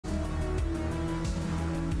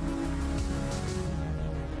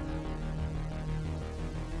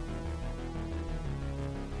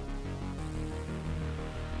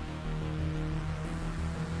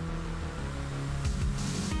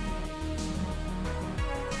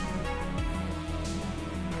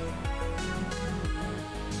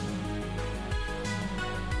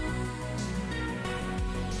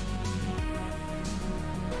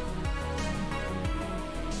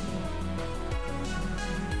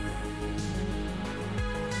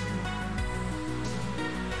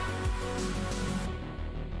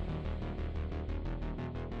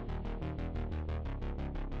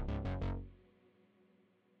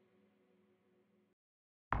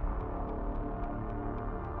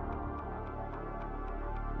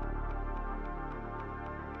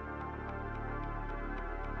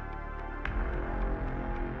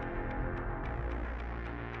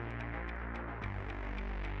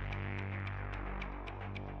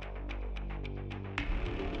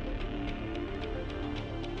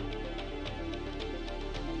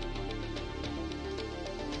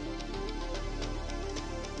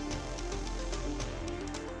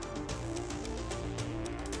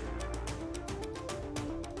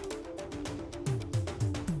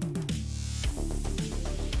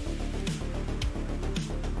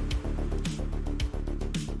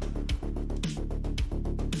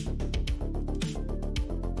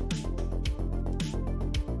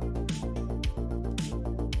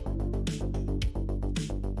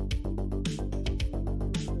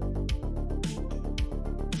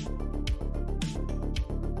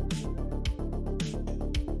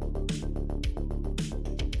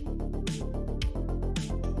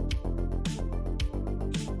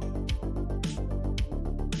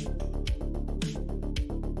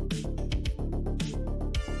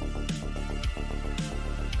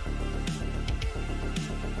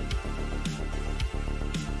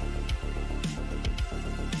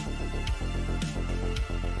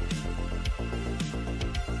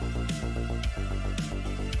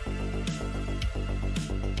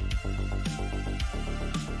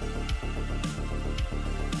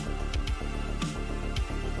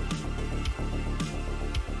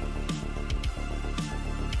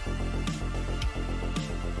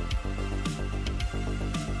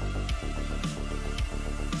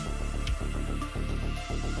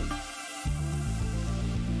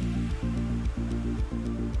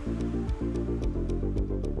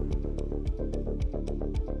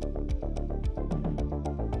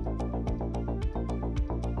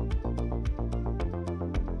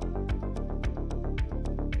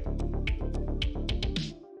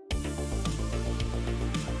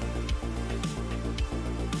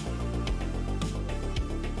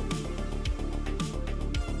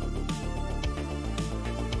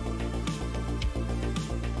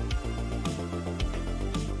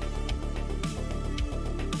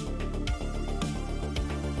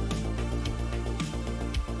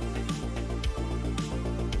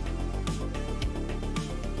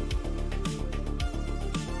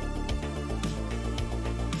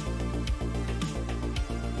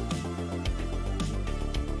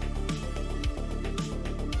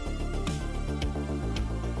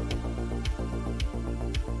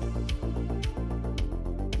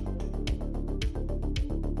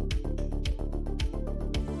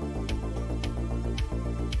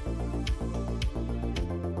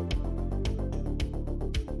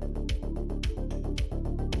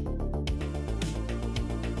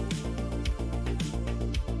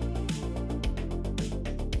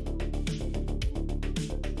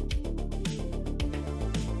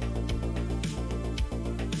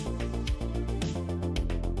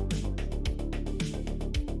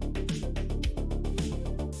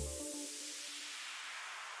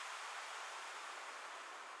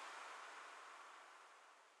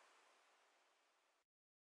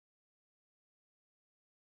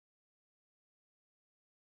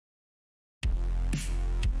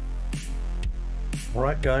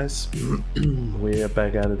Alright guys, we're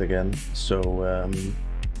back at it again. So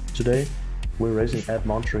today we're racing at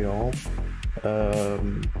Montreal.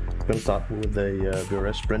 I'm gonna start with a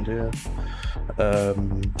VRS Sprint here.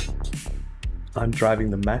 I'm driving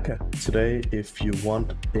the Maca today. If you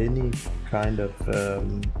want any kind of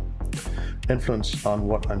influence on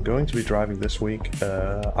what I'm going to be driving this week,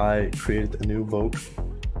 I created a new vote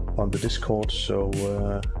on the Discord, so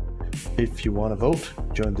if you want to vote,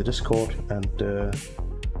 join the Discord and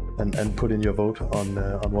put in your vote on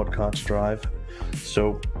what car to drive.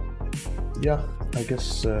 So yeah, I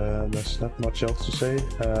guess there's not much else to say.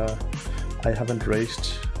 I haven't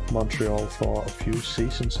raced Montreal for a few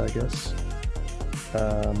seasons, I guess.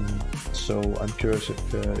 So I'm curious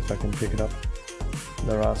if I can pick it up.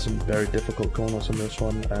 There are some very difficult corners on this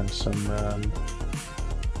one, and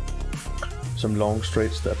some long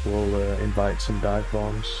straights that will invite some dive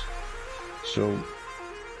bombs. So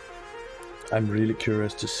I'm really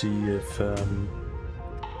curious to see if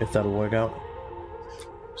that'll work out.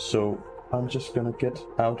 So I'm just gonna get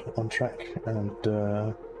out on track and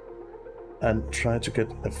try to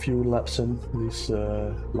get a few laps in these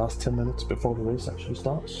last 10 minutes before the race actually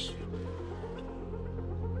starts.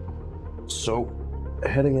 So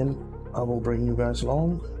heading in, I will bring you guys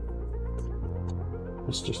along.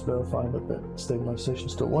 Let's just verify that the stabilization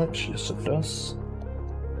still works. Yes, it does.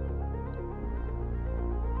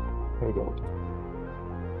 There we go.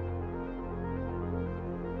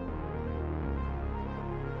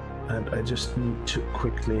 And I just need to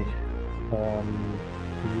quickly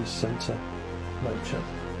recenter my chat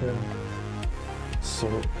here, so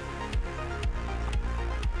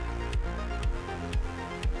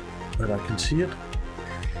that I can see it.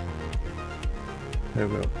 There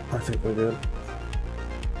we go. I think we're good.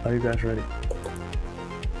 Are you guys ready?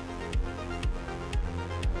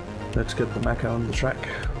 Let's get the Maca on the track.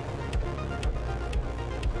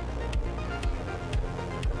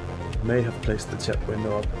 May have placed the chat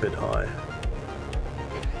window up a bit high.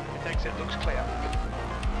 The exit looks clear.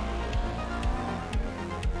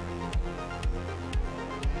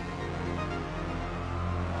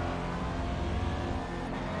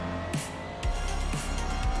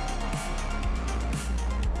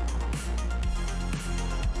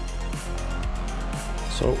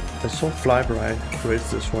 So I saw Flyby race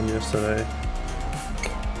this one yesterday.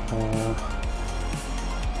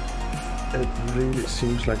 It really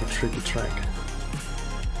seems like a tricky track.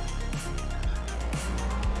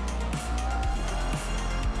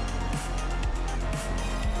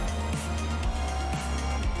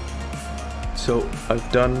 So I've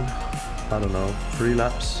done, I don't know, 3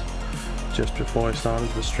 laps just before I started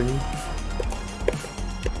the stream.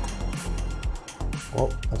 Oh,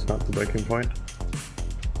 that's not the breaking point.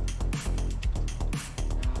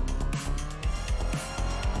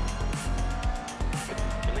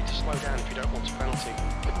 Slow down if you don't want a penalty.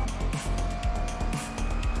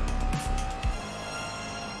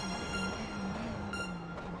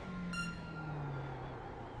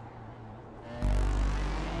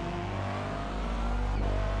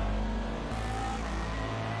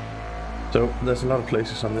 So there's a lot of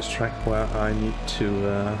places on this track where I need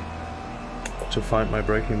to find my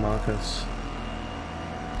braking markers.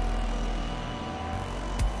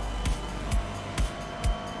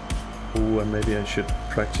 Ooh, and maybe I should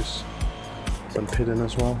practice some pit-in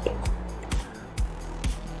as well.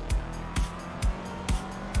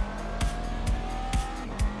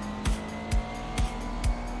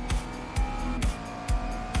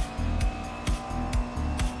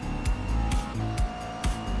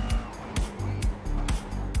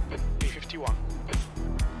 B51.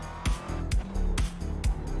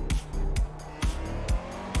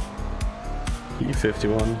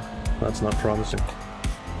 E51, that's not promising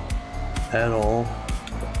at all.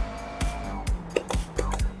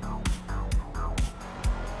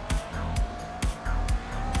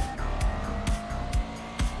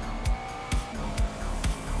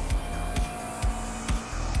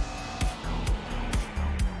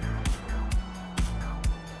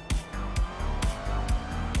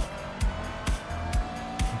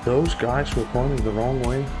 Those guys were pointing the wrong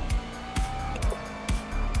way.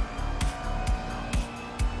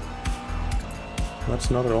 That's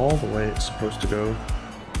not at all the way it's supposed to go.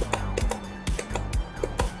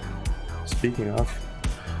 Speaking of,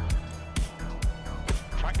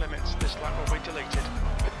 Track limits, this lap will be deleted.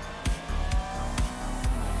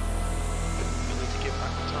 You'll need to give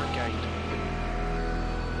back the time gained.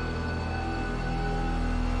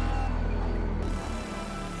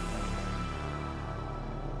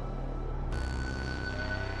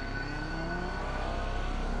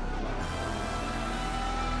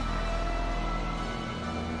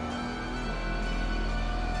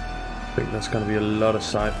 I think there's going to be a lot of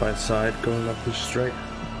side by side going up this straight.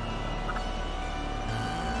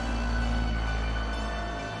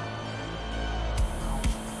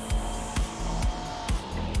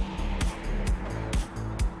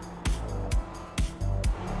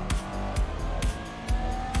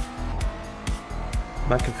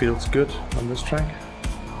 Back and feels good on this track.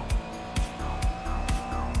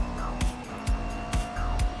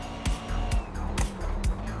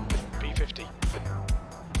 B50.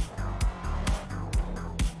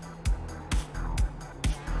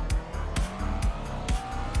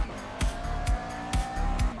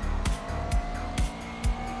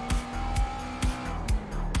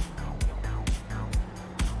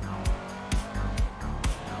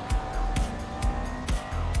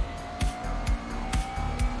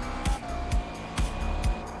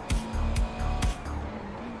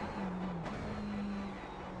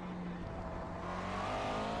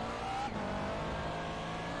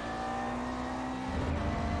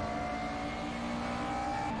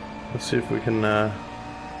 Let's see if we can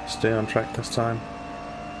stay on track this time.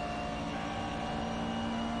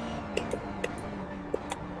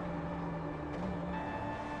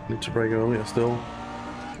 Need to brake earlier still.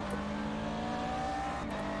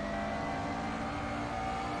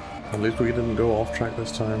 At least we didn't go off track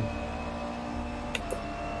this time.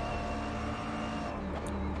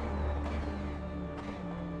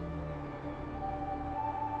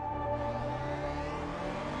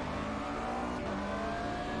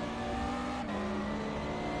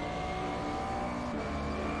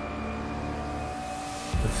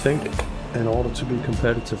 I think in order to be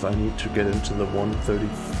competitive I need to get into the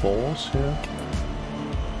 134s here.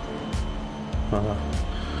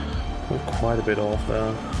 We're quite a bit off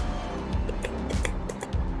there.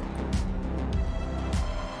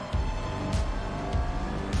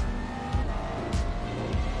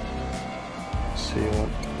 Let's see what,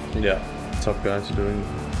 yeah, top guys are doing.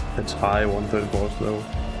 It's high 134s though.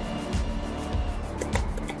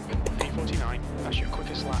 P49, that's your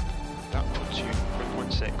quickest lap. That puts you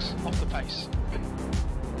 1.6 off the pace.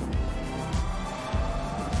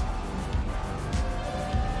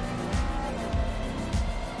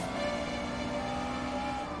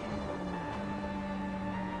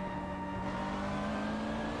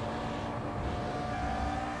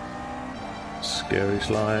 Scary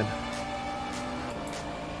slide.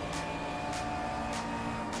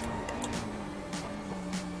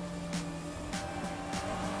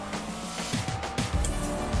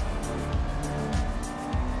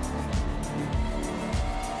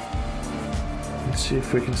 Let's see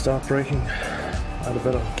if we can start braking at a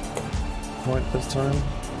better point this time.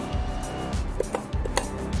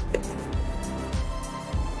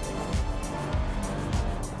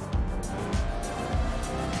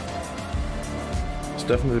 It's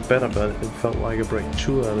definitely better, but it felt like a brake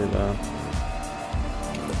too early there.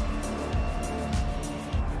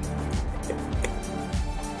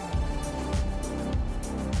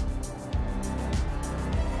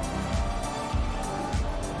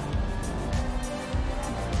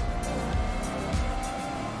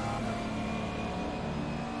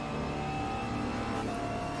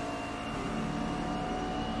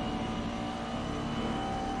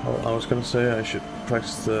 Well, I was gonna say I should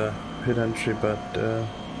practice the pit entry, but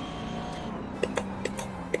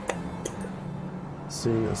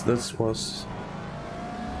seeing as this was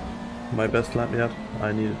my best lap yet,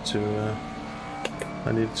 I needed to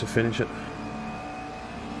finish it.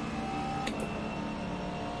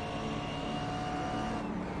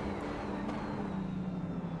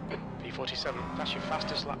 P47, that's your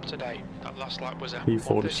fastest lap today. That last lap was a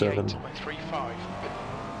P47. 138.35.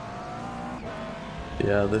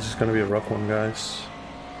 Yeah, this is gonna be a rough one, guys.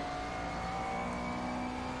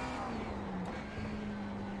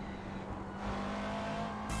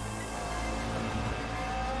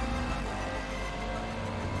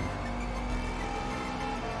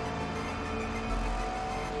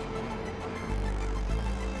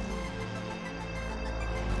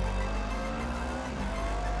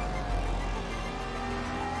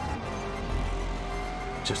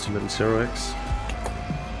 Just a little 0x.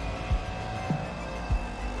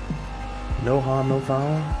 No harm, no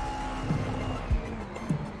foul.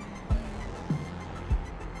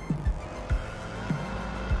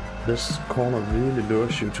 This corner really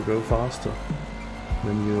lures you to go faster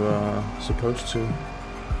than you are supposed to.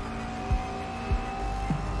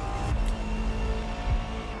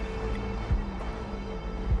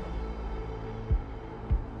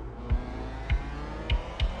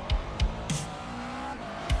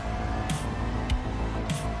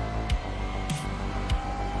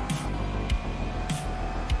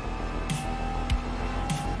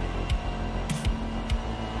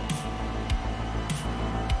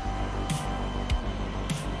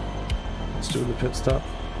 do the pit stop.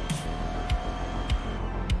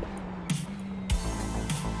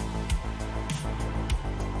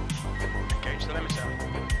 Engage the limiter.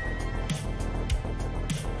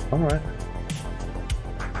 Alright.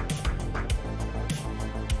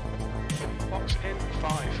 Box in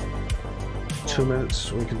 5. 2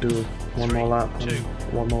 minutes, we can do one more lap and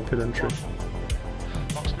one more pit entry.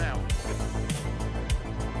 Box now.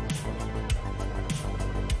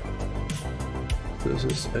 This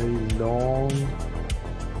is a long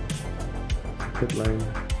pit lane.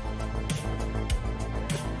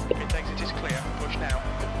 Pit exit is clear. Push now.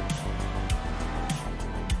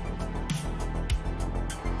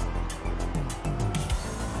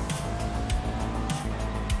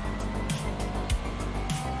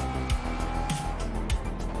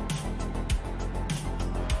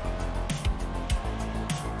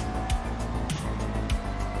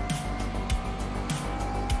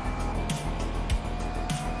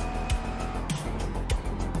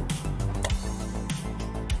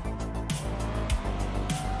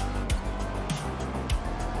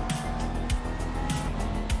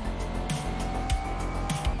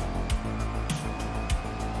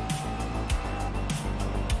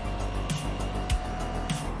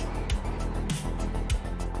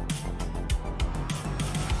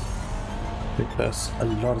 I think there's a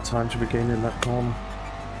lot of time to be gained in that corner.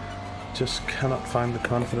 Just cannot find the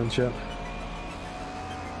confidence yet.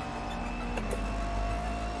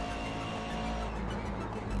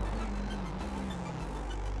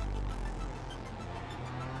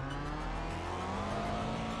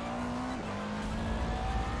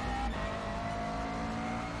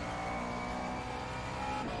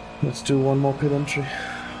 Let's do one more pit entry.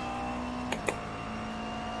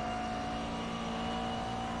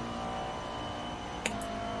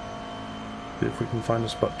 See if we can find a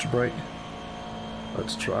spot to brake.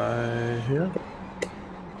 Let's try here.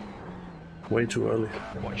 Way too early.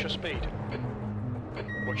 What's your speed?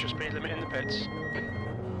 What's your speed limit in the pits?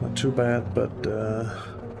 Not too bad, but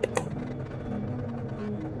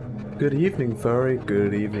good evening, Furry.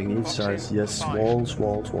 Good evening, East Side. Yes, 5, walls,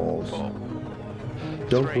 walls, walls. 4,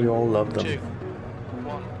 Don't 3, we all love them? 2,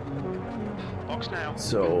 1. Box now.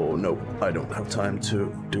 So no, I don't have time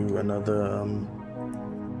to do another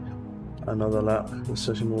lap. The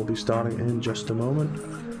session will be starting in just a moment.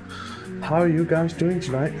 How are you guys doing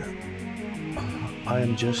tonight? I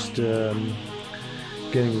am just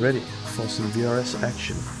getting ready for some VRS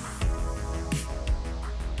action.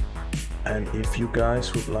 And if you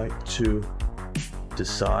guys would like to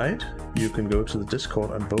decide, you can go to the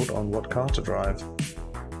Discord and vote on what car to drive.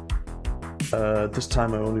 This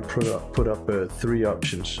time I only put up 3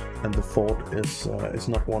 options, and the Ford is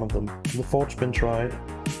not one of them. The Ford's been tried.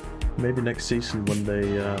 Maybe next season when they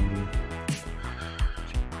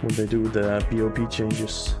do the BOP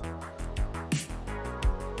changes.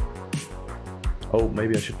 Oh,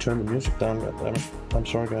 maybe I should turn the music down. Goddammit. I'm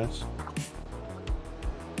sorry, guys.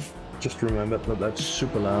 Just remember that that's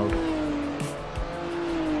super loud.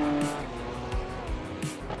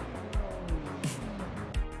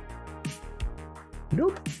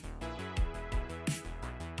 Nope.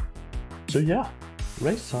 So yeah,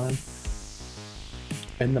 race time.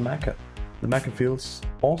 In the Macca. The Macca feels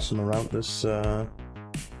awesome around this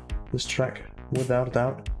this track, without a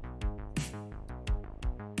doubt.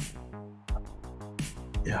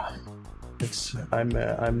 Yeah, it's I'm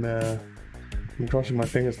crossing my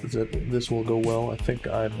fingers that this will go well. I think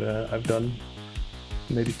I've done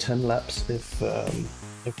maybe 10 laps if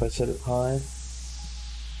I set it high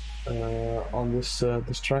on this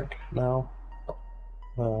track now.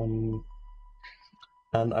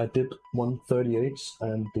 And I did 138s,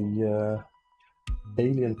 and the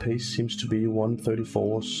alien pace seems to be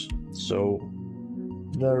 134s. So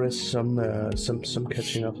there is some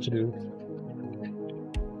catching up to do.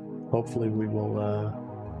 Hopefully we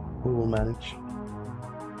will manage.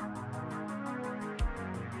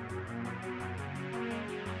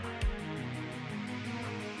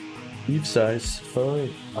 Eve size,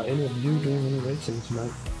 Furry, are any of you doing any racing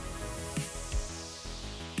tonight?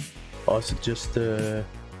 Or is it just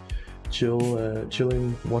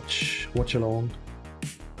chilling, watch along?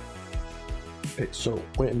 Okay, so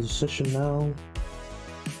we're in the session now.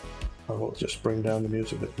 I will just bring down the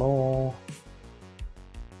music a bit more.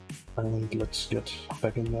 And let's get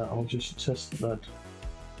back in there. I'll just test that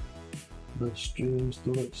the stream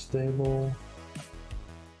still looks stable.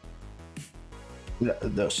 Yeah,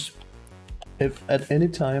 it does. If at any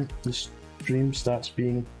time the stream starts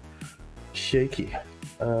being shaky,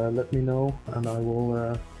 let me know and I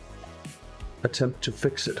will attempt to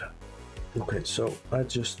fix it. Okay, so I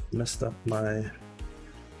just messed up my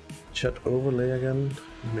chat overlay again.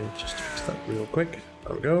 Let me just fix fix that real quick.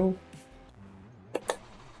 There we go.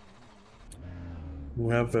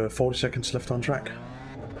 We have 40 seconds left on track.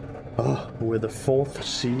 Oh, we're the 4th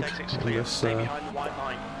seed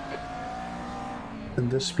in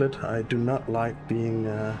this split. I do not like being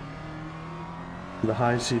the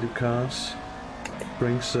high-seeded cars.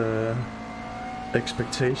 Brings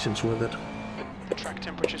expectations with it. The track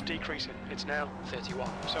temperature's decreasing. It's now 31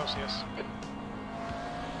 Celsius.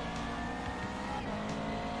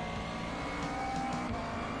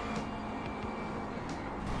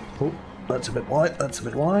 Oh, that's a bit wide. That's a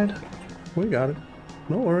bit wide. We got it.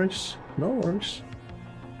 No worries. No worries.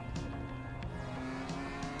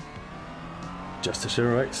 Just a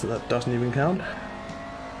 0x, so that doesn't even count.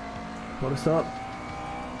 What is that?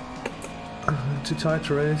 Too tight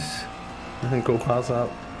to race. I think go pass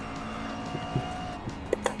out.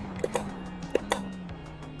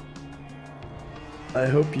 I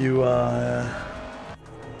hope you are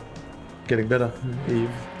getting better,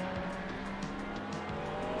 Eve.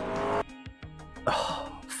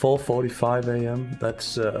 4:45 AM.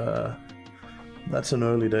 That's an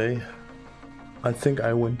early day. I think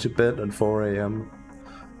I went to bed at 4 AM.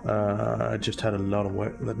 I just had a lot of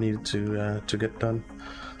work that needed to get done.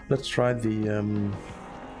 Let's try the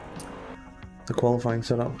qualifying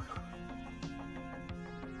setup.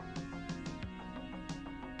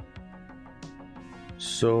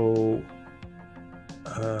 So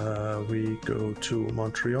we go to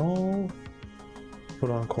Montreal, put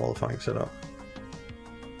on qualifying setup.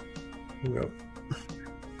 Here we go.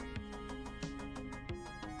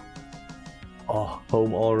 Oh,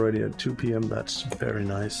 home already at 2 PM. That's very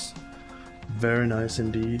nice. Very nice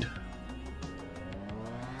indeed.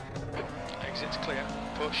 Exit's clear.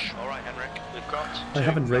 Push. All right, Henrik. We've got. I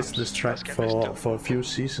haven't raced this track for a few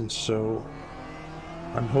seasons, so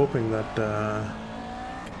I'm hoping that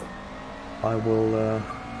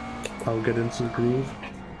I'll get into the groove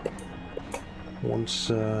once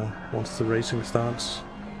the racing starts.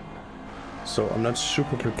 So I'm not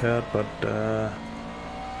super prepared, but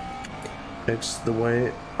it's the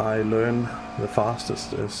way I learn the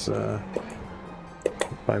fastest is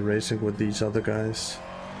by racing with these other guys.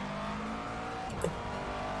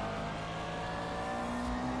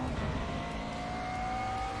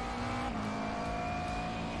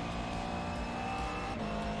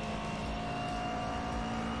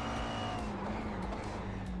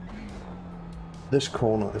 This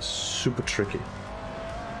corner is super tricky.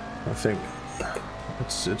 I think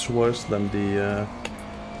it's worse than the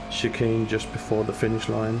chicane just before the finish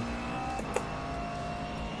line.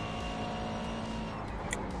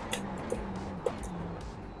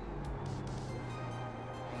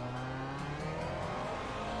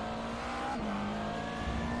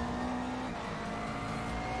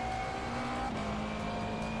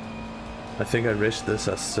 I think I raced this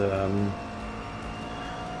as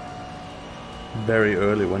very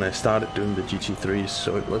early when I started doing the GT3s,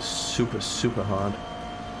 so it was super hard.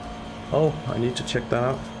 Oh, I need to check that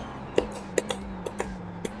out.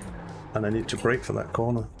 And I need to brake for that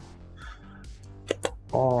corner.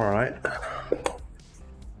 Alright.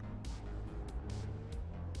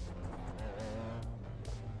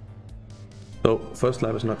 So, first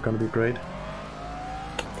lap is not going to be great.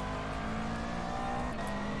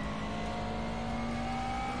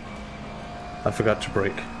 I forgot to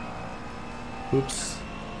brake. Oops.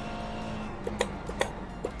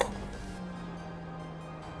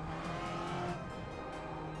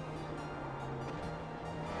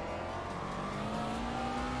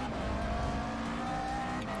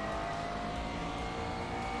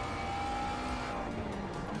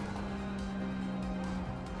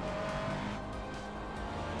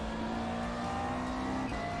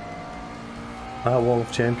 Ah, Wall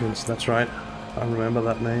of Champions, that's right. I remember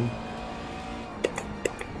that name.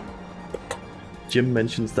 Jim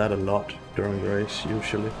mentions that a lot during the race,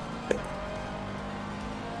 usually.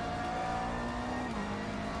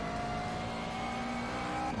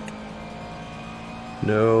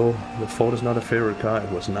 No, the Ford is not a favorite car.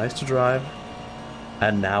 It was nice to drive,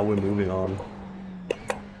 and now we're moving on.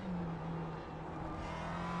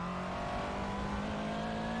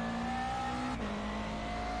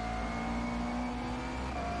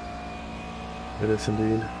 It is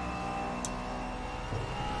indeed.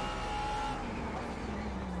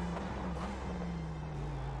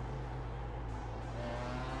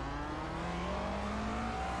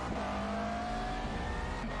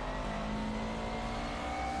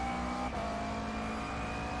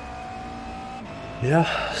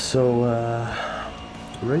 Yeah, so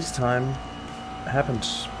race time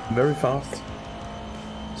happens very fast.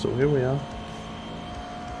 So here we are.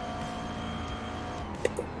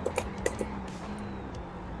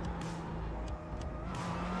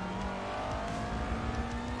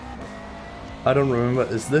 I don't remember.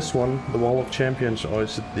 Is this one the Wall of Champions, or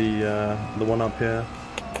is it the one up here?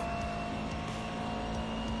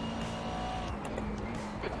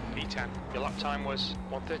 P10. Your lap time was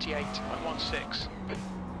 1:38.16.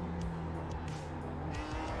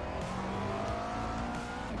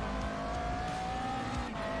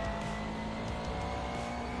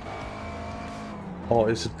 Or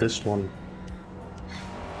is it this one?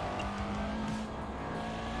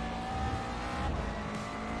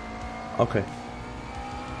 Okay.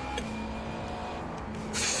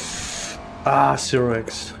 Ah,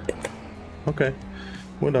 0x. Okay.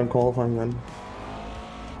 We're done qualifying then.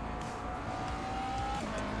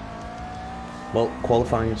 Well,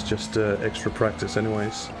 qualifying is just extra practice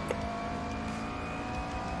anyways.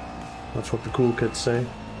 That's what the cool kids say.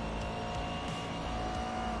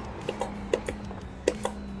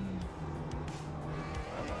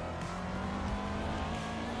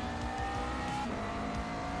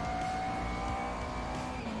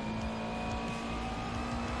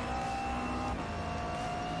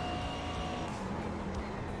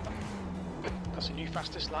 That's a new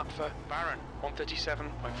fastest lap for Baron,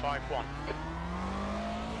 1:37.51.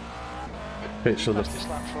 Okay, so the fastest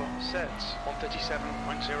lap for Sets,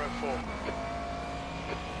 1:37.04.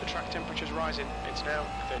 The track temperature's rising, it's now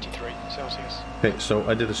 33 Celsius. okay, so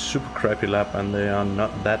I did a super crappy lap and they are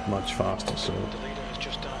not that much faster, so The leader has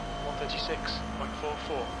just done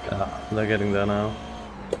 1:36.44. they're getting there now.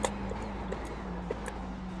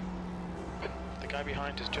 The guy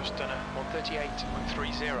behind has just done a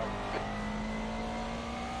 1:38.30.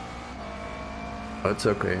 It's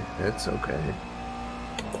okay, it's okay.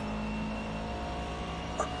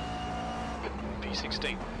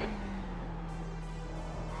 P16.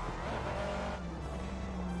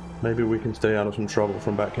 Maybe we can stay out of some trouble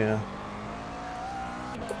from back here.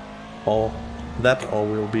 Or that, or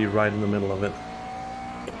we'll be right in the middle of it.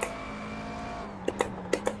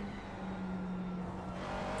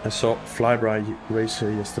 I saw Flyby race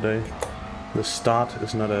here yesterday. The start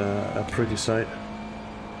is not a pretty sight.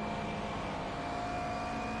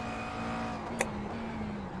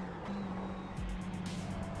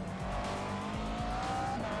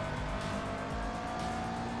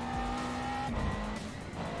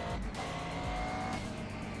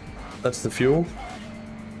 That's the fuel.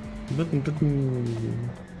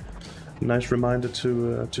 Nice reminder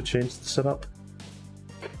to change the setup.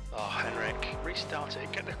 Oh, Henrik, restart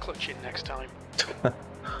it, get the clutch in next time.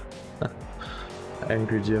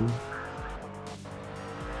 Angry Jim.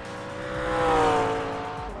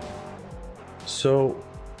 So,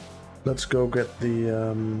 let's go get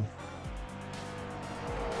the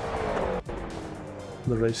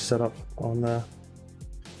race setup on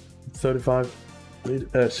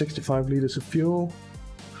 65 liters of fuel.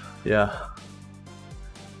 Yeah.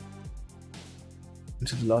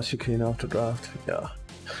 Into the last chicane after draft. Yeah.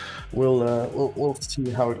 We'll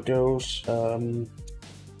see how it goes.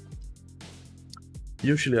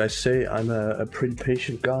 Usually I say I'm a pretty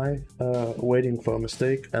patient guy, waiting for a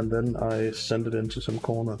mistake, and then I send it into some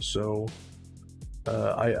corner. So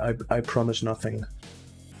I promise nothing.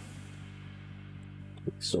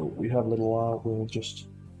 So we have a little while. We'll just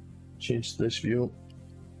change this view.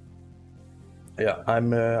 Yeah,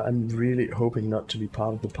 I'm really hoping not to be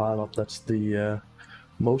part of the pileup. That's the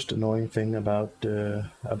most annoying thing about the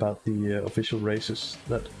official races.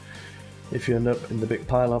 That if you end up in the big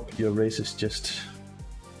pileup, your race is just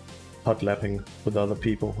hot lapping with other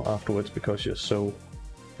people afterwards because you're so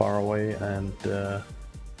far away, and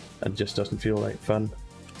it just doesn't feel like fun.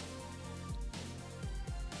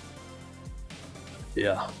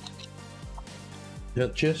 Yeah. Yeah,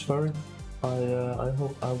 cheers, Furry. I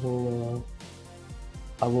hope I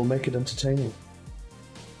will make it entertaining.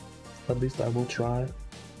 At least I will try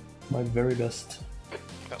my very best.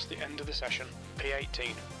 That's the end of the session.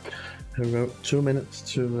 P18. Here we go. 2 minutes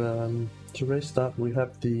to race start. We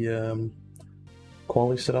have the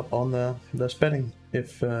quali set up on the betting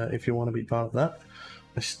if you want to be part of that.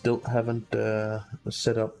 I still haven't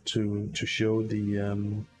set up to show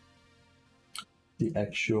the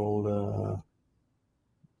actual.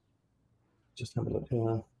 Just have a look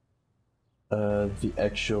here. The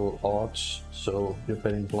actual odds, so you're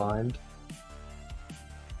betting blind.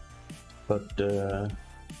 But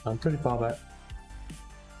I'm pretty far back.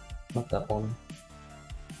 Not that one.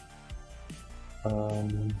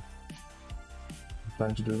 I'm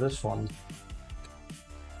trying to do this one.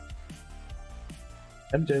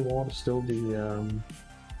 MJ Ward is still the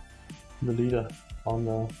leader on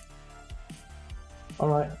the. All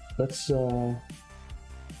right, let's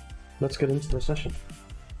get into the session.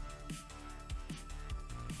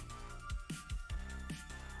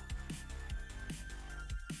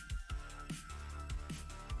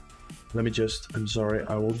 Let me just, I'm sorry,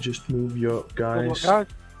 I will just move your guys'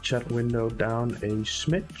 chat window down a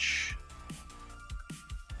smidge.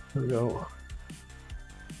 There we go.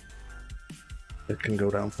 It can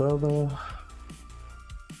go down further.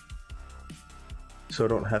 So I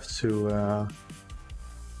don't have to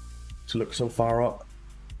look so far up.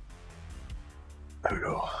 There we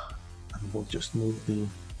go. And we'll just move the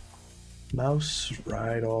mouse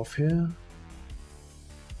right off here.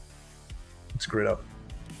 Let's grid up.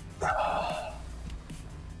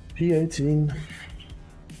 P18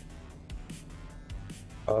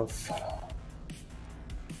 of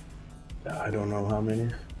I don't know how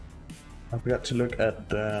many. I forgot to look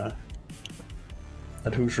at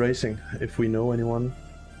who's racing, if we know anyone.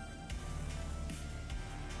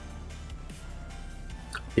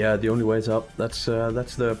 Yeah, the only way's up. That's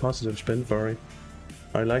the positive spin furry.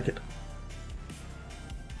 I like it.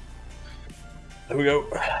 There we go.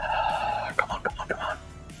 Come on, come on, come on.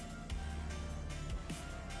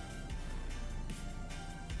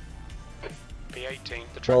 P18,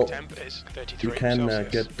 the track temp is 33 You can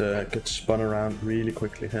Celsius. get spun around really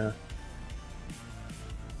quickly here.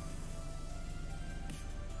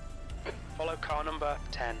 Follow car number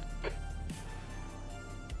 10.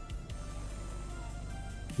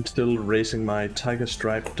 I'm still racing my tiger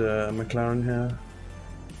striped McLaren here.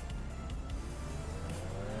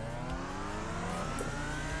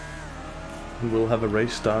 We will have a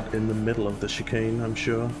race start in the middle of the chicane, I'm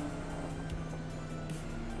sure.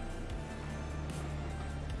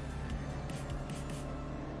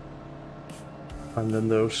 And then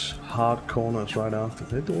those hard corners right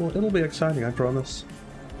after. It'll be exciting, I promise.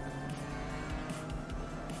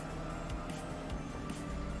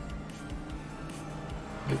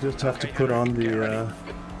 You just have to put on the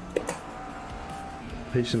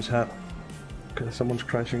patience hat. Okay, someone's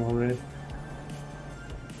crashing already.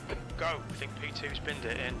 Go! I think P2 spinned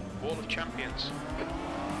it in Wall of Champions.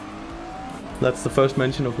 That's the first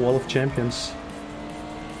mention of Wall of Champions.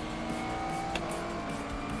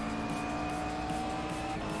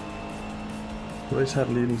 The race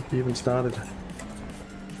hadn't even started.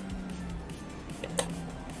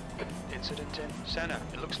 Incident in Senna.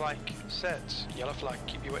 It looks like sets. Yellow flag.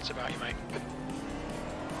 Keep your wits about you, mate.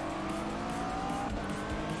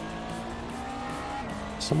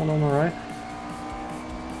 Someone on the right?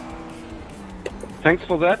 Thanks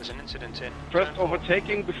for that. There's an incident in. First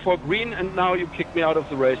overtaking before green, and now you kicked me out of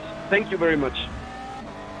the race. Thank you very much.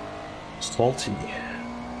 Salty.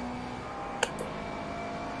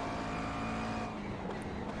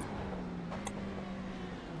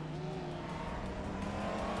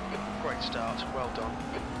 Great start. Well done.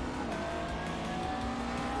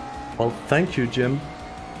 Well, thank you, Jim.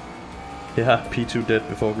 Yeah, P2 dead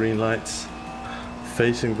before green lights.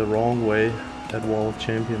 Facing the wrong way at Wall of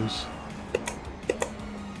Champions.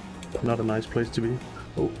 Not a nice place to be.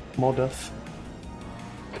 Oh, more death.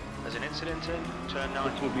 There's an incident in turn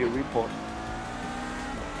 9. This will be a report.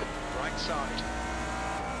 Right side.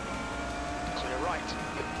 Clear right.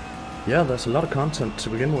 Yeah, there's a lot of content to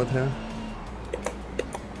begin with here.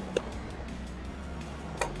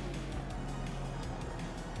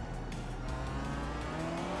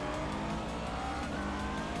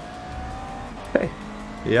 Hey.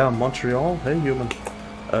 Yeah, Montreal. Hey, human.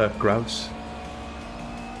 Grouse.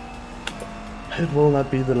 It will not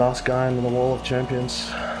be the last guy in the Wall of Champions.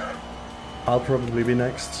 I'll probably be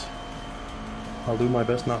next. I'll do my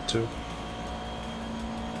best not to.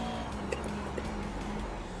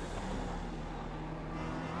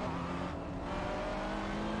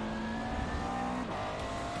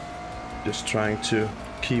 Just trying to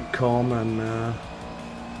keep calm and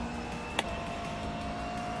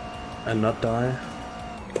not die.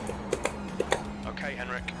 Okay,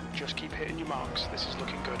 Henrik. Just keep hitting your marks. This is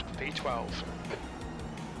looking good. P12.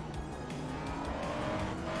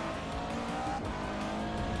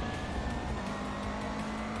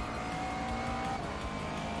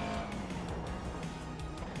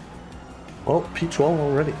 Well, P12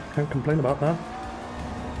 already. Can't complain about that.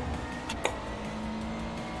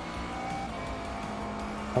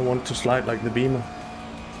 I want to slide like the Beamer.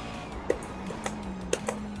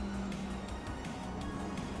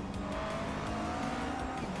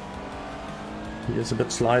 He is a bit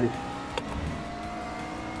slidey.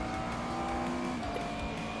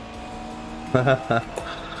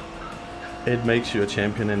 It makes you a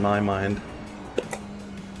champion in my mind.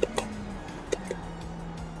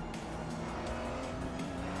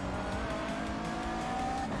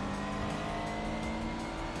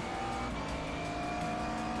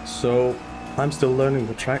 So I'm still learning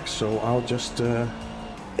the track, so I'll just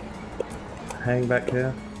hang back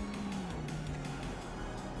here.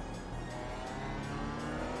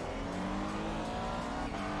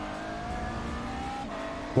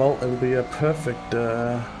 Well, it will be a perfect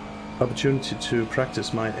opportunity to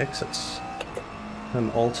practice my exits and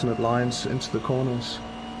alternate lines into the corners.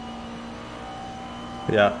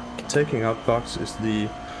 Yeah, taking out box is the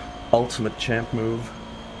ultimate champ move.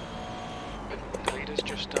 The leader's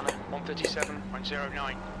just done a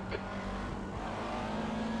 137.09.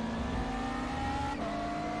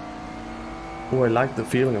 Oh, I like the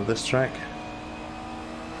feeling of this track.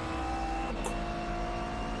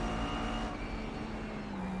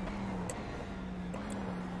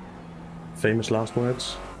 Famous last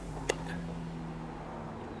words.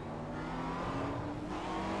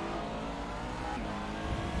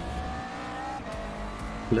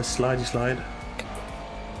 Less slidey slide.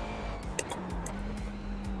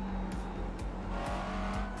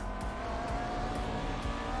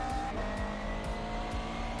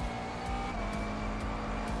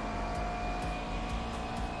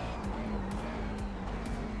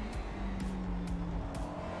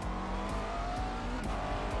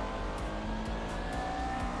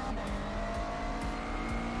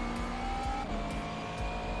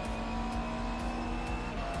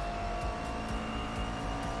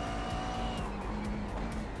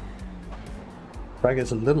 Track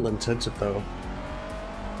is a little intensive though.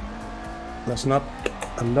 There's not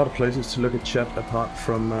a lot of places to look at chat apart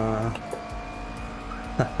from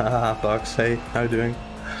Box, hey, how you doing?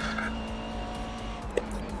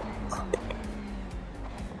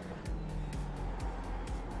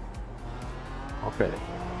 Okay,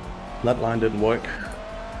 that line didn't work.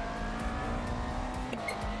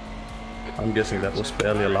 I'm guessing that was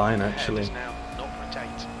barely a line actually.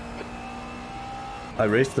 I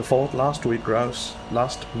raced the Ford last week, Grouse.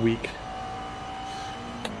 Last week.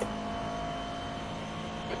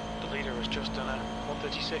 The leader has just done a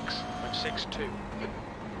 136.62.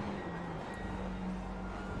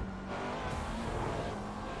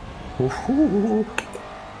 Woohoo!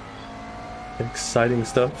 Exciting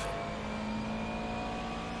stuff.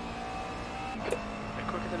 They're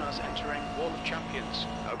quicker than us entering Wall of Champions.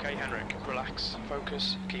 Okay, Henrik, relax,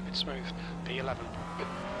 focus, keep it smooth. P11.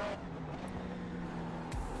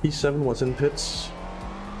 E7 was in pits.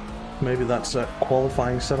 Maybe that's a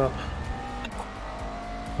qualifying setup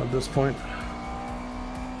at this point.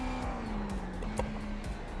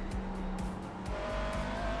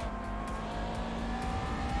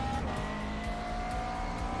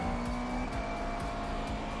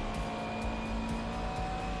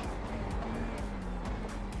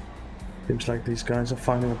 Seems like these guys are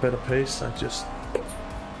finding a better pace.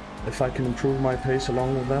 If I can improve my pace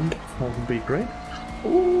along with them, that would be great.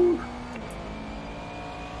 Ooh.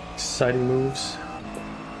 Exciting moves.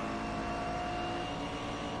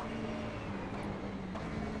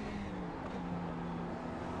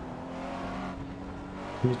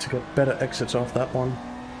 Need to get better exits off that one.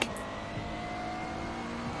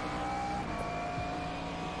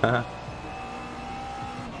 Haha.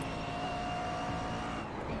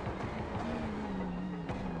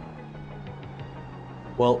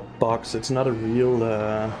 Well, Box, it's not a real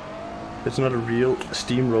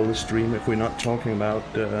steamroller stream if we're not talking about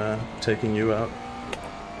taking you out.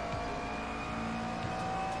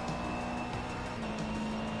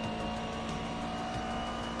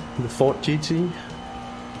 The Ford GT.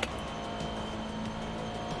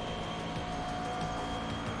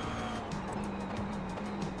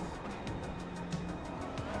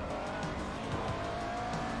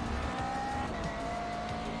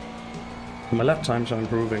 My lap times are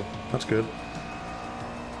improving. That's good.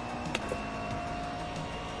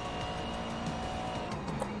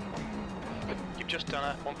 You've just done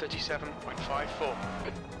a 137.54.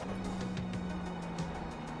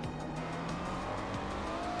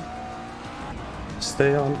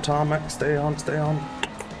 Stay on, tarmac, stay on, stay on.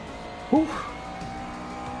 Whew.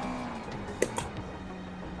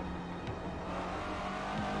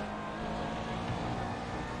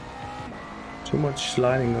 Too much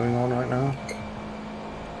sliding going on right now.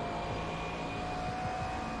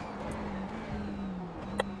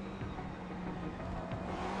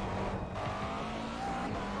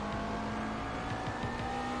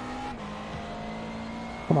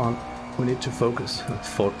 Come on, we need to focus.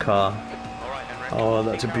 Ford car. Oh,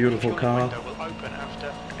 that's a beautiful car. The window will open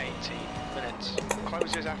after 18 minutes.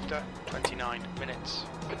 Closes after 29 minutes.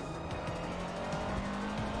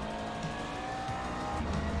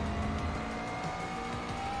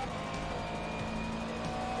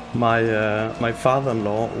 My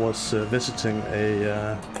father-in-law was visiting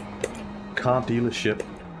a car dealership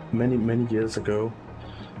many years ago,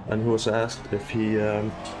 and he was asked if he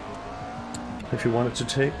wanted to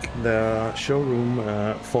take their showroom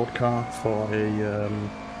Ford car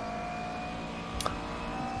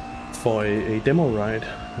for a demo ride,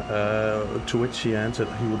 to which he answered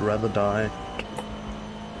he would rather die.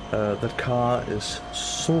 That car is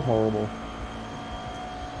so horrible.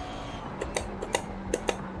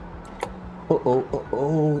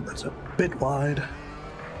 Oh, that's a bit wide.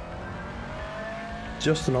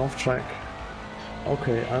 Just an off track.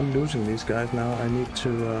 Okay, I'm losing these guys now. I need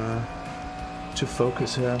to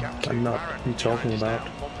focus here and not be talking about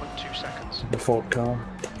the Ford car.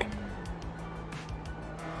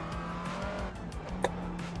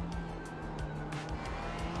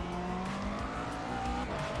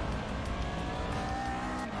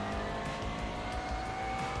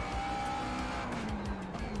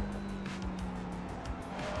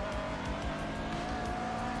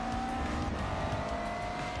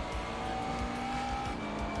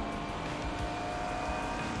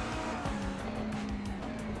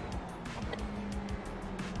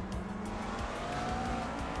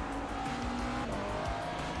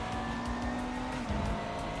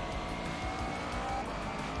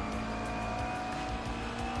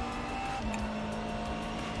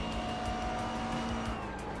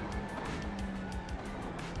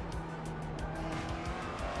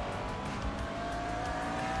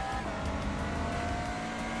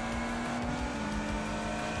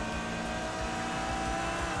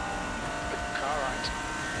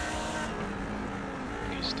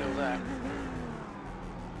 Still there.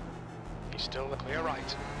 He's still the clear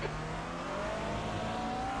right.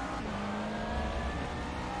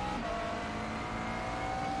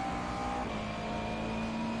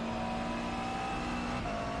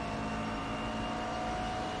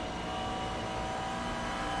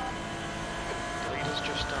 The leader's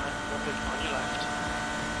just done it. On your left.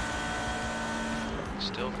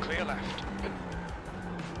 Still clear left.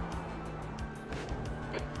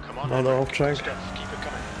 Come on. Another off track. Keep it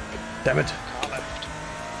coming. Damn it. Car left.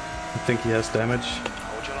 I think he has damage.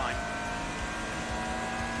 Hold your line.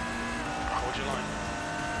 Hold your line.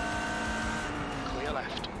 Clear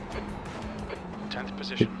left. 10th He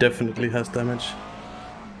position. definitely has damage.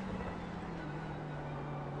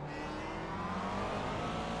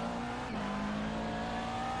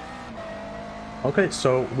 Okay,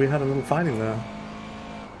 so we had a little fighting there.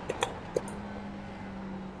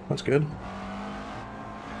 That's good.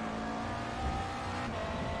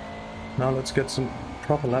 Now let's get some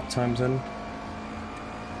proper lap times in.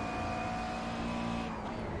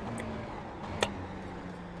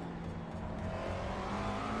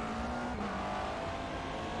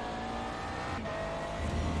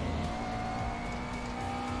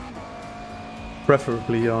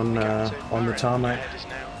 Preferably on the tarmac. Ahead is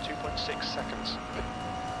now 2.6 seconds.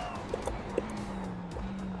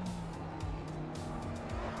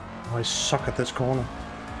 I suck at this corner.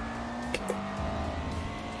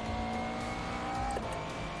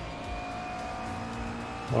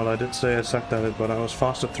 Well, I did say I sucked at it, but I was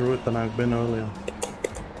faster through it than I've been earlier.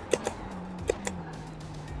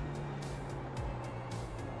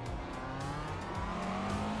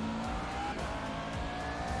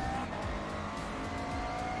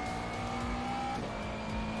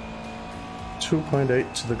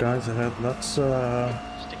 .8 to the guys ahead. That's Stick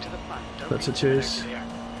to the plan. Don't that's a be too chase. clear.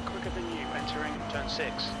 Quicker than you entering turn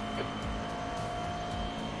 6.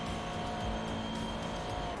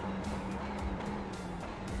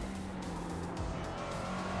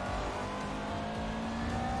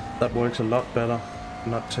 That works a lot better,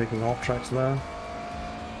 not taking off tracks there.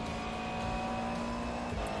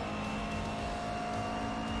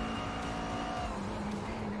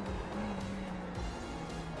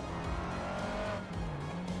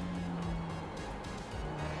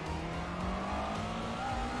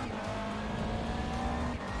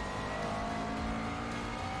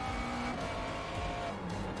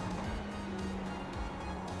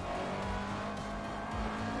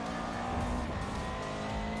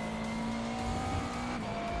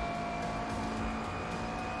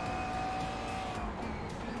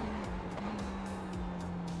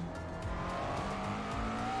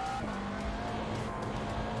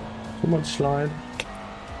 Too much slide.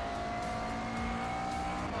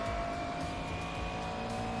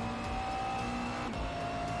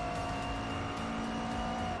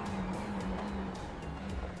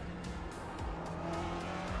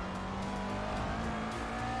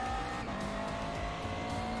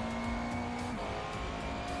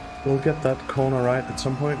 We'll get that corner right at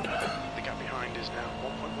some point. The gap behind is now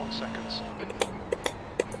 1.1 seconds.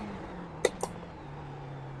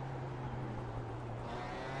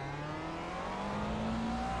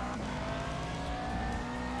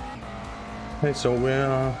 Okay, so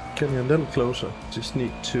we're getting a little closer. Just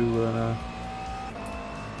need to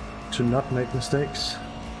not make mistakes.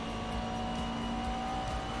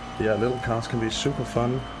 Yeah, little cars can be super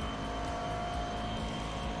fun.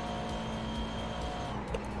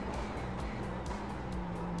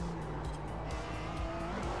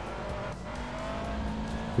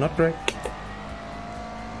 Not great.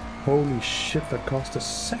 Holy shit, that cost a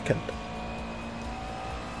second.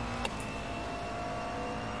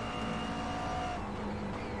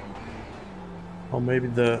 Or maybe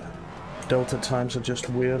the delta times are just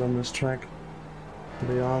weird on this track.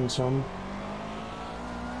 They are on some.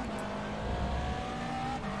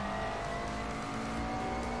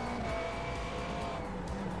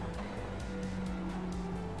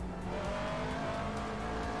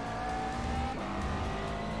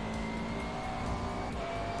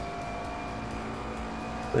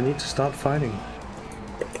 They need to start fighting.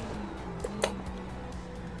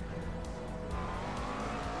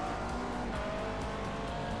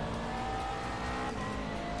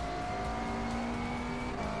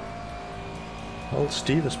 Old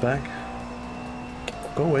Steve is back.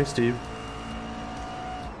 Go away, Steve.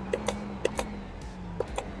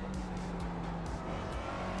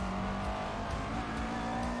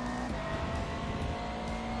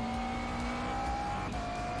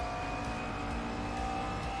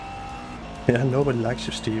 Yeah, nobody likes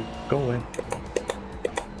you, Steve. Go away.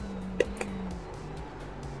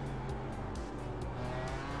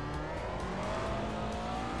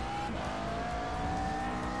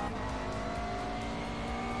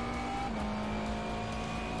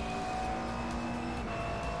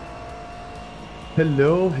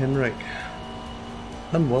 Hello, Henrik,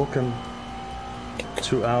 and welcome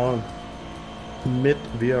to our mid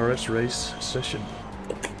VRS race session.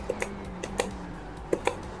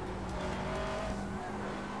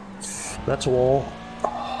 That's all.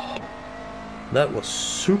 That was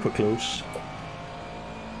super close.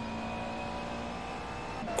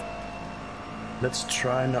 Let's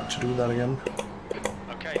try not to do that again.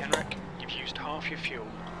 Okay, Henrik, you've used half your fuel.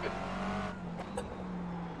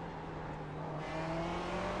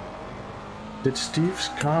 Did Steve's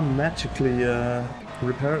car magically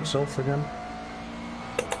repair itself again?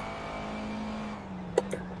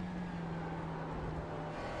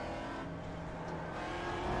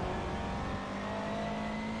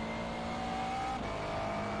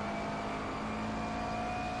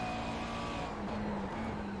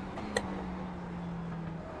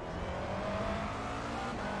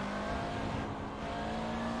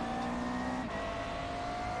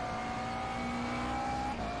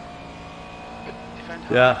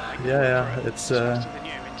 Yeah. It's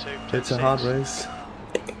a hard race.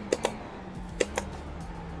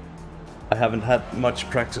 I haven't had much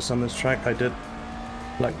practice on this track. I did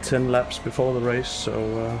like 10 laps before the race,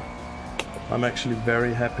 so I'm actually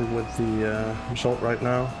very happy with the result right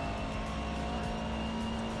now.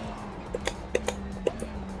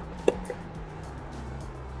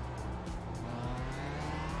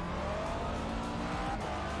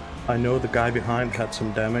 I know the guy behind had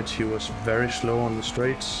some damage. He was very slow on the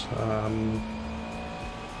straights,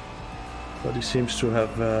 but he seems to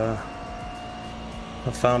have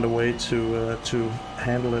found a way to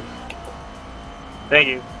handle it. Thank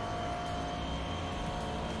you.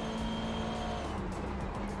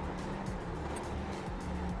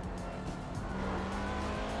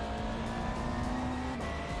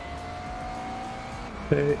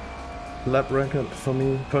 Okay, lap record for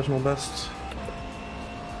me, personal best.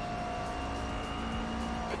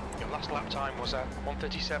 Lap time was at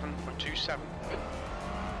 1:37.27.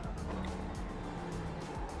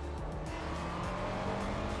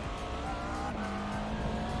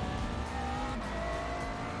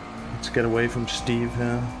 Let's get away from Steve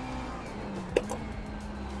here.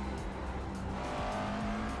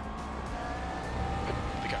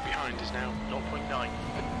 The gap behind is now 0.9.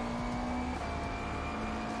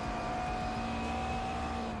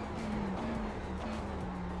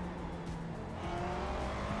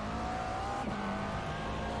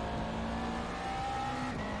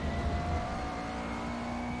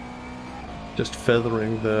 Just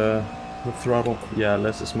feathering the throttle. Yeah,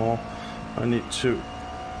 less is more. I need to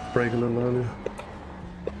brake a little earlier.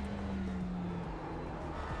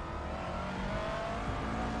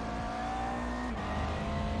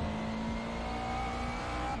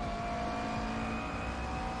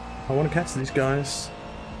 I want to catch these guys.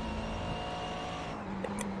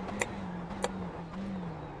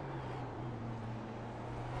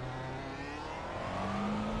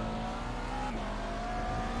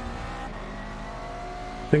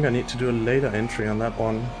 I think I need to do a later entry on that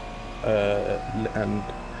one and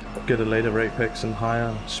get a later apex and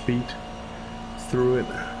higher speed through it.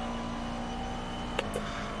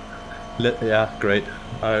 Yeah, great.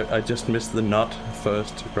 I just missed the knot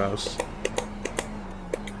first, Grouse.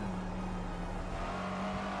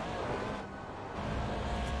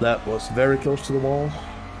 That was very close to the wall.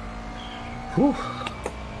 Whew.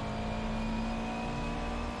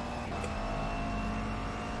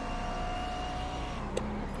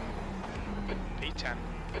 P10.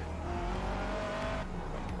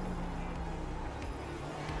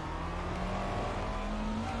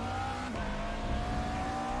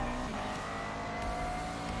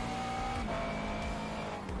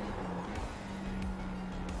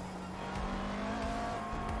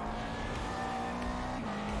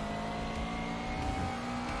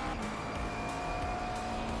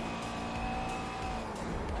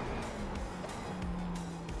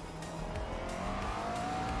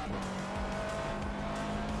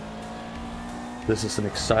 This is an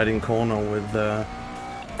exciting corner with the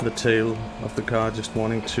tail of the car just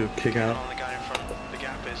wanting to kick out. On the guy in front, the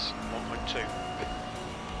gap is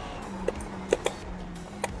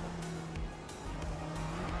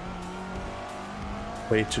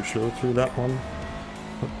 1.2. Way too slow through that one.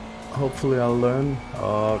 Hopefully I'll learn.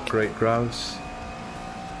 Oh, great grouse.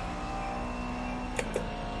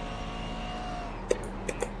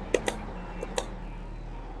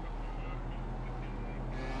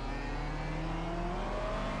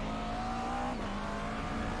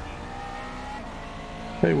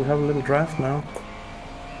 Hey, we have a little draft now.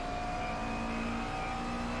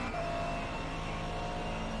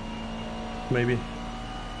 Maybe.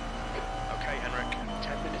 Okay, Henrik,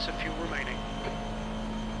 10 minutes of fuel remaining.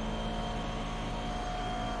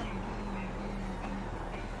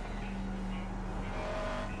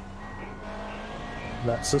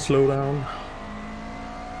 That's a slowdown.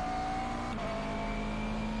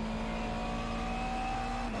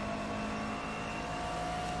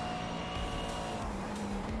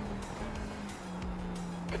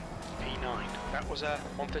 That was a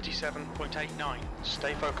 137.89.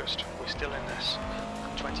 Stay focused. We're still in this.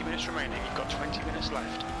 20 minutes remaining. You've got 20 minutes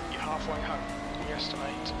left. You're halfway home. We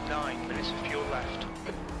estimate 9 minutes of fuel left.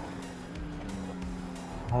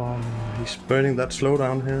 He's burning that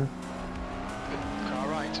slowdown here. Car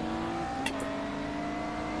right.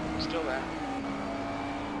 Still there.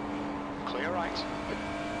 Clear right.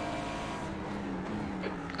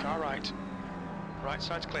 Car right. Right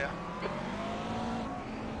side's clear.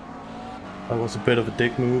 That was a bit of a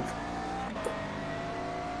dick move.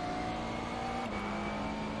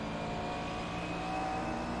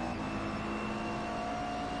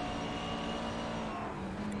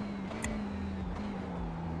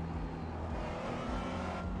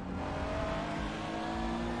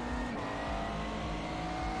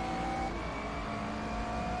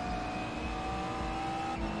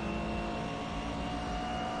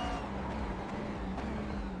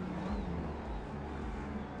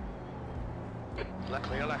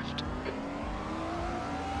 Clear left.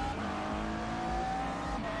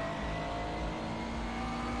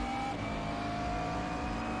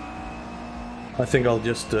 I think I'll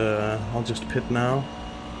just pit now,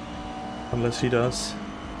 unless he does.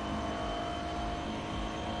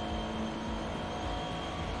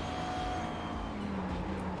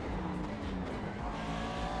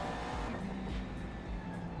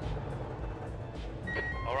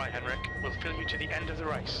 All right, Henrik. We'll fill you to the end of the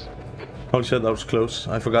race. Holy shit, that was close.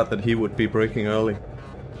 I forgot that he would be braking early.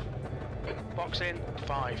 Box in.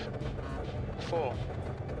 5, 4,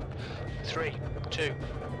 3, 2,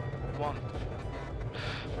 1.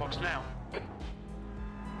 Box now.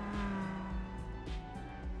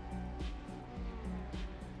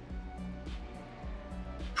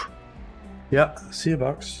 Yeah, see you,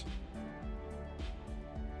 box.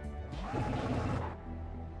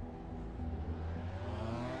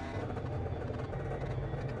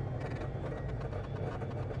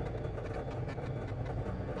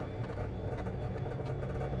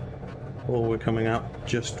 Oh, we're coming out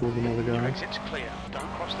just with another Your guy. exit's clear. Don't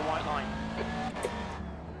cross the white line.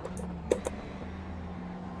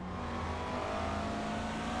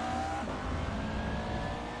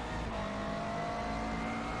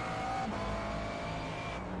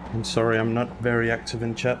 I'm sorry, I'm not very active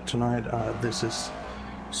in chat tonight. This is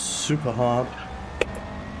super hard.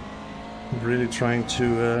 I'm really trying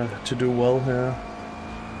to do well here.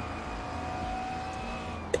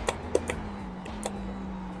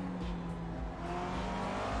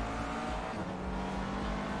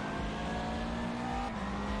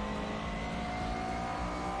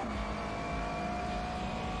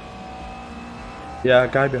 Yeah,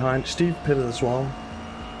 guy behind. Steve pitted as well.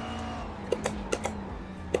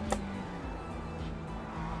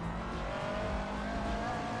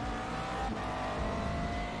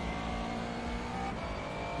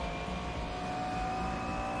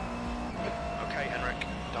 Okay, Henrik.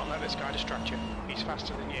 Don't let this guy distract you. He's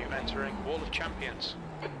faster than you, entering Wall of Champions.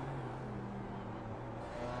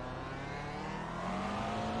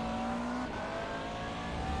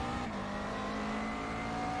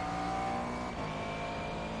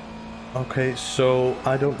 Okay, so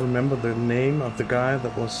I don't remember the name of the guy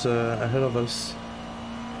that was ahead of us.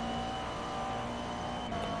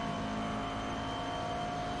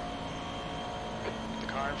 The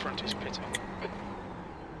car in front is pitting.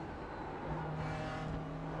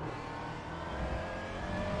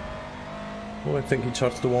 Oh, I think he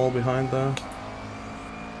touched the wall behind there.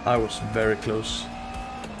 I was very close.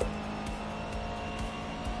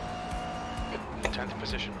 10th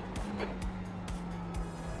position.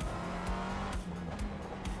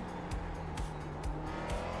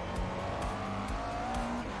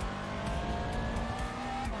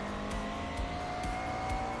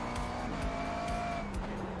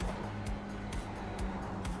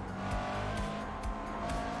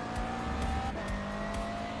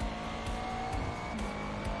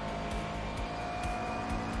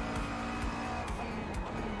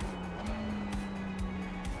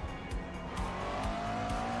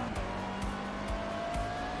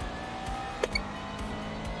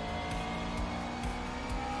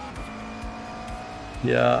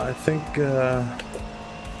 Yeah, I think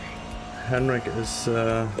Henrik is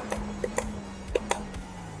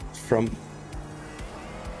from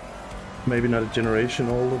maybe not a generation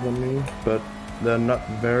older than me, but there are not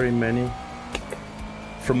very many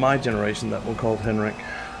from my generation that were called Henrik.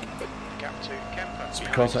 It's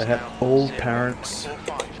because I had old parents.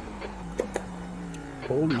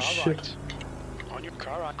 Holy shit. On your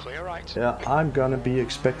car, right, clear right. Yeah, I'm gonna be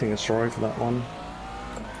expecting a story for that one.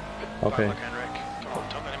 Okay. Look, Henrik. Come on,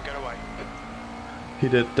 don't let him get away. He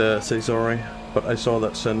did say sorry, but I saw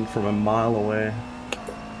that send from a mile away.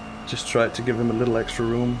 Just tried to give him a little extra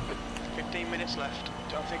room. 15 minutes left.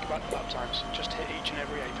 Don't think about the lap times. Just hit each and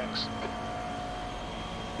every apex.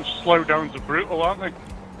 The slowdowns are brutal, aren't they?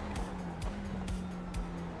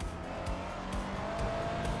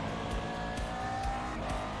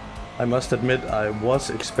 I must admit I was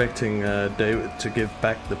expecting David to give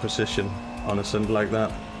back the position on a send like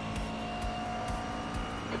that.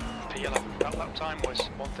 P11. That lap time was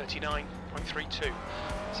 1:39.32.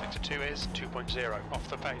 Sector 2 is 2.0 off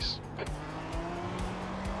the pace.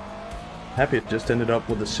 Happy it just ended up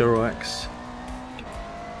with a 0x.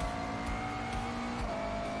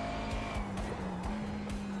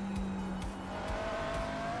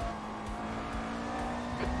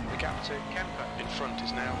 The gap to Kemper in front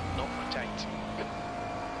is now 0.8.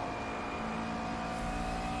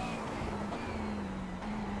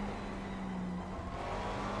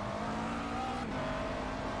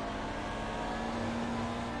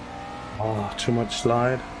 Oh, too much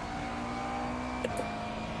slide.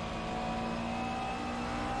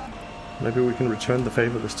 Maybe we can return the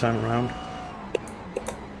favor this time around.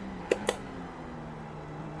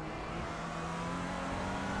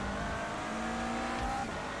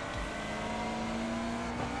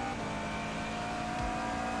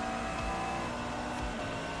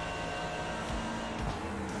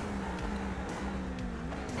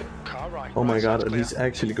 Car right. Oh my right god, side's and clear. he's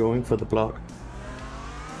actually going for the block.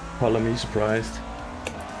 Color me surprised.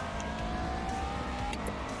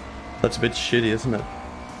 That's a bit shitty, isn't it?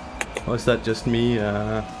 Or is that just me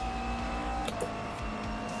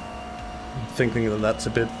thinking that that's a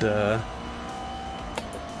bit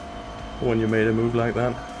when you made a move like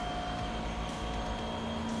that?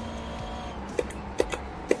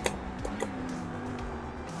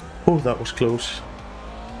 Oh, that was close.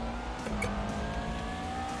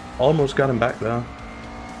 Almost got him back there.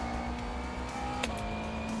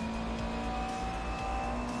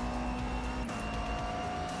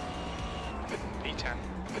 P10.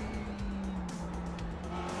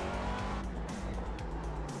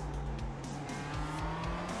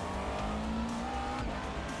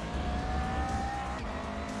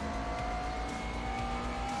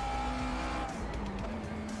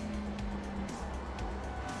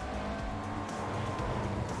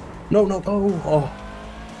 No, no, oh, oh.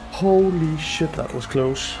 Holy shit, that was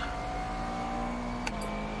close.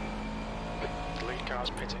 The lead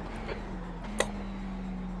car's pitting.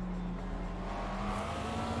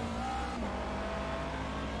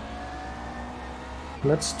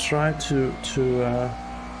 Let's try to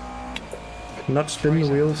not spin the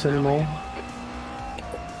wheels anymore.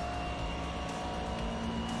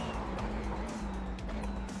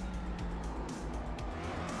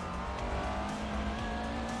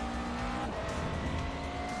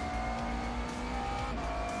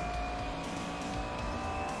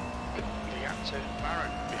 The gap to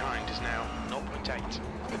Baron behind is now 0.8.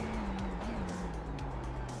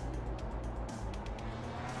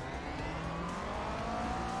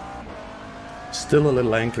 Still a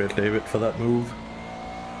little angry at David for that move.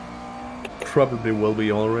 Probably will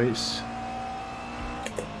be all race.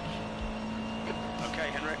 Okay,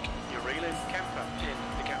 Henrik, you're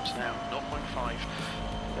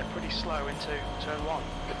slow into turn 1.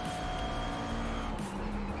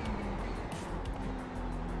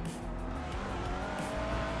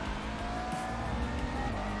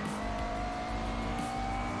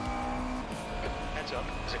 Heads up,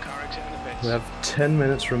 there's a car exiting the pits. We have 10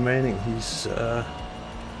 minutes remaining. He's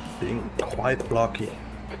being quite blocky.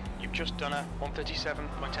 You've just done a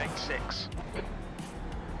 1:37.86.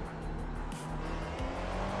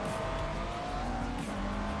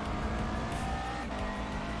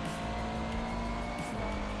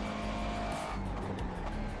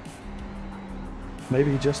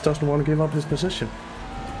 Maybe he just doesn't want to give up his position,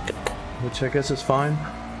 which I guess is fine.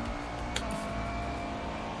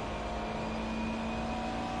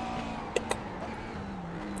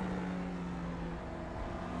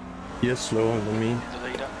 He is slower than me. The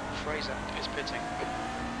leader, Fraser, is pitting.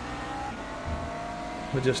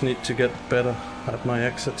 I just need to get better at my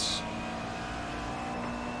exits.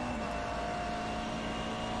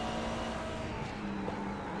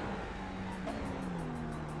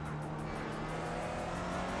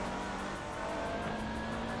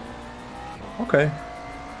 Okay,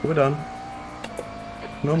 we're done.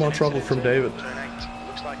 No more trouble from David. Turn 8.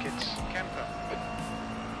 Looks like it's Kemper.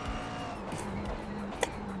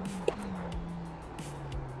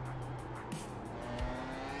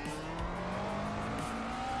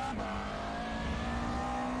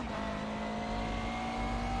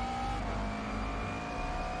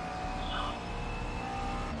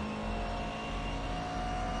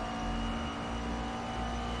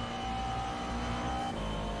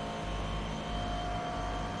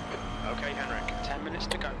 Okay, Henrik, 10 minutes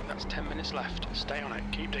to go. That's 10 minutes left. Stay on it.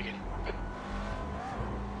 Keep digging.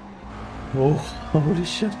 Oh, holy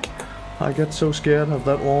shit. I get so scared of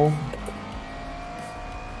that wall.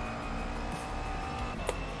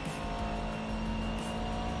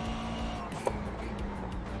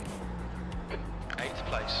 Eighth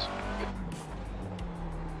place.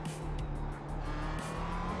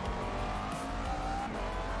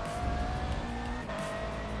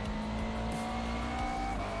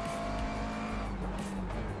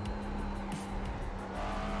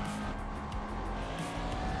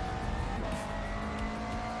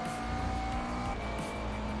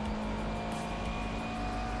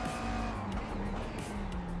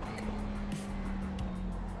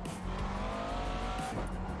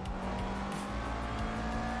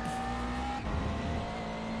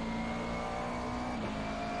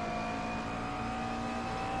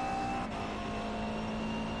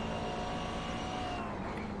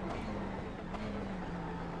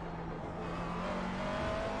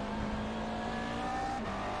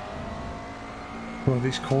 Well,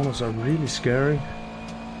 these corners are really scary.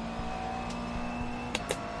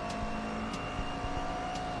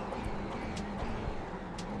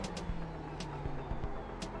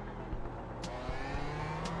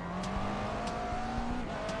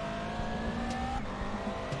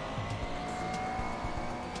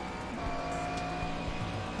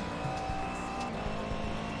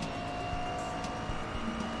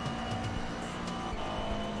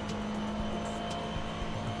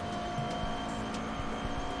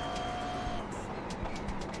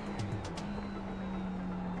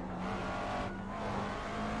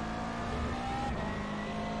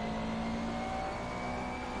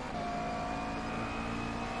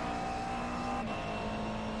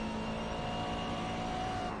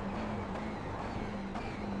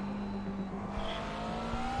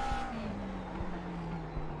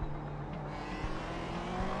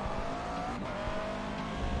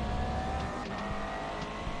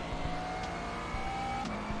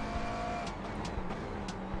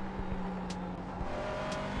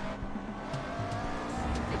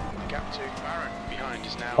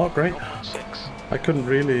 Oh, great. I couldn't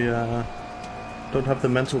really, don't have the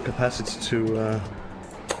mental capacity to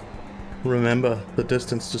remember the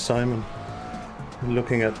distance to Simon.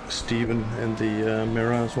 Looking at Steven in the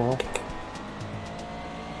mirror as well.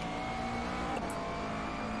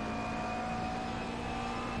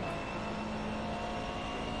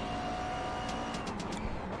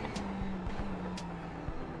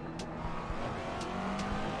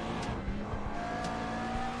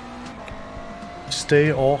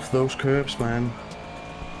 Stay off those curbs, man.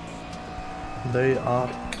 They are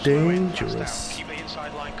dangerous. Keep the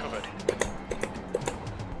inside line covered.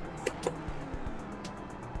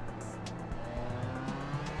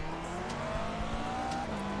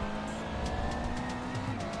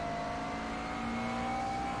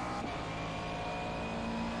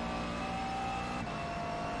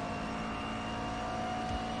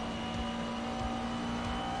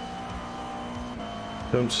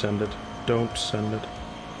 Don't send it. Don't send it.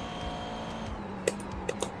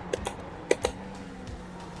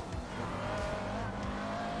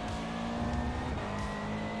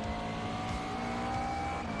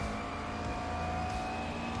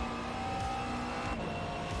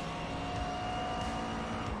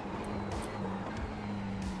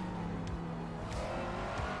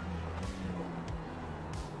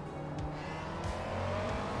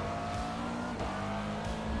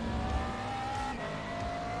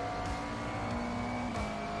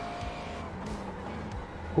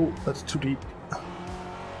 Oh, that's too deep.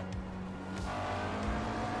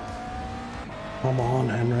 Come on,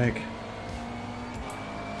 Henrik.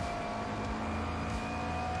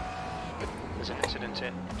 There's an incident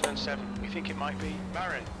in turn 7. We think it might be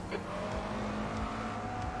Marin.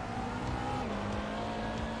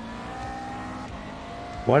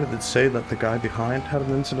 Why did it say that the guy behind had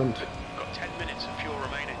an incident? Got 10 minutes of fuel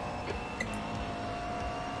remaining.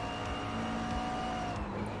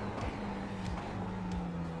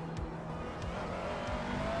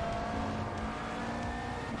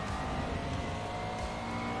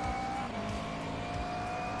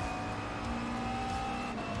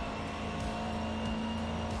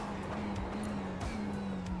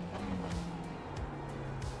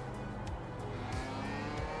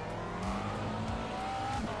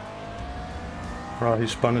 Right, he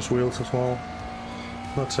spun his wheels as well.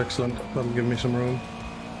 That's excellent. That'll give me some room.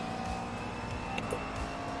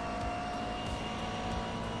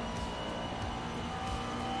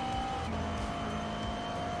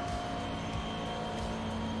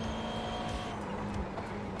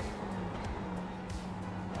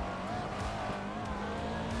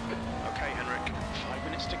 Okay, Henrik. 5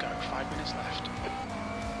 minutes to go. 5 minutes left.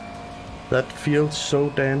 That feels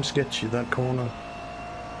so damn sketchy, that corner.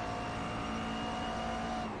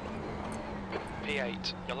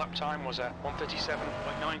 P8. Your lap time was at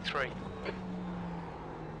 1:37.93.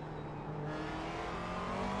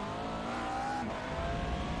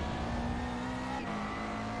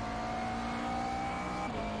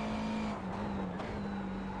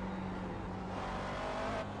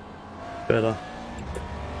 Better.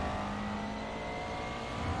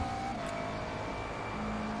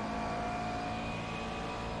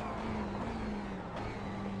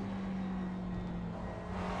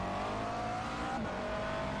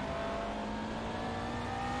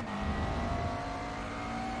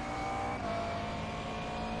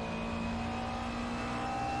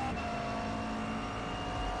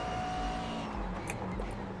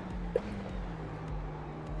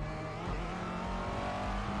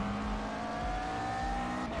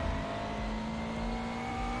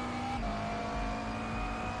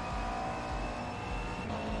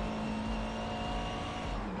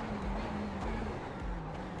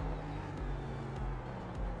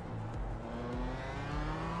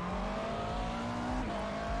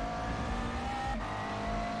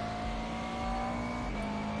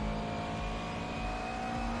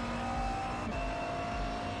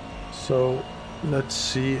 So let's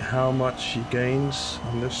see how much he gains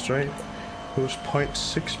on this straight. It was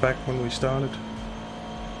 0.6 back when we started.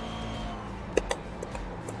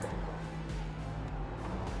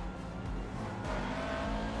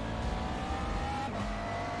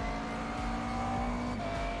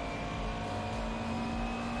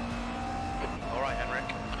 Alright,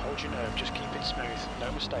 Henrik. Hold your nerve. Just keep it smooth.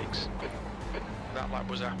 No mistakes. That lap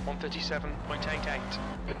was at 1:37.88.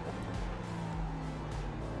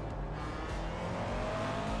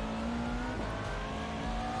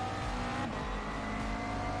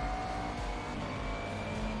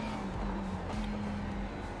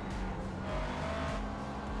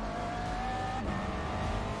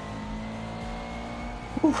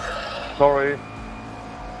 Sorry.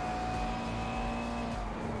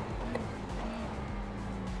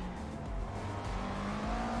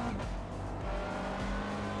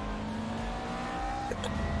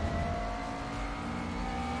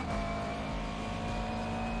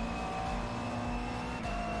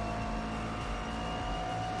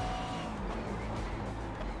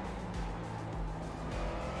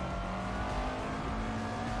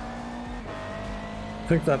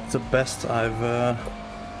 I think that's the best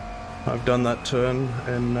I've done that turn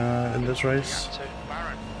in this race. Gap to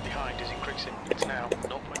Marin. Behind is increasing. It's now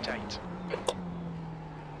 0.8.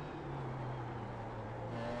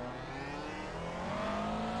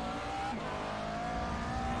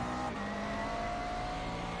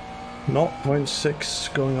 Not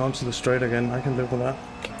 0.6 going on to the straight again. I can live with that.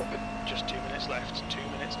 Just 2 minutes left. 2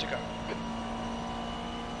 minutes to go.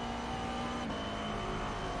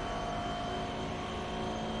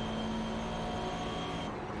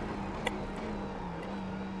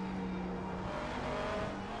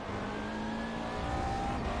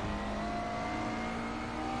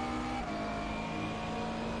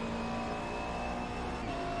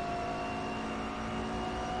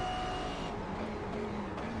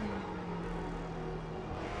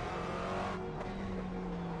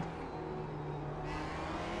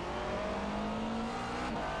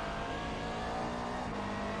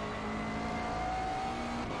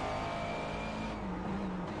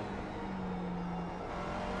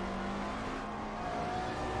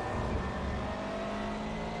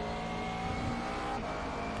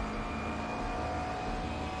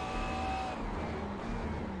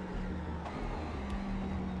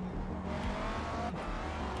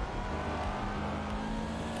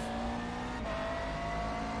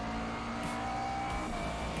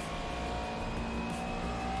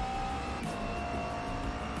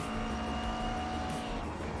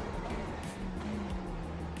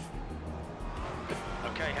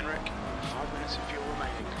 Okay, Henrik. 5 minutes of fuel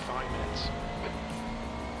remaining. 5 minutes.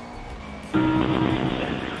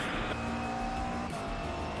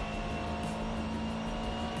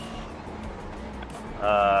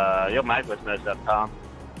 Your mic was messed up, Tom.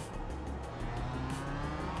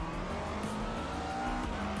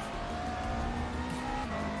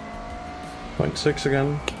 .6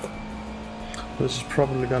 again. This is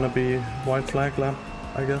probably gonna be white flag lap,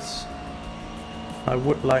 I guess. I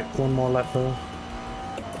would like one more lap though.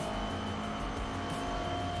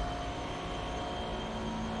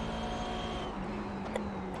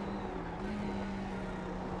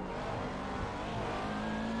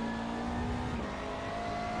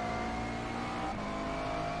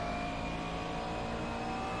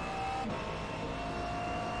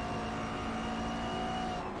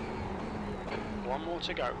 One more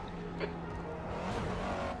to go.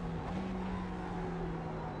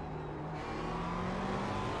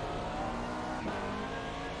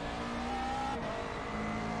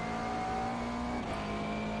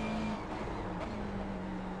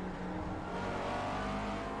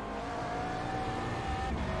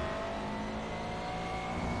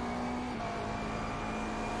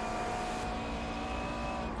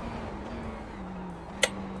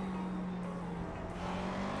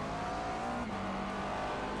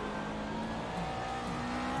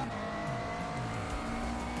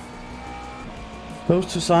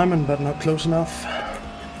 Close to Simon, but not close enough.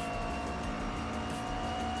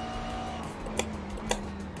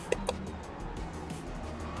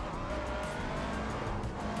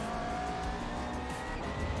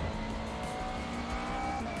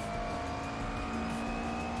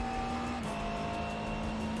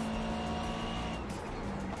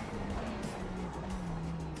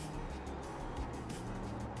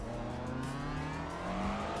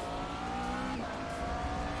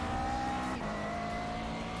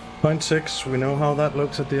 .6, we know how that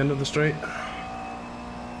looks at the end of the straight.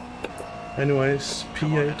 Anyways, P8.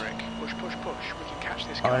 Come on, Henrik. Push, push, push. We can catch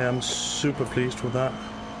this guy. I am super pleased with that.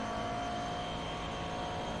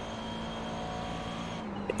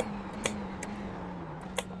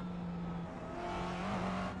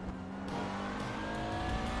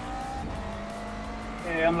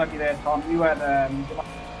 Yeah, unlucky there, Tom. You had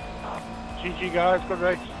GG guys, good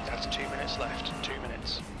race. That's 2 minutes left. 2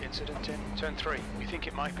 minutes. Incident in turn 3. We think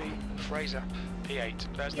it might be Fraser. P8.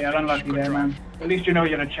 There's the yeah, finish. unlucky Good there, drive. man. At least you know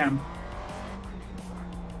you're a champ.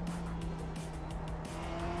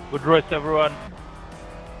 Good race, everyone.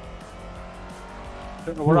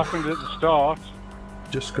 Don't know what happened at the start.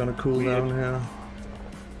 Just gonna cool down here.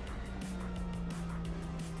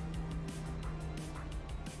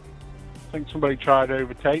 I think somebody tried to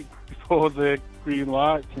overtake before the green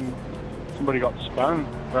light and somebody got spun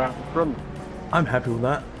right in front. I'm happy with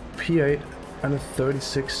that. P8 and a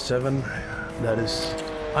 36.7. That is...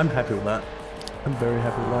 I'm happy with that. I'm very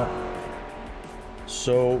happy with that.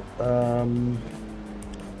 So,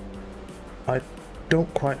 I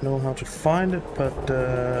don't quite know how to find it, but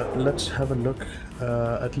let's have a look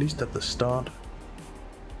at least at the start.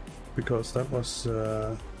 Because that was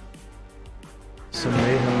some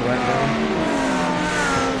mayhem right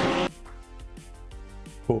now.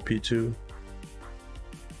 For P2.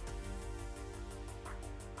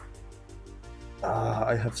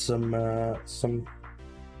 I have some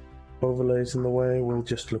overlays in the way. We'll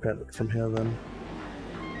just look at it from here then.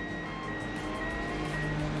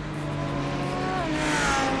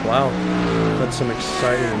 Wow, that's some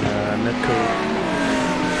exciting netcode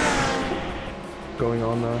going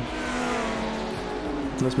on now.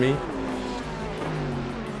 That's me.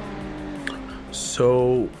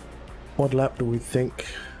 So, what lap do we think?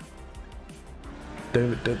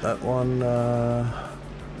 David did that one.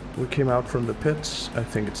 We came out from the pits. I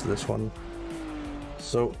think it's this one.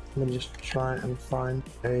 So let me just try and find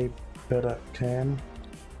a better cam.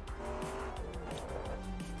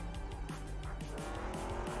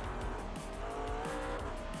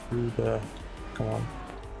 Do the, come on.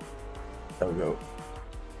 There we go.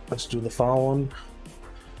 Let's do the far one.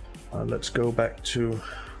 Let's go back to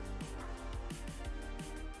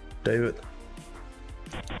David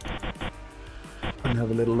and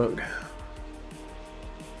have a little look.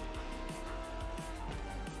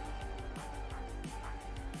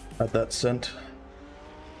 At that scent.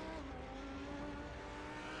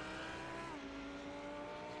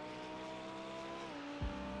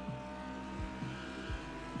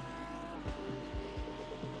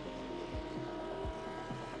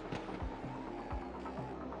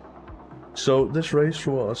 So this race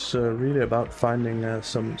was really about finding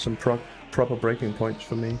some proper braking points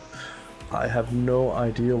for me. I have no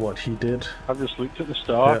idea what he did. I've just looked at the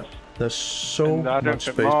start. Yeah. There's so And I don't much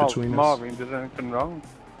think space between us. Marvin did anything wrong.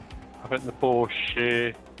 I think the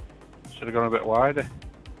Porsche should have gone a bit wider.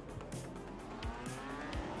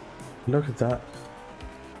 Look at that.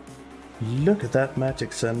 Look at that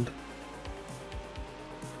magic send.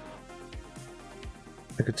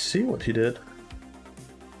 I could see what he did.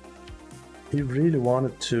 He really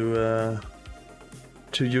wanted to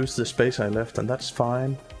use the space I left, and that's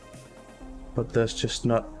fine. But there's just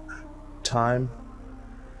not time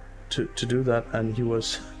to do that, and he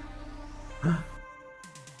was...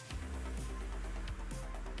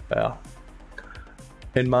 yeah.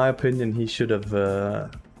 In my opinion, he should have...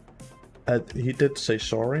 he did say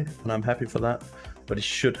sorry, and I'm happy for that, but he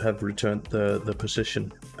should have returned the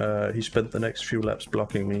position. He spent the next few laps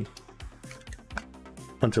blocking me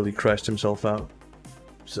until he crashed himself out.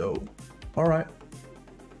 So, alright.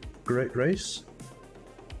 Great race.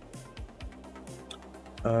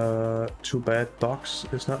 Too bad Docs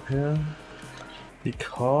is not here,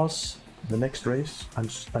 because the next race,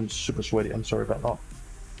 I'm super sweaty, I'm sorry about that.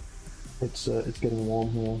 It's getting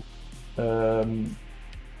warm here.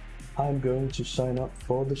 I'm going to sign up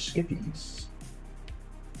for the Skippies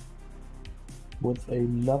with a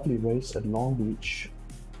lovely race at Long Beach.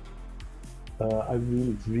 I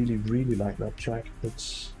really like that track.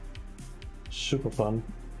 It's super fun.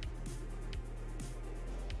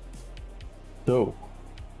 So,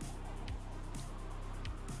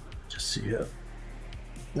 just see here.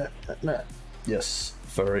 Yes,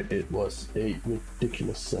 Furry, it was a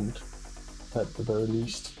ridiculous send at the very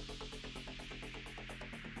least.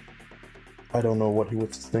 I don't know what he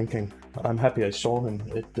was thinking. I'm happy I saw him.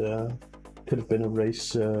 It could have been a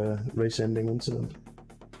race-ending incident.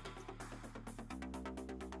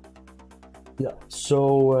 Yeah,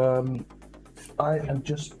 so I am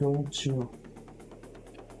just going to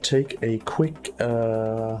take a quick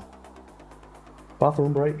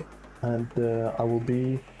bathroom break, and I will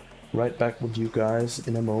be right back with you guys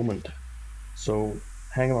in a moment. So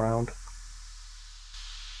hang around.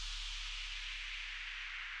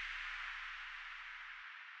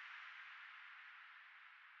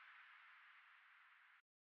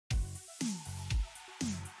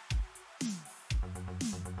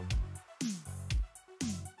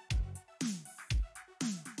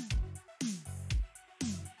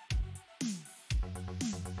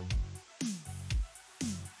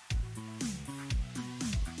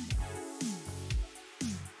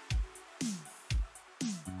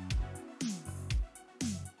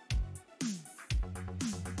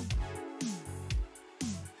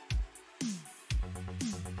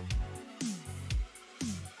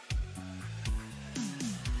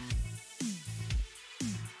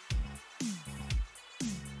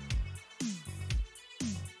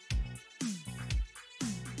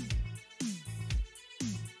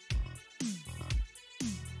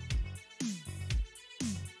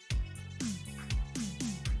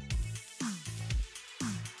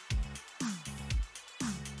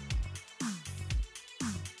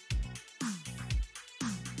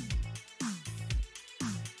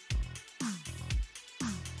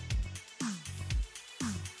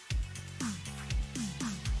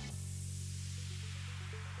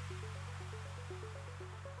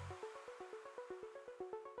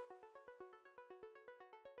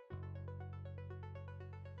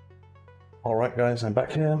 Alright guys, I'm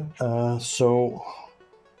back here. So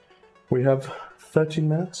we have 13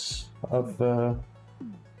 minutes of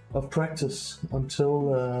practice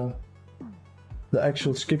until the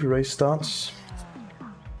actual Skippy race starts.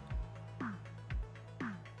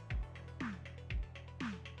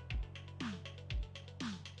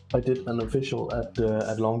 I did an official at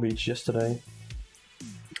Long Beach yesterday.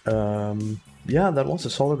 Yeah, that was a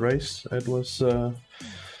solid race. It was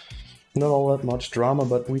not all that much drama,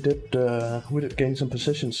 but we did gain some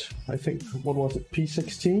positions. I think, what was it,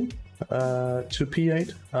 P16 to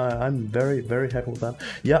P8. I'm very happy with that.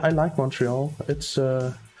 Yeah, I like Montreal. It's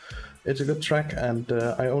a good track, and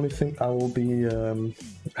I only think I will be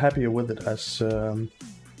happier with it as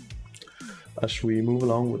we move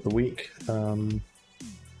along with the week.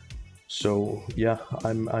 So yeah,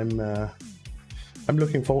 I'm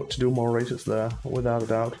looking forward to do more races there, without a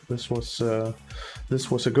doubt. This was a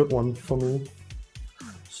good one for me.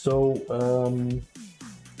 So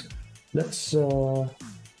let's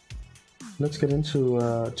get into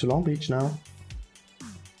to Long Beach now.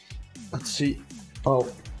 Let's see. I'll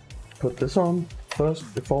put this on first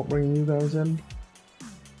before bringing you guys in,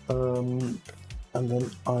 and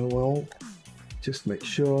then I will just make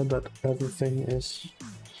sure that everything is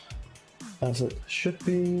as it should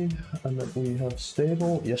be, and that we have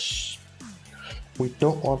stable. Yes, we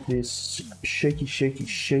don't want these shaky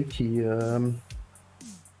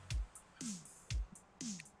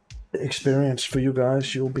experience for you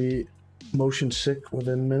guys. You'll be motion sick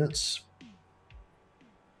within minutes.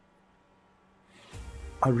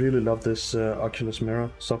 I really love this Oculus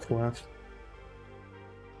Mirror software.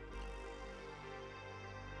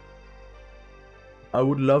 I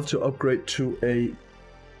would love to upgrade to a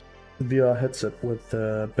VR headset with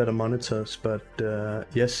better monitors, but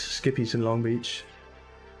yes, Skippy's in Long Beach.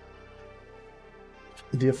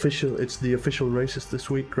 It's the official races this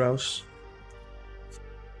week, Grouse.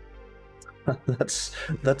 that's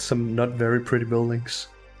some not very pretty buildings.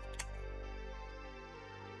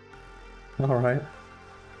 All right.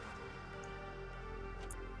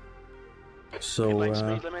 So lane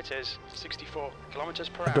speed limit is 64 kilometers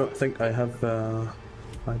per hour. I don't think I have.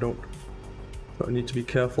 I don't. But I need to be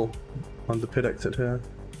careful on the pit exit here.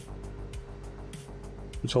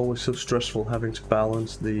 It's always so stressful having to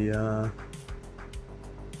balance the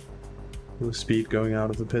speed going out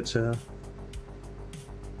of the pits here.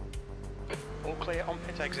 All clear on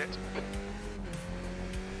pit exit.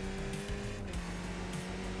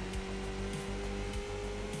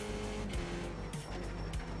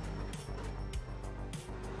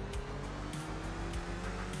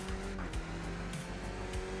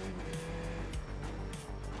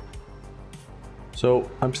 So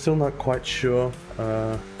I'm still not quite sure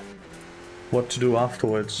what to do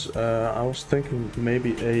afterwards. I was thinking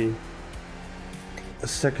maybe a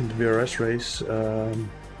second VRS race,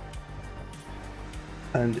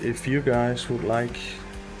 and if you guys would like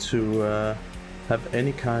to have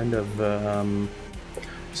any kind of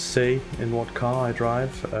say in what car I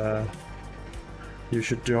drive, you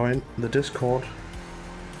should join the Discord,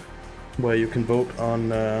 where you can vote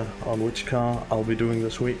on which car I'll be doing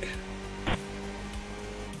this week.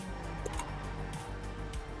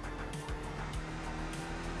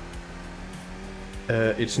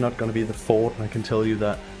 It's not going to be the Ford, I can tell you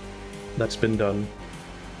that. That's been done.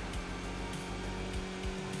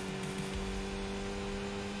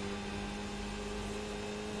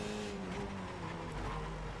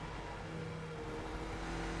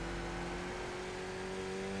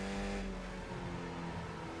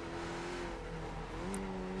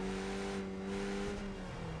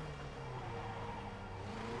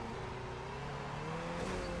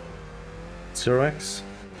 X,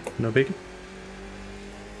 no biggie.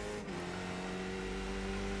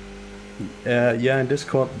 Yeah, in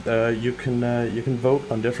Discord you can vote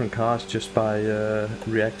on different cars just by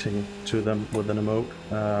reacting to them with an emote.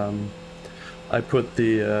 I put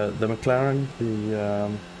the McLaren,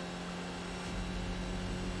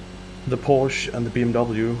 the Porsche, and the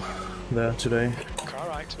BMW there today. Car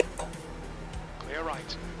right. Clear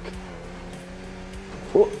right.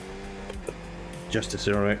 Oh. Just a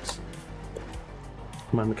 0x.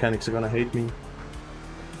 My mechanics are gonna hate me.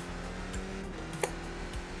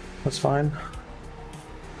 That's fine.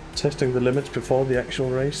 Testing the limits before the actual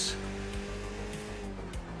race.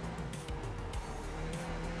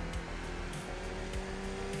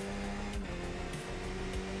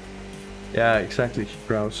 Yeah, exactly,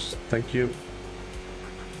 Grouse. Thank you.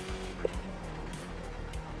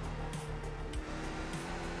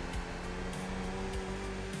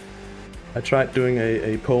 I tried doing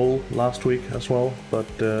a poll last week as well, but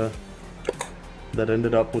that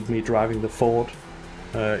ended up with me driving the Ford.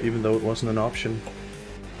 Even though it wasn't an option.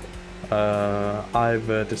 I've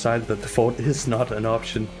decided that the Ford is not an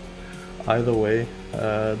option either way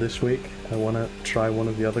this week. I want to try one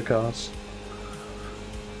of the other cars.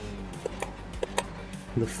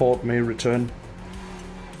 The Ford may return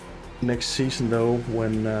next season though,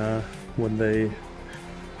 when they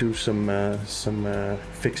do some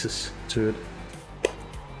fixes to it.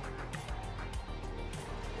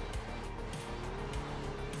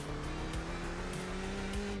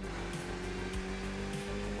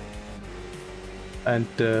 And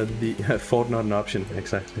the Ford not an option,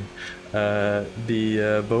 exactly.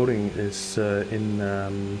 The voting is in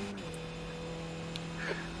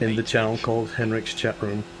the channel called Henrik's Chat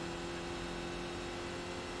Room.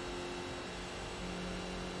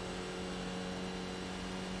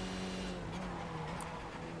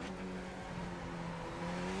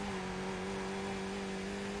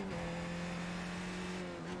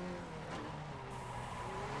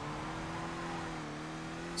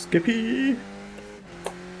 Skippy!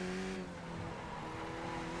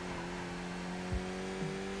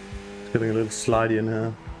 Getting a little slidey in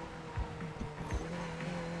here.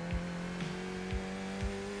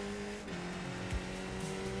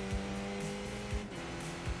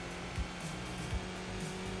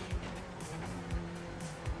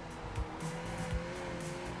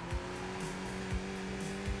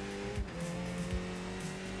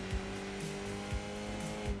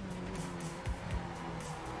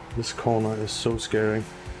 This corner is so scary.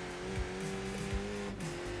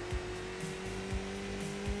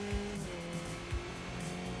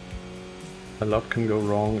 A lot can go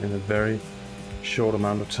wrong in a very short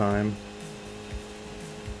amount of time.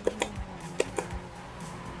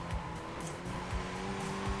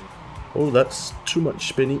 Oh, that's too much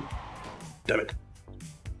spinny. Damn it.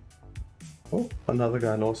 Oh, another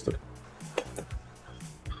guy lost it.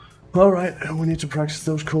 Alright, we need to practice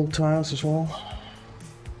those cold tires as well.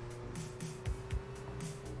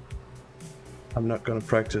 I'm not gonna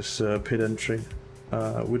practice pit entry.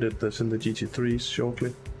 We did this in the GT3s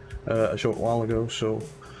shortly, a short while ago, so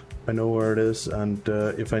I know where it is, and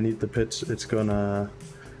if I need the pits, it's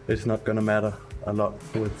not gonna matter a lot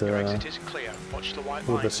with Your exit is clear. Watch the white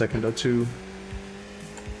line. a second or two.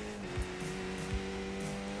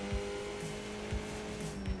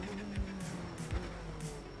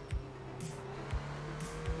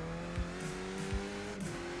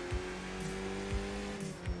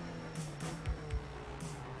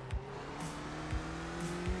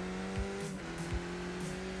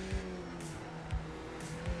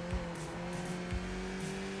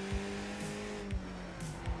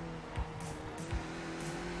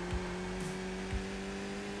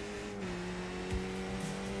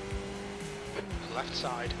 Left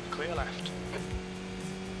side, clear left.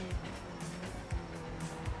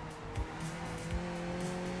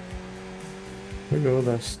 There we go,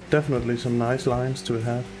 there's definitely some nice lines to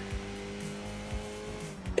have.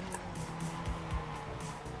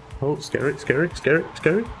 Oh, scary, scary, scary,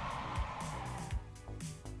 scary.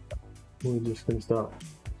 We're just gonna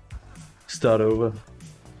start over.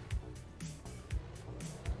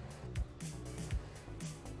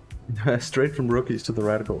 Straight from rookies to the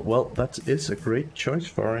Radical. Well, that is a great choice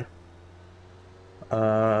for it.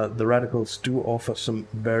 The Radicals do offer some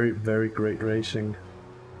very, very great racing.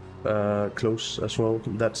 Close as well.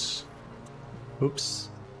 That's... Oops.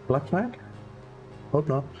 Black flag? Hope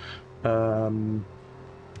not.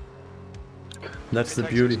 That's the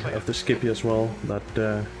beauty of the Skippy as well,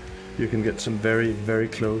 that you can get some very, very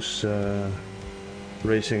close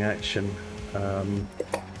racing action.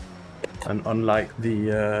 And unlike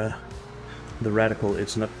the Radical,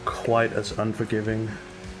 it's not quite as unforgiving.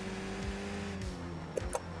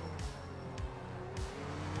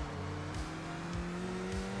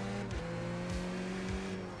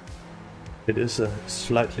 It is a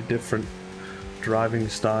slightly different driving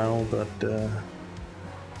style, but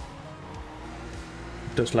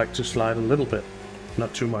does like to slide a little bit,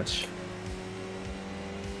 not too much.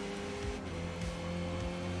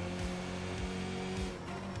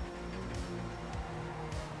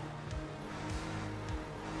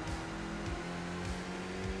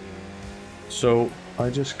 So I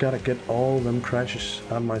just gotta get all them crashes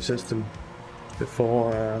out of my system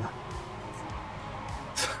before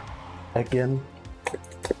again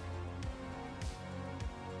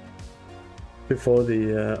before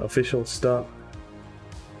the official start.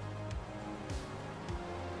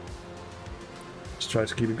 Let's try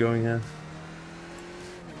to keep it going here.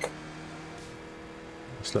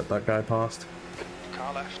 Just let that guy past.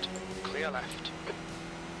 Car left, clear left.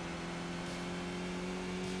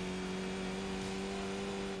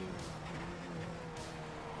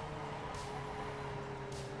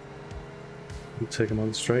 We'll take him on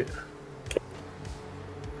the straight.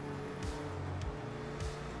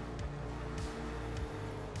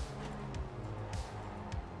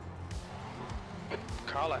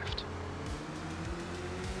 Car left.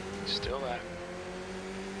 Still there.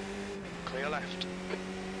 Clear left.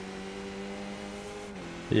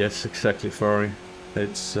 Yes, exactly, Furry.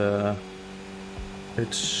 It's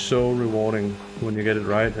so rewarding when you get it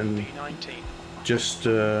right, and just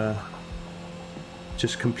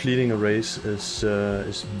completing a race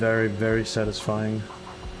is very, very satisfying.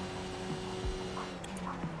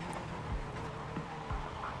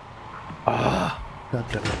 Ah, God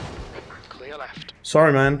damn it. Clear left.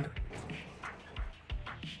 Sorry, man.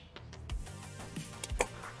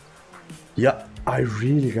 Yeah, I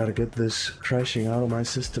really gotta get this crashing out of my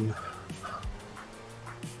system.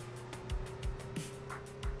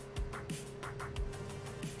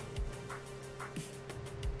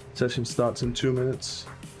 Session starts in 2 minutes.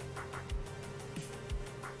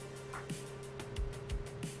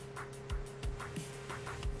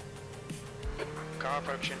 Car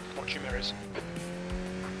approaching. Watch your mirrors.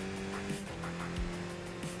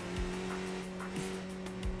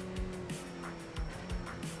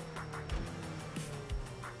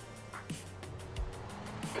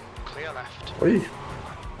 Clear left. Oi.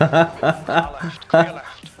 Car left. Clear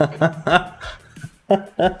left.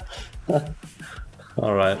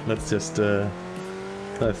 All right, let's just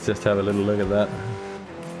have a little look at that.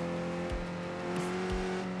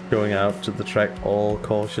 Going out to the track all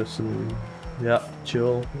cautious and yeah,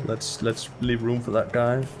 chill. Let's leave room for that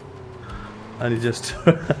guy. And he just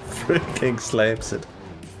freaking slams it.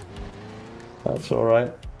 That's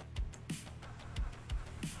alright.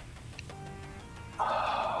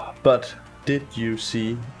 But did you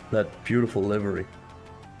see that beautiful livery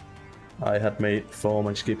I had made for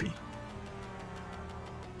my Skippy?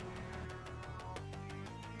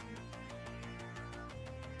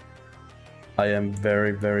 I am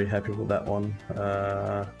very, very happy with that one.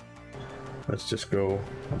 Let's just go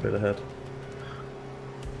a bit ahead.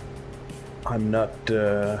 I'm not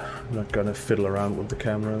gonna fiddle around with the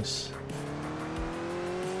cameras,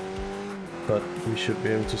 but we should be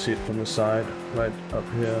able to see it from the side, right up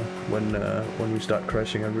here, when we start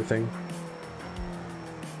crashing everything.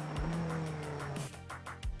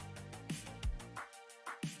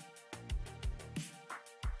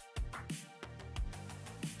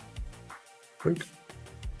 Quick.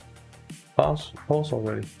 Pause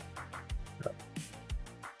already. Yeah.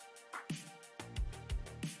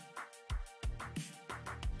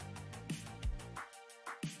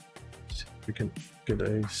 See if we can get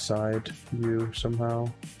a side view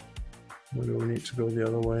somehow. Maybe we need to go the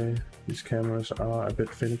other way. These cameras are a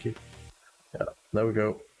bit finicky. Yeah, there we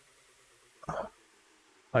go.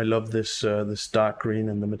 I love this this dark green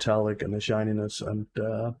and the metallic and the shininess, and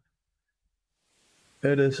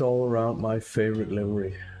it is all around my favorite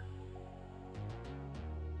livery.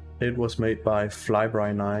 It was made by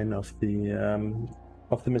Flyby9 of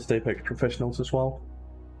the Mr. Apex Professionals as well.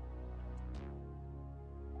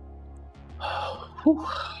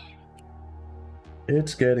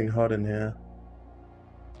 It's getting hot in here.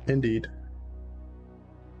 Indeed.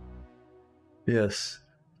 Yes.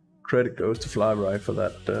 Credit goes to Flyby for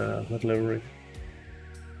that that livery.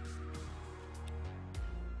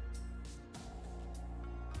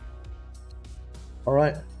 All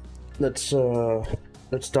right, let's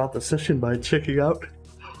start the session by checking out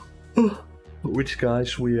which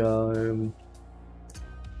guys we are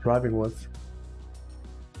driving with.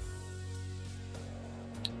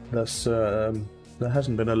 There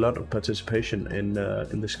hasn't been a lot of participation in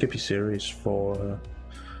the Skippy series for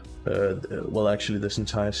well, actually this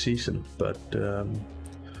entire season, but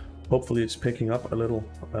hopefully it's picking up a little.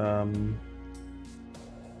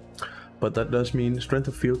 But that does mean strength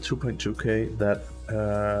of field 2.2k, that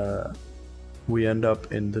we end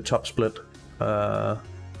up in the top split now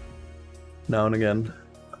and again,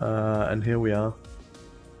 and here we are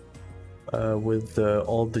with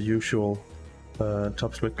all the usual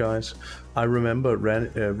top split guys. I remember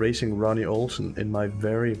racing Ronnie Olsen in my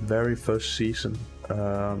very first season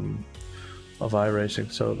of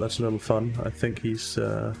iRacing, so that's a little fun. I think he's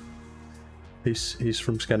from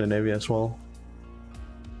Scandinavia as well.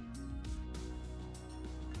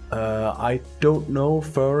 I don't know,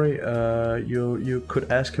 Furry. You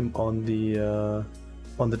could ask him on the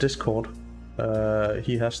Discord.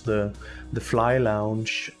 He has the Fly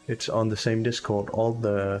Lounge. It's on the same Discord. All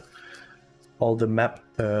the map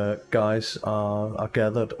guys are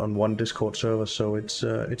gathered on one Discord server, so it's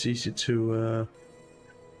easy to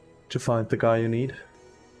find the guy you need.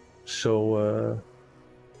 So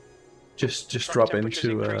just drop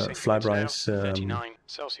into Flyby's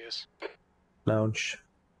lounge.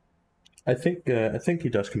 I think he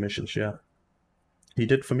does commissions, yeah. He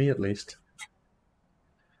did for me at least.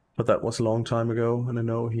 But that was a long time ago, and I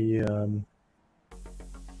know he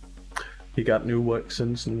got new work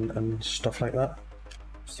since and stuff like that.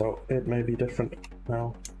 So it may be different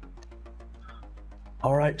now.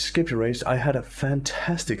 Alright, Skippy race. I had a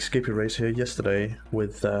fantastic Skippy race here yesterday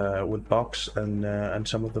with Box and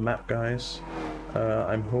some of the map guys.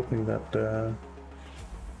 I'm hoping that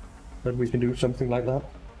we can do something like that.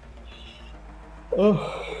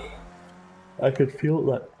 Oh, I could feel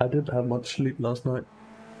that I didn't have much sleep last night,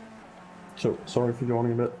 so sorry for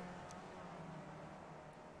yawning a bit.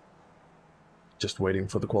 Just waiting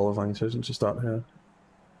for the qualifying session to start here.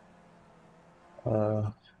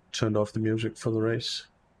 Turned off the music for the race.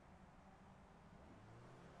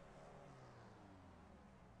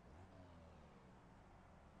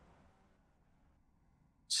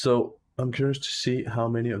 So I'm curious to see how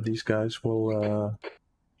many of these guys will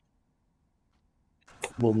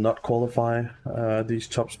not qualify. These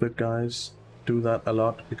top split guys do that a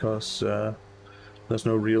lot because there's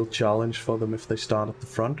no real challenge for them if they start at the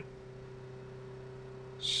front.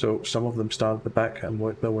 So some of them start at the back and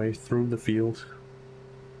work their way through the field.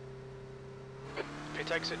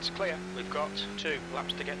 Pit exit's clear. We've got 2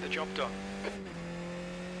 laps to get the job done.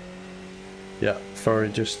 Yeah, Furry,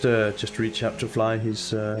 just reach out to Fly.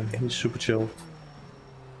 He's super chill.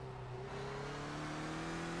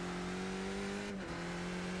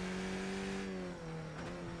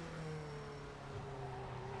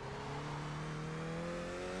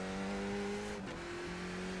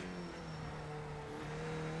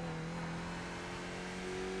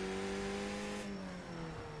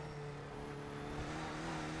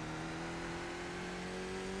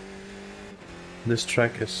 this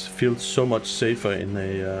track feels so much safer in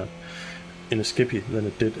a Skippy than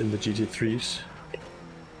it did in the GT3s.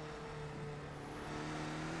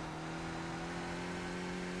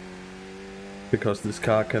 Because this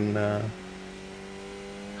car can,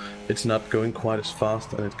 it's not going quite as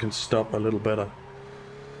fast and it can stop a little better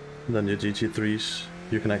than your GT3s.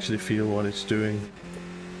 You can actually feel what it's doing.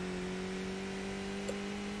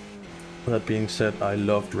 That being said, I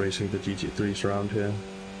loved racing the GT3s around here.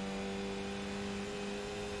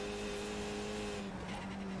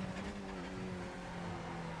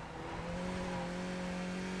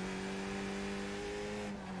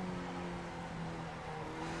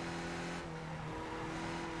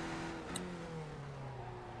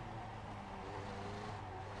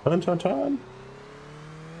 Turn.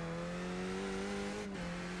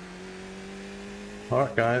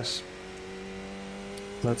 Alright guys,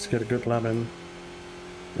 let's get a good lap in.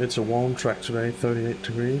 It's a warm track today, 38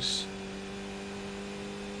 degrees.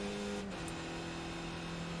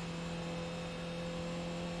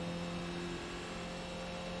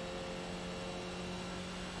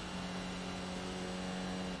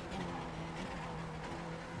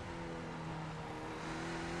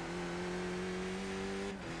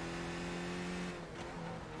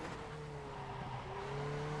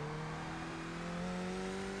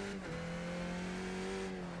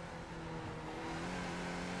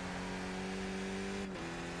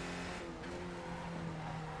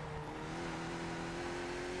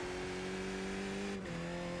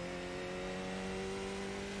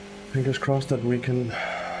 Fingers crossed that we can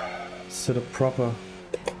set a proper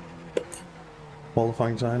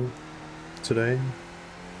qualifying time today.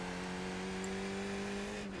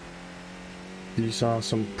 These are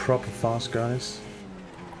some proper fast guys.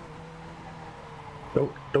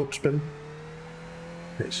 Don't spin.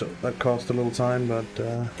 Okay, so that cost a little time, but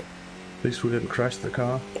at least we didn't crash the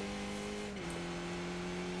car.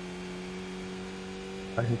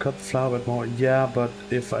 I can cut the flower a bit more, yeah, but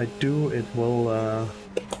if I do, it will.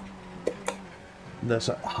 There's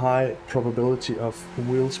a high probability of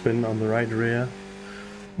wheel spin on the right rear,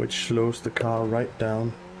 which slows the car right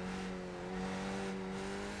down.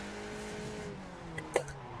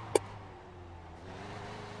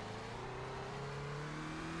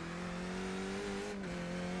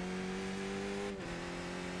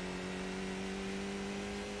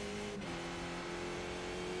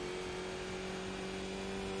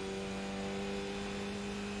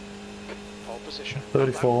 Pole position.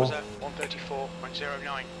 34.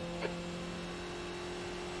 134.09.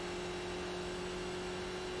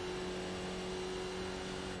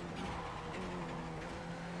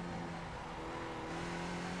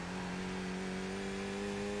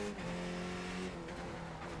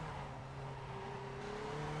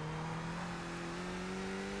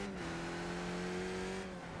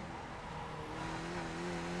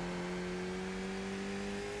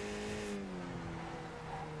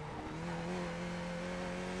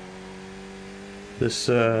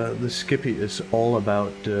 This Skippy is all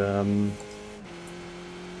about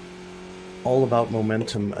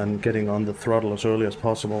momentum and getting on the throttle as early as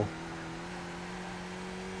possible.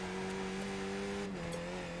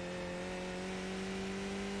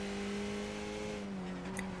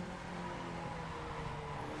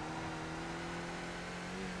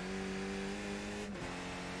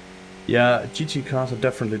 Yeah, GT cars are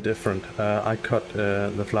definitely different. I cut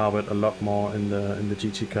the flower bed a lot more in the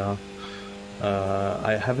GT car.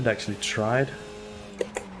 I haven't actually tried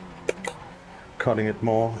cutting it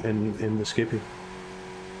more in the Skippy.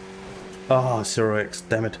 Ah, 0x,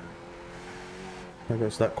 damn it. There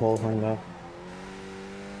goes that qualifying lap.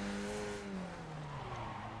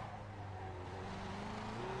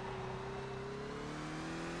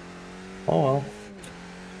 Oh well.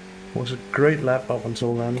 It was a great lap up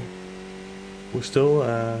until then. We're still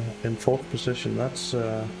in 4th position. That's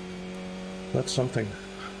something.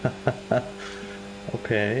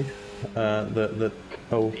 Okay. Oh, there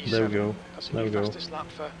we go. There we go.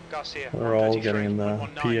 We're all getting in the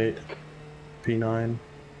P8, P9.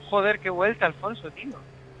 Joder, qué vuelta, Alfonso, tío.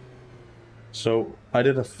 So I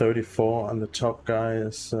did a 34, and the top guy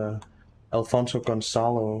is Alfonso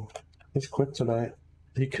Gonzalo. He's quit today.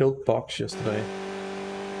 He killed Box yesterday.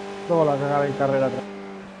 Luego la cagada en carrera atrás.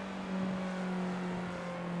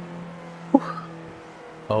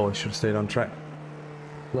 Oh, I should have stayed on track.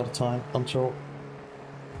 A lot of time until.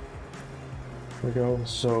 There we go.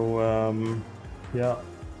 So yeah.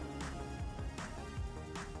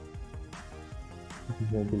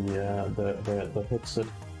 Maybe the headset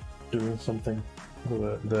doing something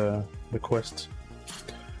with the quest.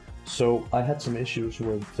 So I had some issues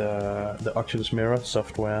with the Oculus Mirror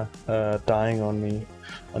software dying on me,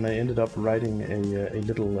 and I ended up writing a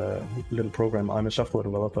little program. I'm a software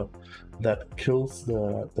developer that kills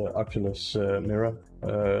the Oculus Mirror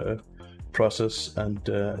process and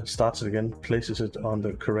starts it again, places it on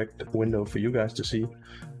the correct window for you guys to see,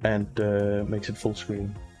 and makes it full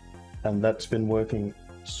screen. And that's been working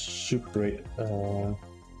super great.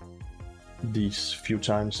 These few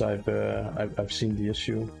times I've seen the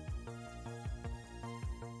issue.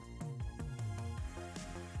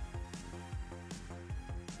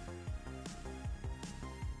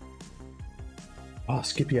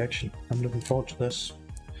 Skippy action. I'm looking forward to this.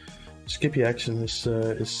 Skippy action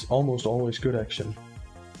is almost always good action,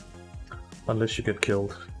 unless you get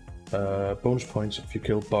killed. Bonus points if you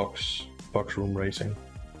kill box room racing.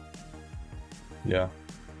 Yeah.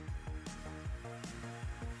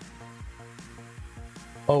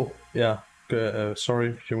 Oh yeah.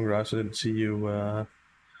 Sorry, Human Grass. I didn't see you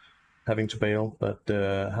having to bail, but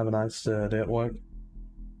have a nice day at work.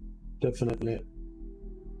 Definitely.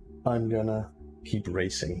 I'm gonna keep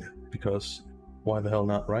racing, because why the hell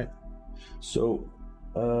not, right? So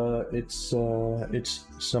it's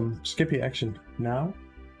some Skippy action now.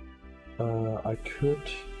 I could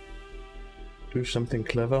do something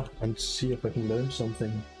clever and see if I can learn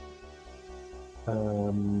something.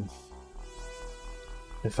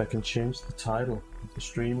 If I can change the title of the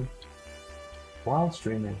stream while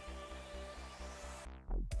streaming.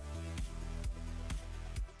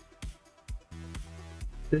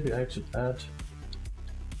 Skippy action at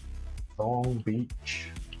Long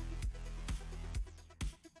Beach.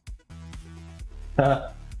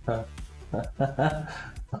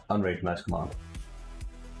 Unrecognized command.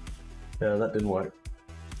 Yeah, that didn't work.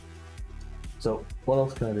 So, what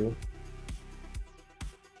else can I do?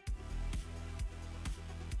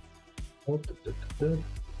 I'm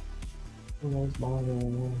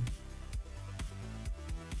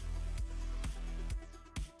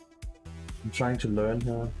trying to learn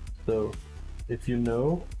here, so if you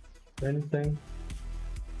know anything,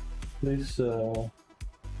 please.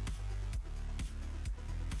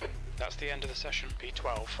 That's the end of the session,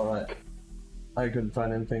 P12. Alright, I couldn't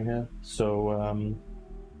find anything here, so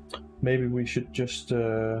maybe we should just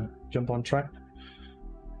jump on track.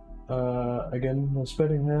 Again, no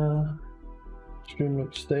spreading here. Stream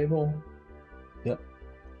looks stable. Yep.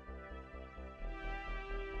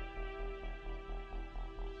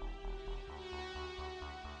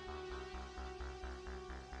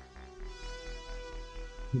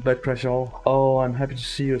 Bed crash all. Oh, I'm happy to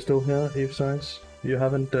see you're still here, Eve Size. You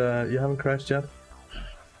haven't crashed yet.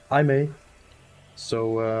 I may.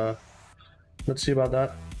 So let's see about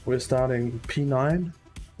that. We're starting P9,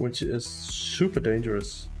 which is super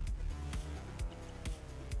dangerous.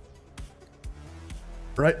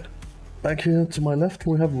 Right, back here to my left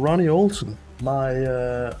we have Ronnie Olsen,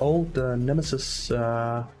 my old nemesis,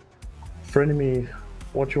 frenemy,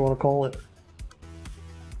 what you want to call it.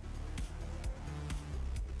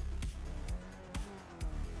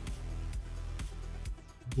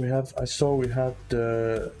 I saw we had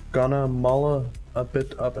Gunnar Muller a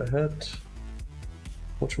bit up ahead,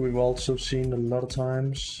 which we've also seen a lot of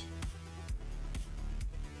times.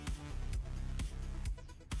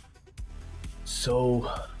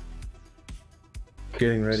 So,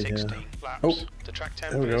 getting ready 16 here. laps. Oh, the track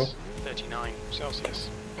temp there we go. is 39 Celsius.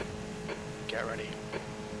 Get ready.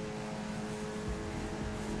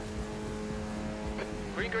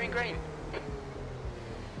 Green, green, green.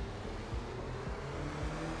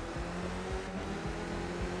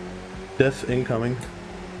 Death incoming.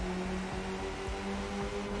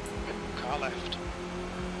 Car left.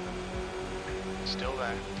 Still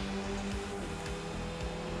there.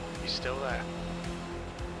 He's still there.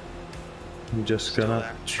 I'm just Still gonna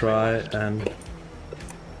there. try Left. and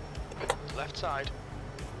Left side.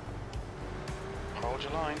 Hold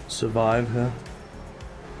your line. survive here.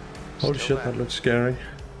 Holy Still shit, there. that looks scary.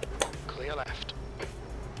 Clear left.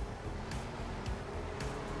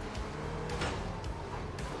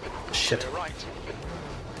 Shit. Clear right.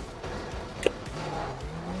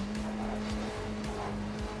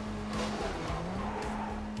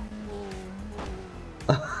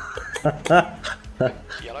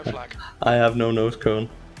 Yellow flag. I have no nose cone.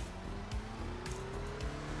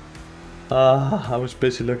 I was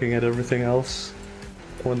busy looking at everything else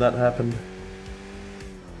when that happened.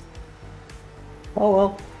 Oh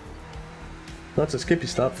well. That's a Skippy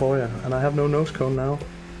start for you, and I have no nose cone now.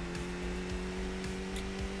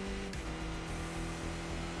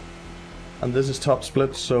 And this is top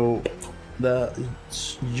split, so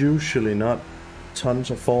there's usually not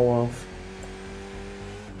tons of fall off.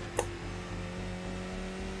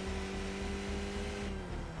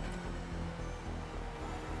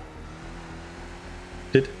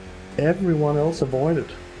 Did everyone else avoid it?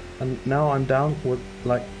 And now I'm down with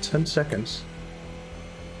like 10 seconds.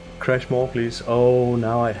 Crash more, please. Oh,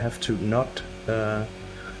 now I have to not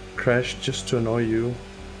crash just to annoy you.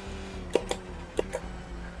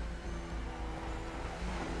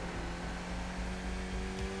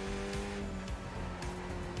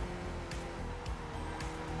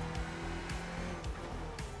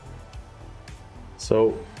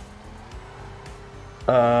 So,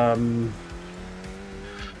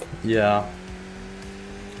 yeah.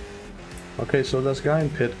 Okay, so there's a guy in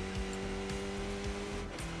pit.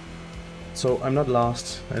 So I'm not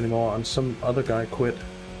last anymore, and some other guy quit.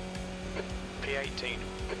 P18.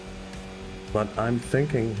 But I'm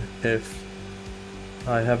thinking if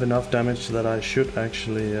I have enough damage that I should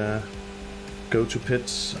actually go to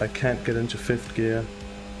pits. I can't get into 5th gear.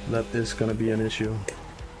 That is gonna be an issue.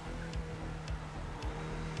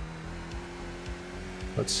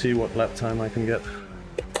 Let's see what lap time I can get.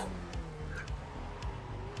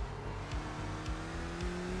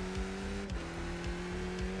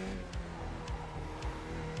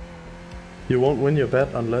 You won't win your bet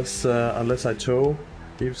unless I tow,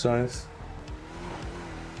 Eve size.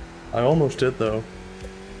 I almost did though.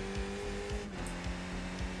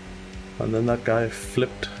 And then that guy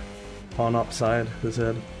flipped on upside his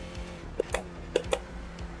head.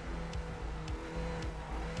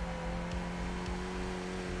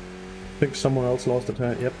 I think someone else lost a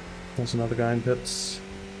turn. Yep, there's another guy in pits.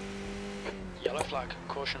 Yellow flag,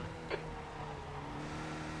 caution.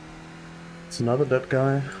 It's another dead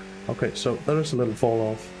guy. Okay, so there is a little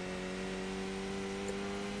fall off.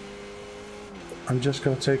 I'm just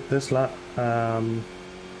gonna take this lap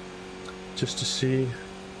just to see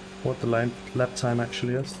what the lap time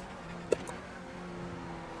actually is.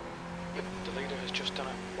 The leader has just done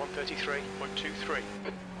a 1:33.23.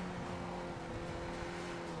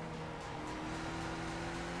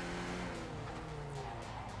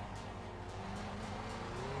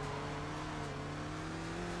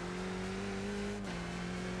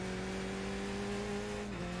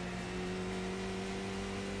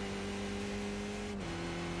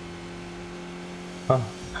 Ah,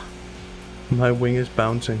 my wing is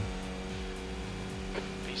bouncing.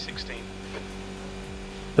 P16.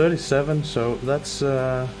 37, so that's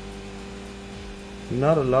not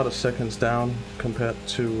a lot of seconds down compared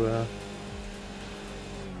to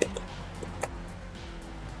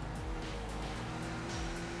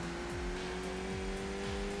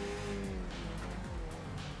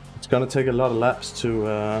it's gonna take a lot of laps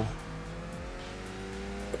to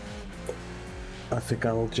I think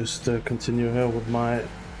I'll just continue here with my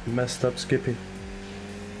messed up Skippy.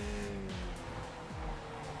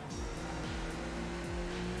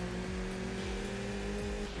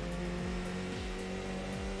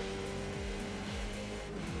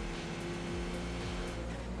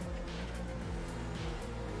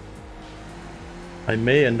 I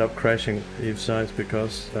may end up crashing Eve sides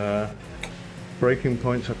because braking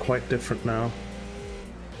points are quite different now.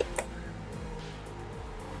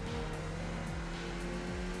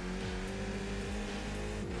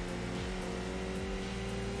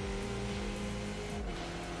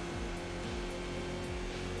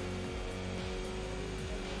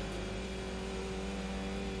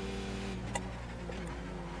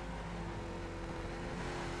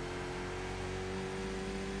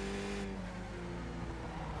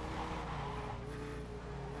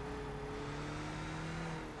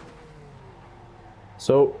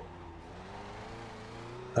 So,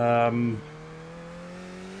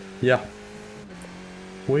 yeah,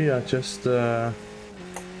 we are just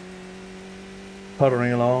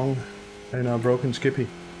puttering along in our broken Skippy.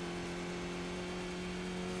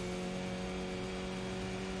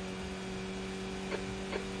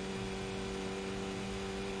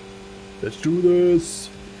 Let's do this!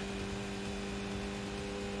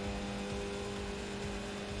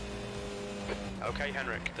 Okay,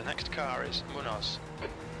 Henrik, the next car is Munoz.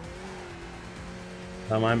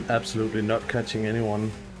 I'm absolutely not catching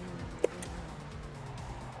anyone.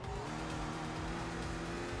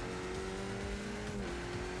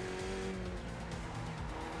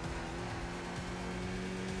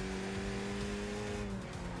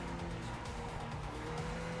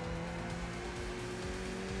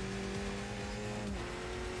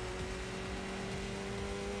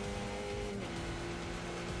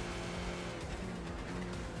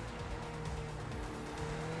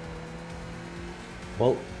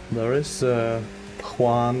 Well, there is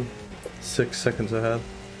Juan 6 seconds ahead.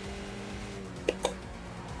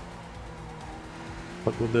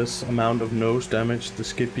 But with this amount of nose damage, the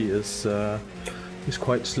Skippy is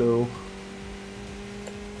quite slow.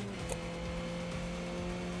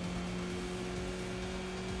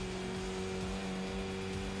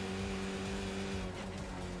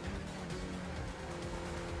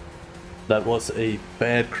 That was a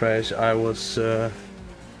bad crash. I was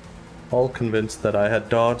all convinced that I had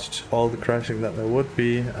dodged all the crashing that there would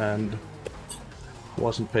be and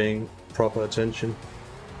wasn't paying proper attention.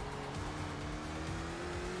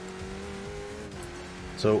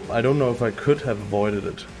 So I don't know if I could have avoided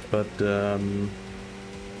it, but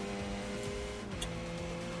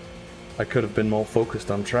I could have been more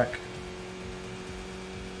focused on track.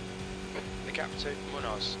 The gap to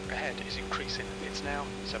Munoz ahead is increasing. It's now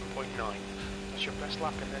 7.9. That's your best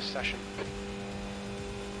lap in this session.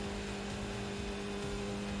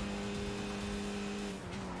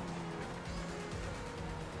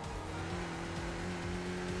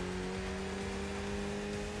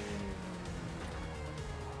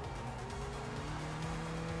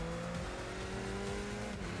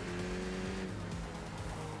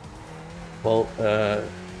 Well,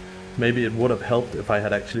 maybe it would have helped if I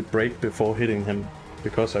had actually braked before hitting him,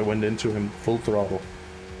 because I went into him full throttle.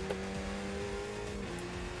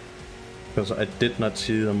 Because I did not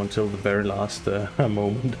see them until the very last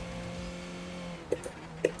moment.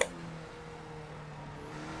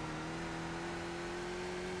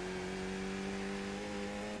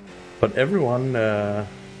 But everyone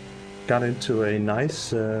got into a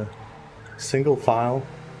nice single file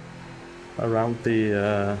around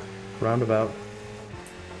the roundabout.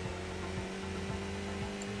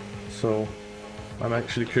 So I'm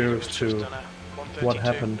actually curious to what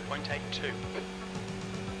happened.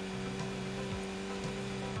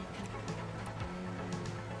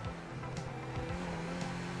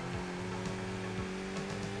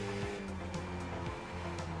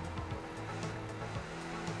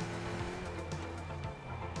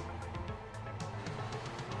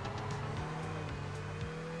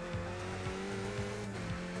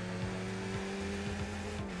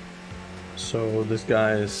 So this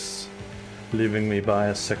guy is leaving me by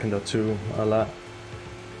a second or two a lap,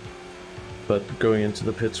 but going into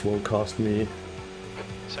the pits will cost me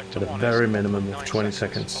at a very minimum of 20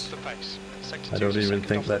 seconds. I don't even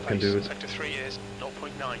think that can do it. Sector 3 is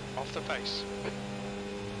 0.9 off the pace.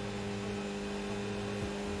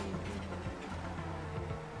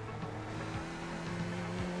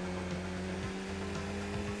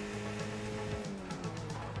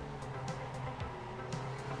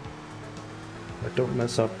 I don't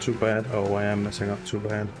mess up too bad. Oh, I am messing up too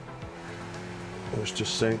bad. I was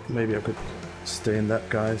just saying maybe I could stay in that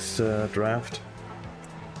guy's draft.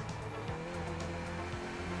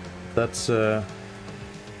 That's done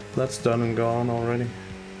and gone already.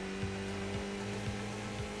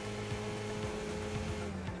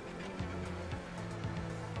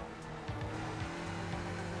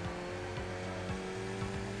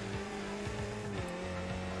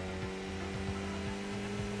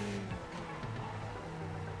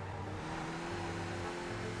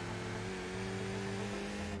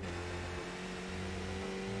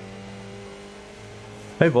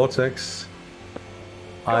 Hey Vortex.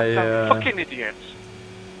 Fucking idiots.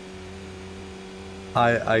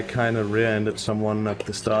 I kind of rear-ended someone at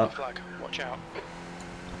the start, Flag. Watch out.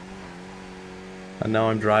 and now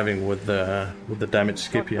I'm driving with the damaged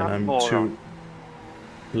Skippy, and I'm too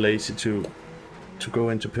lazy to go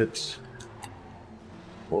into pits.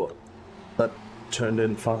 Oh, that turned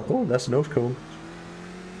in fast. Oh, that's nose cone.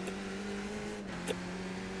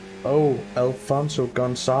 Oh, Alfonso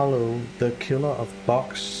Gonzalo, the killer of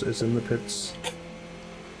box, is in the pits.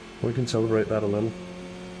 We can celebrate that a little.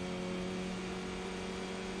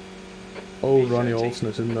 Oh, Ronnie Olsen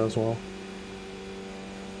is in there as well.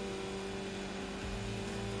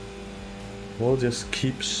 We'll just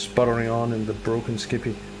keep sputtering on in the broken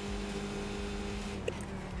Skippy.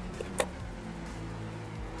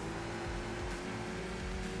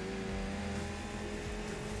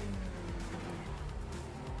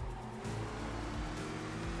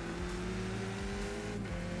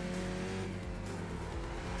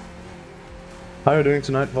 How are you doing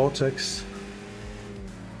tonight, Vortex?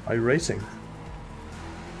 Are you racing?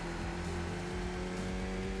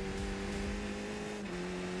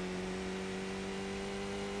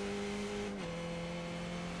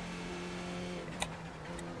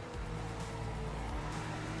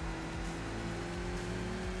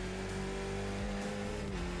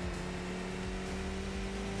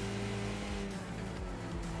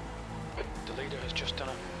 The leader has just done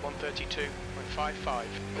a 132.55.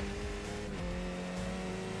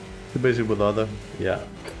 Busy with other, yeah.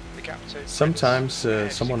 The gap to Sometimes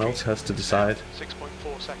someone else has to decide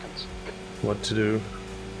 6.4 seconds. what to do.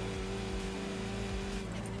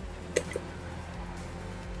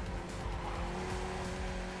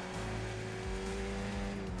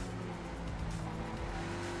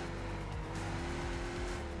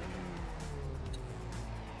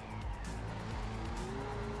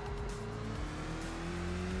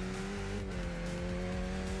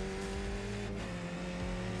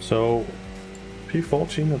 So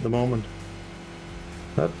P14 at the moment.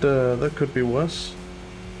 That could be worse.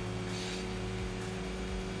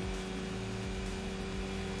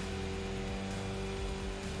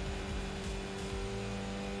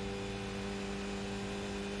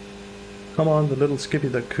 Come on, the little Skippy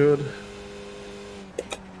that could.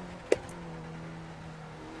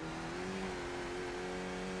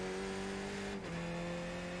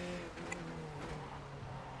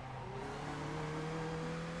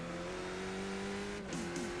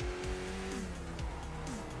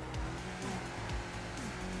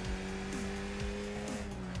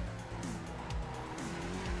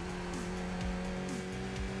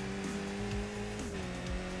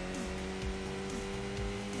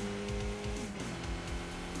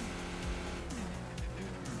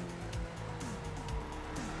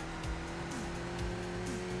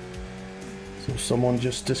 So someone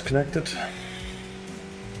just disconnected.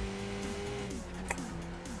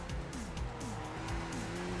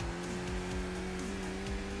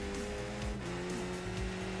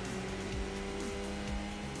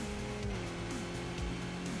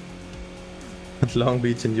 Long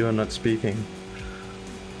Beach and you are not speaking.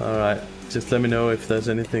 Alright, just let me know if there's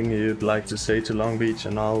anything you'd like to say to Long Beach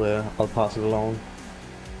and I'll pass it along.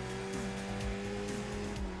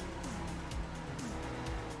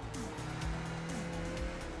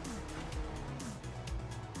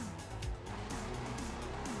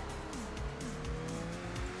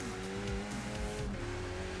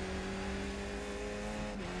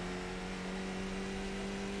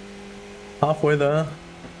 Halfway there.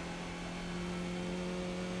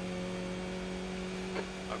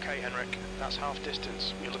 Okay, Henrik, that's half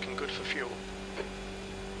distance. You're looking good for fuel.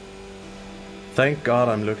 Thank God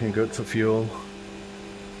I'm looking good for fuel.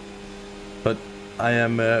 But I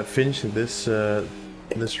am finishing this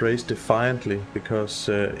this race defiantly because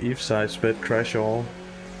Eve's side sped crash all.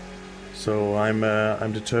 So I'm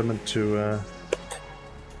determined to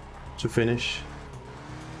finish.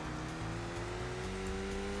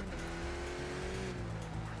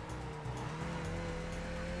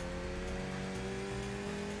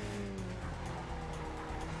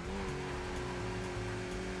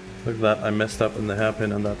 Look at that, I messed up in the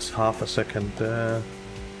hairpin and that's half a second.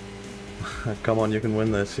 Come on, you can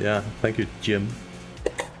win this. Yeah, thank you, Jim.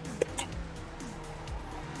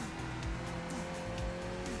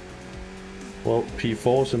 Well,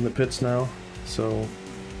 P4's in the pits now, so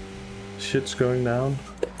shit's going down.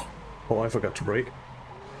 Oh, I forgot to brake.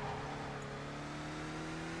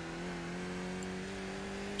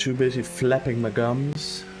 Too busy flapping my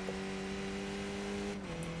gums.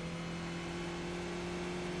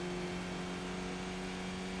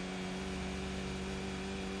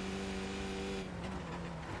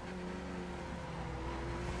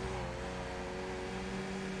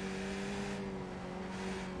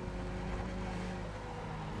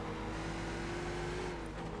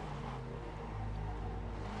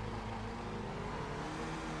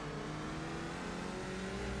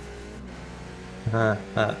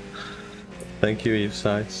 Thank you, Eve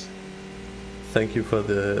Sides. Thank you for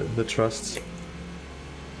the trust.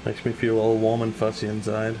 Makes me feel all warm and fuzzy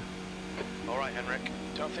inside. Alright, Henrik,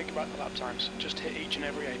 don't think about the lap times. Just hit each and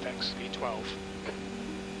every apex, P12.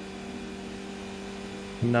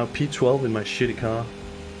 I'm now P12 in my shitty car.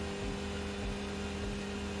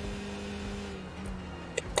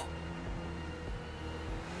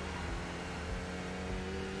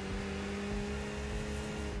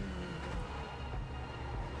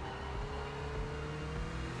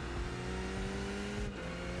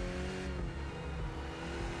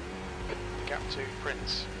 Gap to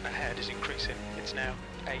Prince ahead is increasing. It's now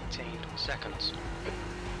 18 seconds.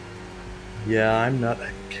 Yeah, I'm not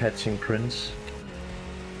catching Prince.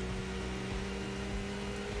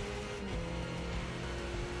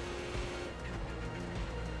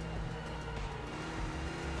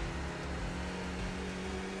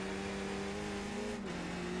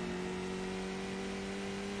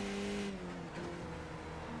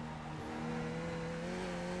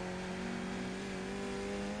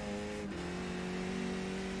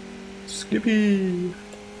 Skippy!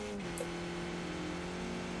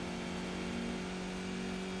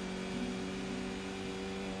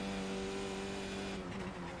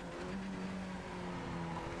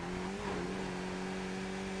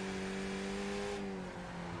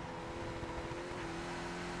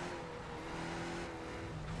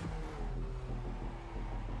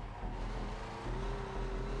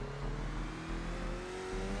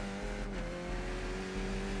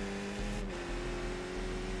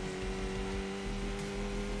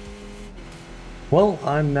 Well,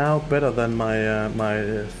 I'm now better than my my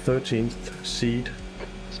 13th seed.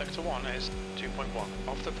 Sector 1 is 2 2.1,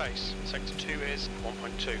 off the pace. Sector 2 is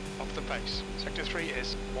 1.2, off the pace. Sector 3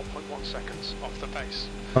 is 1.1 seconds, off the pace.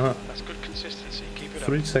 That's good consistency, keep it up.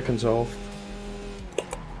 3 seconds off.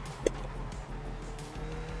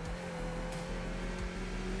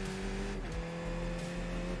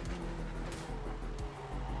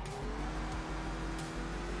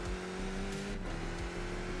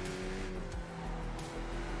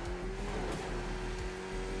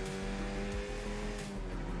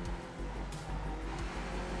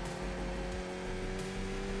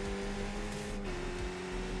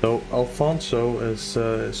 So Alfonso is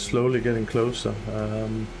slowly getting closer.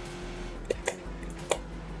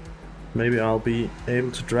 Maybe I'll be able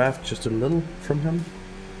to draft just a little from him.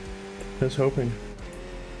 Just hoping.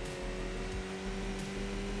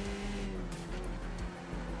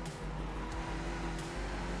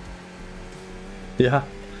 Yeah,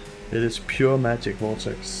 it is pure magic,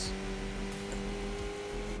 Vortex.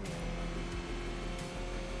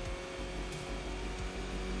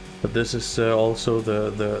 But this is also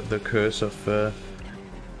the curse of the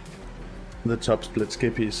top split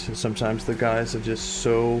skippies. Sometimes the guys are just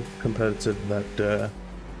so competitive that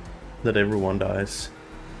that everyone dies.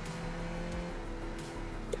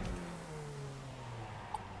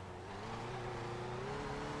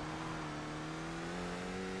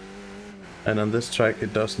 And on this track,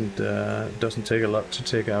 it doesn't take a lot to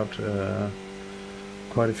take out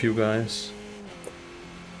quite a few guys.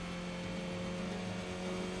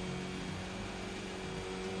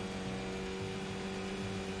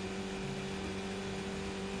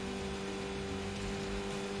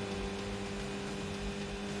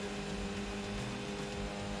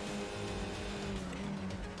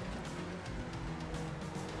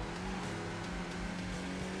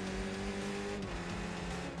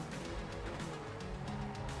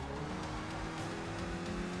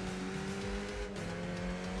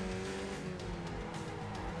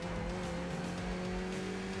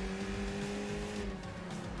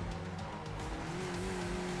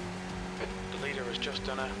 Just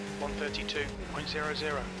done a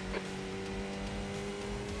 132.00.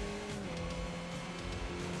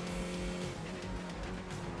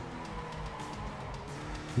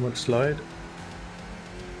 What slide?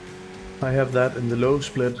 I have that in the low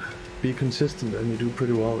split. Be consistent and you do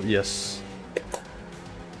pretty well. Yes.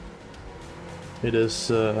 It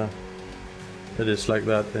is like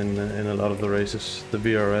that in a lot of the races. The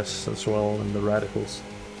VRS as well and the radicals.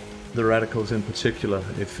 The radicals in particular,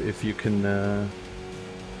 if you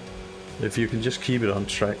can just keep it on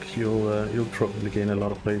track, you'll probably gain a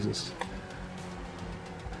lot of places.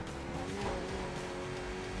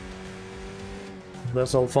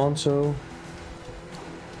 That's Alfonso.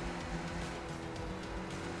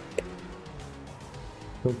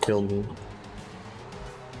 He'll kill me.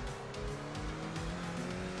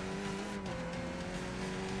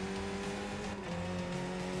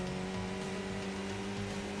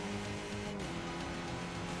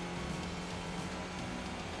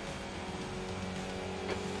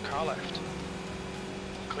 Car left.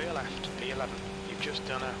 Clear left, P11. You've just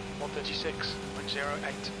done a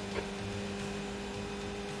 136.08.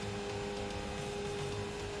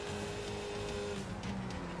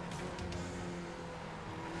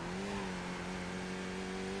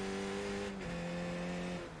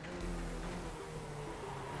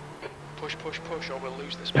 Push, push, push, or we'll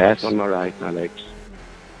lose the space. Pass on my right, Alex.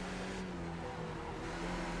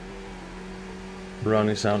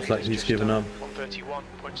 Ronnie sounds like he's given up.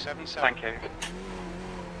 131.77. Thank you.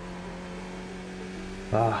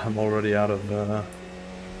 Ah, I'm already out of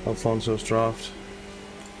Alfonso's draft.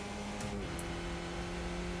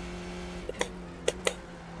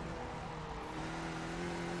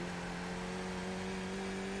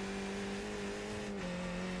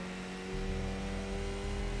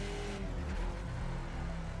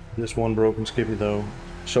 Just one broken skippy though.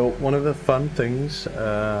 So one of the fun things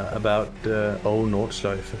about old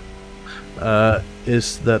Nordschleife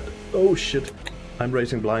is that, oh shit, I'm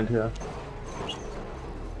racing blind here.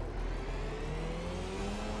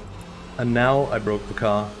 And now I broke the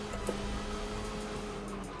car.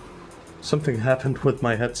 Something happened with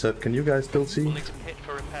my headset. Can you guys still see? We'll need to pit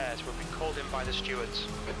for repairs. We'll be called in by the stewards.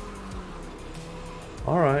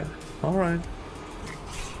 Alright, alright.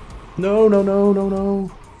 No, no, no, no,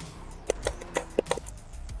 no.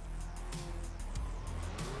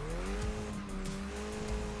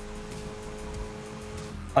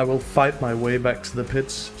 I will fight my way back to the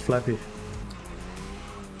pits, Flappy.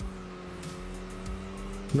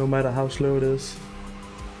 No matter how slow it is.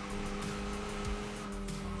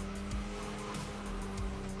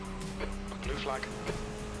 Blue flag.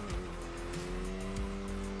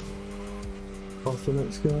 Off the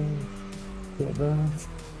next guy. But, I'll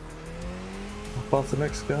pass the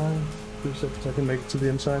next guy. 2 seconds, I can make it to the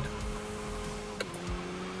inside.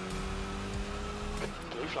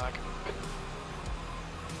 Blue flag.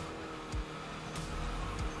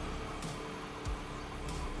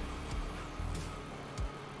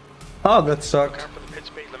 Ah, that sucked. Look out for the pit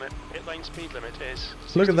speed limit. Pit lane speed limit is.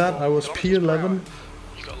 Look at that, 64 I was kilometers per hour. P11.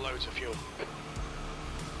 You've got loads of fuel.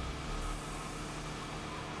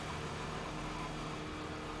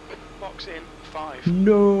 Box in 5.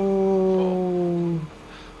 No.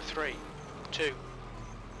 3, 2,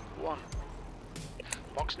 1.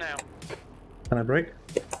 Box now. Can I brake?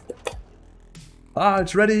 Ah,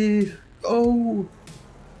 it's ready. Oh.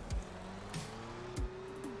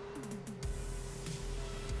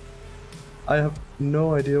 I have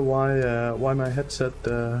no idea why my headset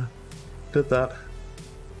did that.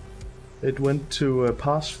 It went to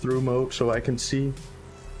pass-through mode, so I can see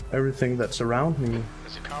everything that's around me,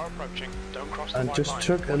 There's a car approaching. Don't cross the and white just line.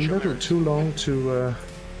 took a Watch your little mirrors. too long to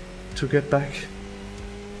get back.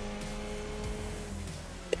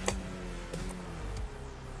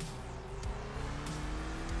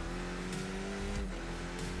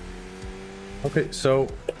 Okay, so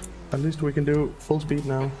at least we can do full speed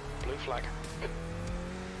now. Blue flag.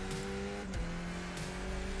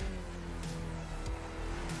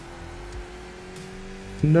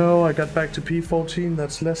 No, I got back to P14.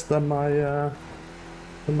 That's less than my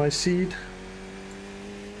seed.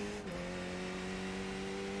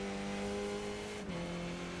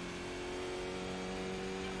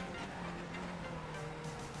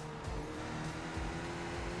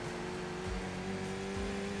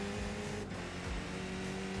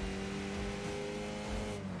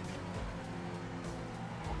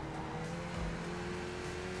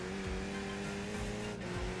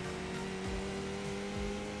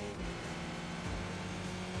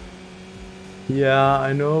 Yeah,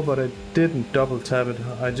 I know, but I didn't double tap it.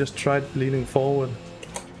 I just tried leaning forward.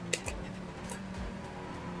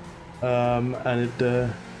 And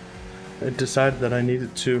it decided that I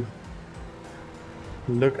needed to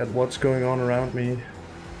look at what's going on around me.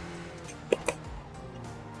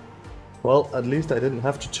 Well, at least I didn't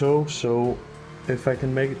have to tow, so if I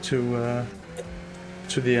can make it to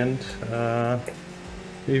the end,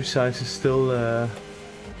 Eve's is still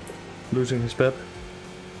losing his bet.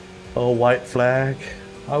 Oh, white flag.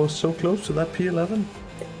 I was so close to that P11.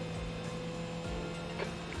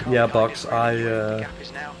 Yeah, Box, I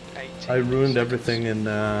ruined everything in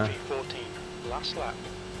Last lap.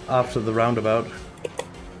 after the roundabout.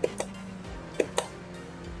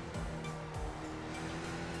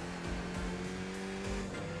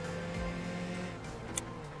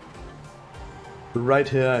 Right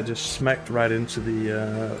here, I just smacked right into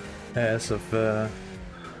the ass of a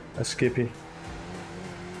Skippy.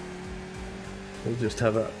 We'll just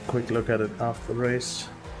have a quick look at it after the race.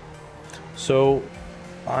 So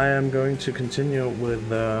I am going to continue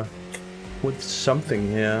with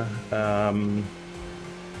something here.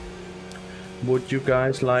 Would you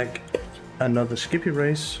guys like another Skippy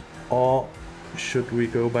race, or should we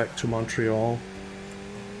go back to Montreal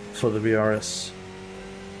for the VRS?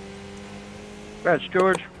 That's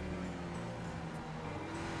George.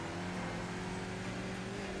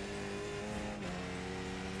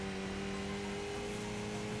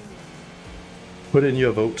 Put in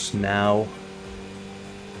your votes now.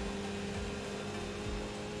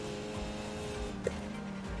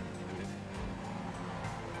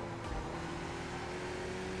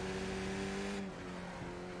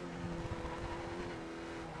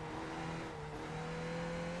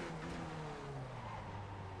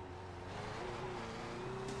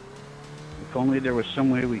 If only there was some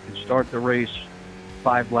way we could start the race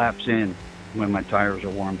 5 laps in when my tires are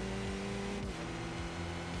warm.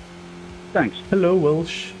 Thanks. Hello,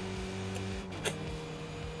 Welsh.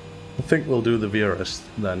 I think we'll do the VRS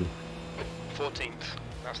then. 14th.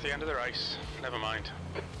 That's the end of the race. Never mind.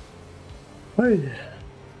 Hey.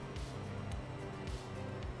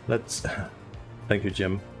 Let's... Thank you,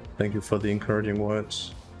 Jim. Thank you for the encouraging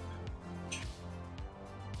words.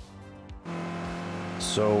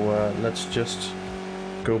 So let's just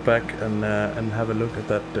go back and have a look at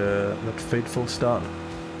that fateful start.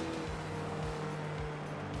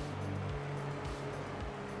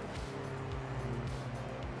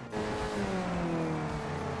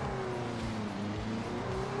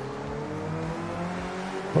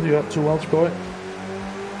 What are you up to, Welsh boy?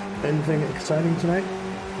 Anything exciting tonight?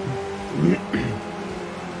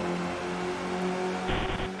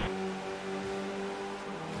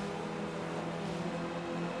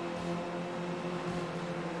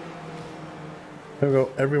 There we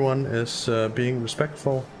go. Everyone is being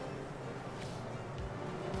respectful.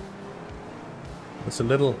 It's a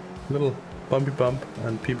little bumpy bump,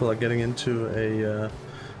 and people are getting into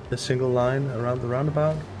a single line around the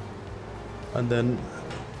roundabout, and then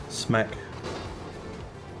smack.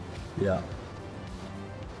 Yeah.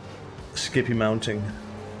 Skippy mounting.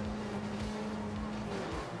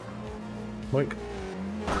 Boink.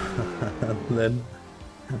 And then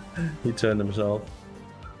he turned himself.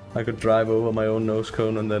 I could drive over my own nose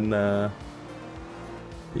cone, and then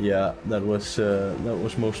yeah, that was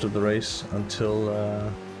most of the race until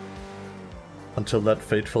that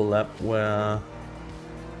fateful lap where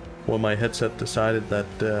my headset decided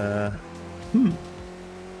that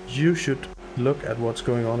you should look at what's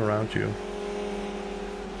going on around you.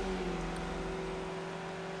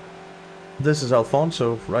 This is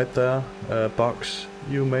Alfonso right there, box.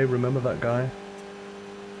 You may remember that guy.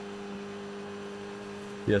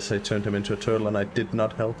 Yes, I turned him into a turtle, and I did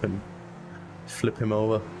not help him flip him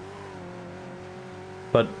over.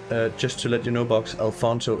 But just to let you know, box,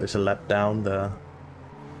 Alfonso is a lap down there.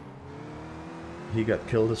 He got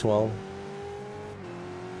killed as well.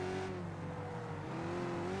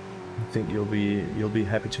 I think you'll be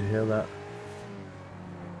happy to hear that.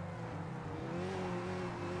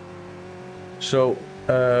 So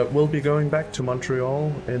we'll be going back to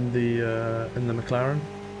Montreal in the McLaren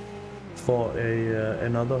for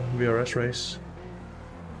another VRS race.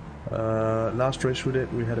 Last race we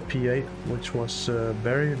did, we had a P8, which was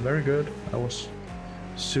very, very good. I was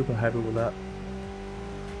super happy with that.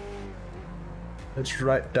 It's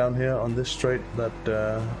right down here on this straight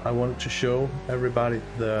that I wanted to show everybody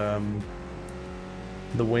the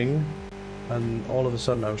wing, and all of a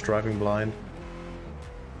sudden I was driving blind.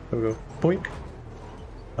 There we go, boink,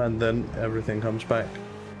 and then everything comes back.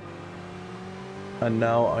 And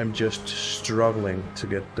now I'm just struggling to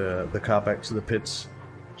get the car back to the pits,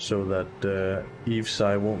 so that Yves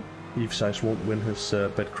Size won't win his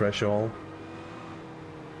bed crash all.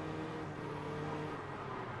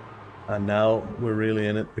 And now we're really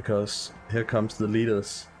in it, because here comes the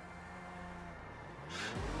leaders.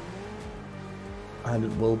 And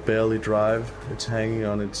it will barely drive. It's hanging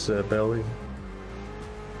on its belly.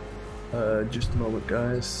 Just a moment,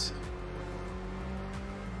 guys.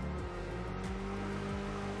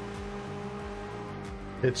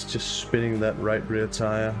 It's just spinning that right rear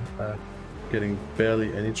tire, getting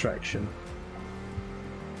barely any traction.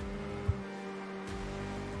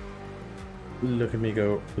 Look at me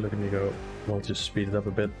go, look at me go. I'll just speed it up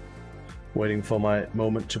a bit. Waiting for my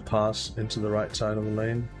moment to pass into the right side of the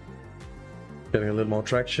lane. Getting a little more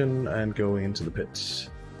traction and going into the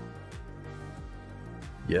pits.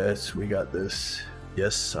 Yes, we got this.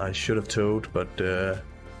 Yes, I should have towed, but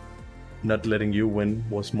not letting you win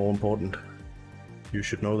was more important. You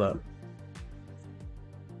should know that.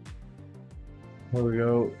 Here we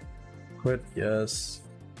go. Quit, yes.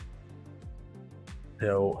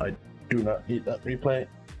 No, I do not need that replay.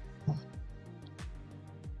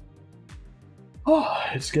 Oh,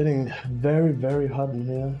 it's getting very, very hot in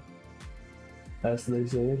here, as they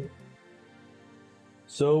say.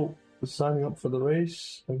 So, signing up for the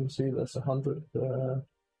race, I can see there's 100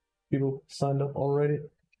 people signed up already.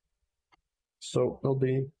 So there'll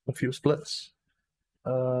be a few splits.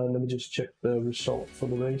 Let me just check the result for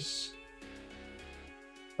the race.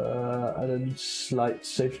 And a slight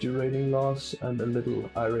safety rating loss and a little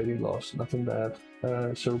iRating loss, nothing bad.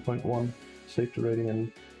 0.1 safety rating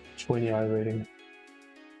and 20 iRating.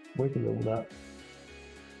 We can live with that.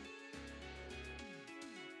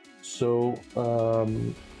 So,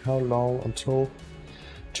 how long until?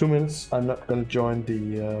 2 minutes. I'm not gonna join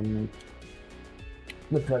the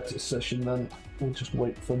practice session then. We'll just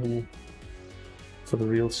wait for the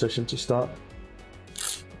real session to start.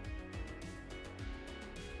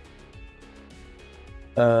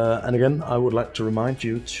 And again, I would like to remind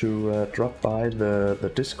you to drop by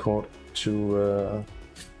the Discord to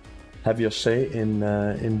have your say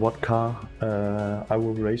in what car I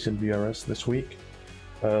will race in VRS this week.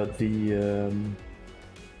 The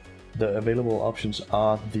available options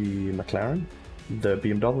are the McLaren, the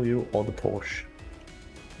BMW, or the Porsche.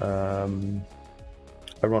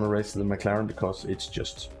 I want to race the McLaren because it's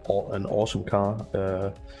just an awesome car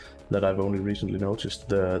that I've only recently noticed.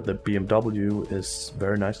 The BMW is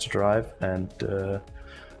very nice to drive, and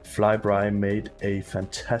Flyby made a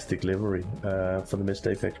fantastic livery for the Mist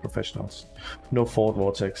Apex Professionals. No Ford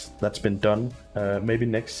Vortex, that's been done. Maybe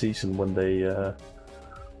next season when they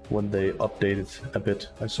update it a bit.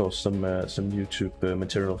 I saw some YouTube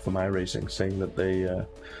material from iRacing saying that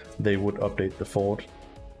they would update the Ford.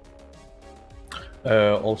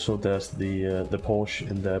 Also, there's the Porsche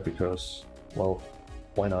in there because, well,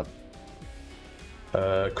 why not?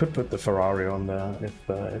 Could put the Ferrari on there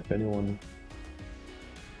if anyone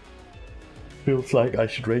Feels like I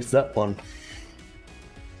should race that one.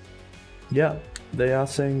 Yeah, they are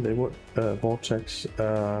saying they would Vortex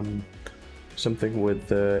something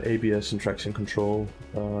with ABS and traction control,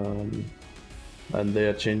 and they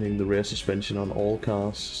are changing the rear suspension on all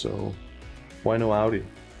cars. So why no Audi?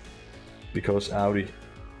 Because Audi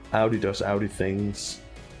does Audi things.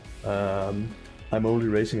 I'm only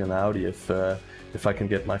racing an Audi if I can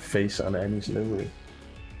get my face on any livery.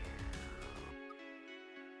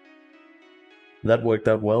 That worked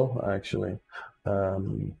out well, actually.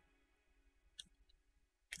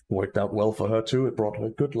 Worked out well for her too. It brought her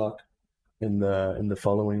good luck in the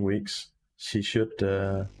following weeks. She should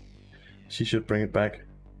bring it back.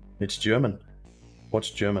 It's German. What's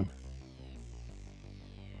German?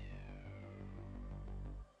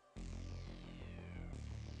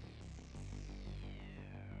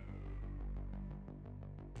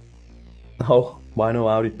 Oh, why no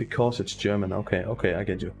Audi? Because it's German. Okay, I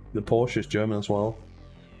get you. The Porsche is German as well.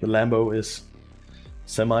 The Lambo is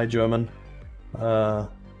semi-German. The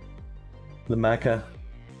Maca,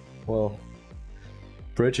 well,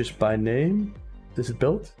 British by name. Is it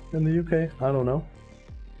built in the UK? I don't know.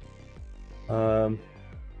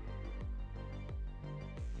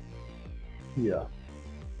 Yeah.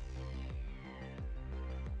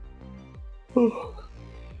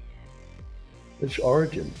 Its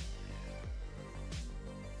origin.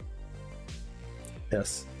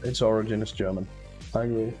 Yes, its origin is German. I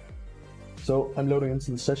agree. So I'm loading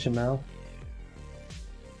into the session now.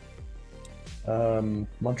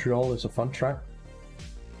 Montreal is a fun track.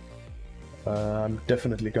 I'm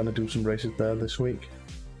definitely gonna do some races there this week.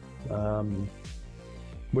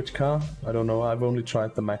 Which car? I don't know. I've only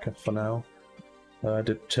tried the Maca for now. I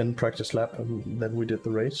did 10 practice lap and then we did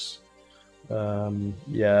the race.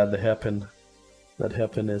 Yeah, the hairpin. That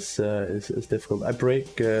hairpin is difficult. I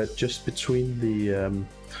brake just between the.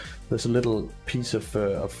 There's a little piece of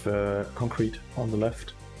concrete on the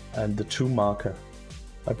left, and the 2 marker.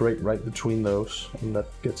 I brake right between those, and that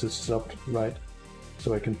gets it stopped right,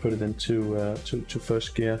 so I can put it into to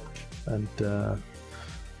first gear and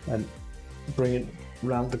bring it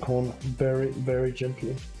round the corner very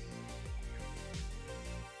gently.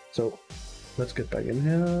 So let's get back in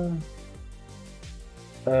here.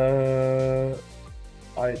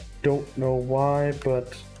 I don't know why,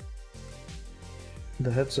 but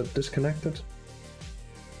the headset disconnected.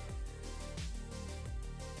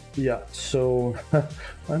 Yeah, so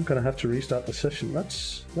I'm gonna have to restart the session.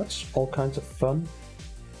 That's all kinds of fun.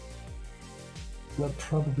 That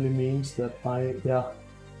probably means that I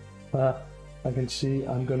can see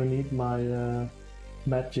I'm gonna need my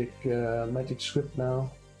magic script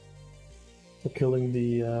now for killing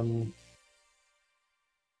the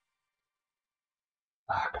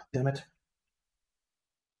God damn it.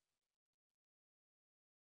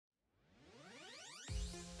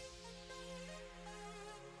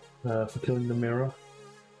 For killing the mirror.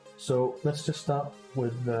 So let's just start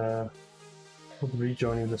with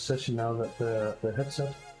rejoining the session now that the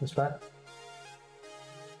headset is back.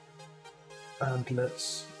 And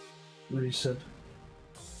let's reset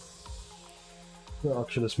the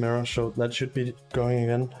Oculus mirror, so that should be going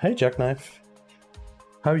again. Hey Jackknife,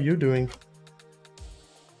 how are you doing?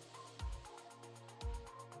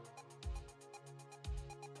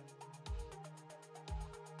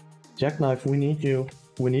 Jackknife, we need you.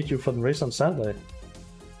 We need you for the race on Saturday.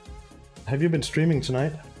 Have you been streaming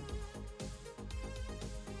tonight?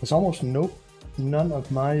 There's almost none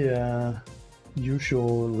of my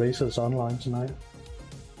usual racers online tonight.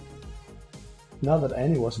 Now that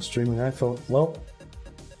Annie wasn't streaming, I thought, well,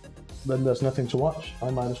 then there's nothing to watch. I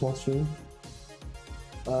might as well stream.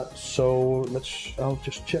 So I'll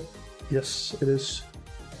just check. Yes, it is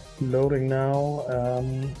loading now.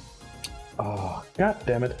 God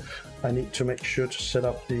damn it. I need to make sure to set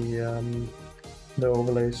up the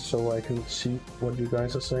overlays so I can see what you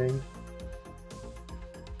guys are saying.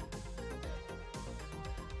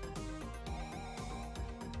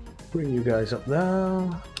 Bring you guys up there.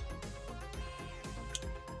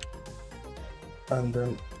 And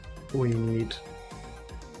then we need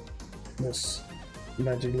this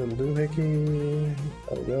magic little doohickey.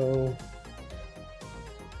 There we go.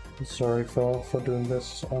 Sorry for doing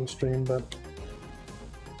this on stream, but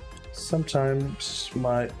sometimes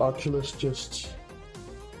my Oculus just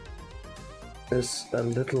is a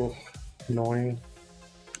little annoying.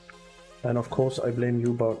 And of course I blame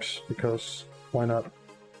U-Box, because why not?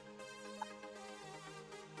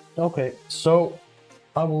 Okay, so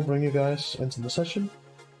I will bring you guys into the session.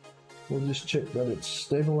 We'll just check that it's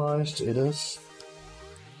stabilized. It is.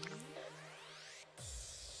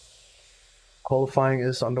 Qualifying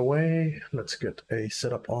is underway. Let's get a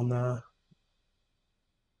setup on there.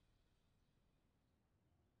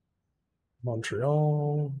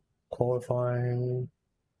 Montreal, qualifying,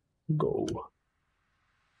 go.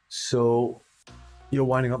 So, you're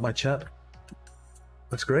winding up my chat.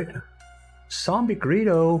 That's great. Zombie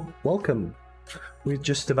Greedo, welcome. We're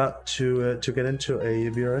just about to get into a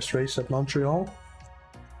VRS race at Montreal.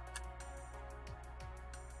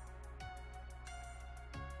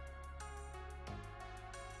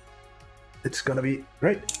 It's gonna be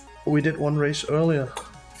great. We did one race earlier,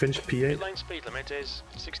 finished P8. Pit lane speed limit is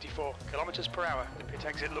 64 kilometers per hour. The pit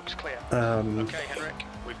exit looks clear. Okay, Henrik,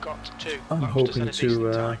 we've got 2. I'm hoping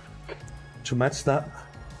to match that.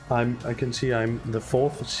 I can see I'm the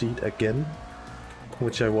 4th seed again,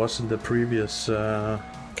 which I was in the previous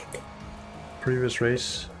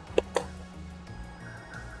race.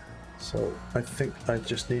 So I think I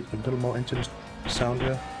just need a little more engine sound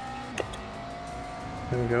here.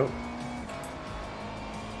 There we go.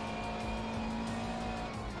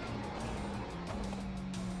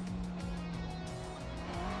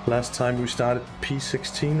 Last time we started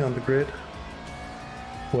P16 on the grid,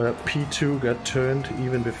 where P2 got turned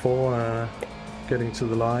even before getting to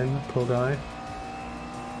the line, poor guy.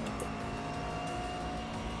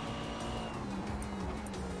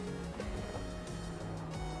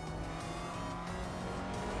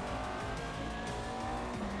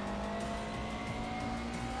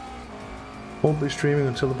 Won't be streaming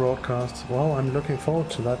until the broadcast. Well, I'm looking forward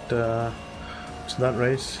to that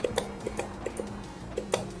race.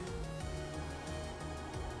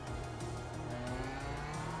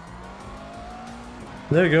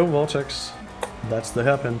 There you go, Vortex. That's the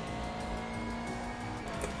hairpin.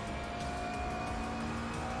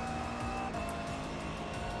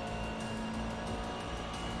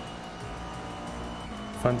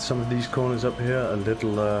 Find some of these corners up here a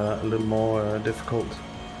little more difficult.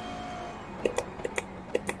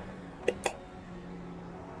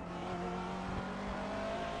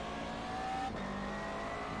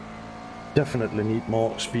 Definitely need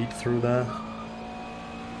more speed through there.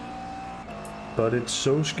 But it's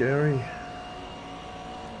so scary.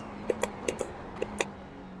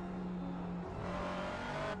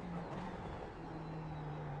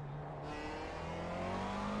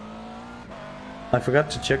 I forgot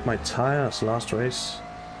to check my tires last race.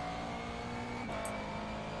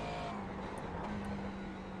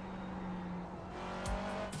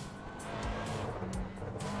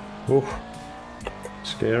 Oof,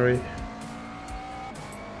 scary.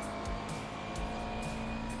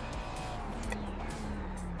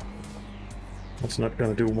 That's not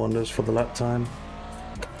going to do wonders for the lap time.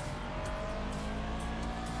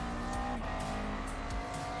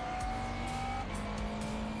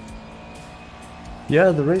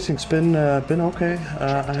 Yeah, the racing's been okay.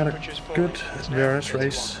 I had a good VRS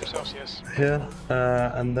race here,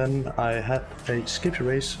 and then I had a skippy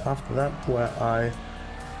race after that where I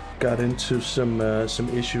got into some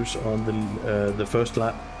issues on the first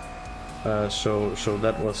lap. So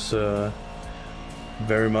that was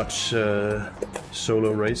very much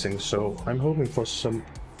solo racing, so I'm hoping for some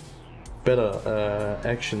better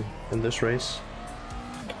action in this race.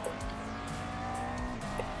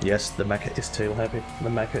 Yes, the mecha is tail happy. The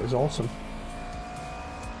mecha is awesome.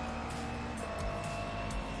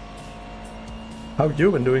 How have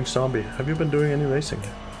you been doing, Zombie? Have you been doing any racing?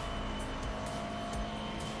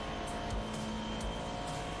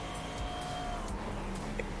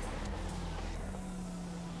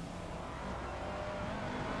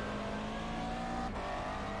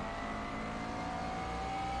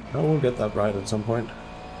 Oh, we'll get that right at some point.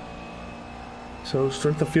 So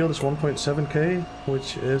strength of field is 1.7k,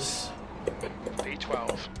 which is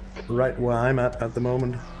P12. Right where I'm at the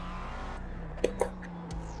moment.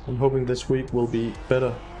 I'm hoping this week will be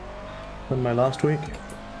better than my last week.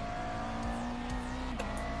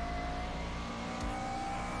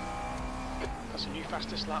 That's a new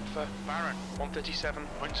fastest lap for Baron,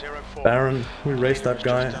 137.04. Baron, we raced that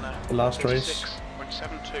guy the last race.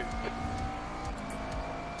 136.72.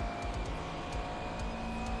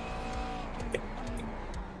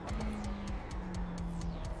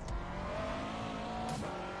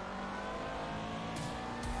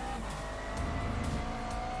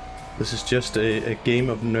 This is just a game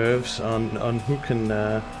of nerves on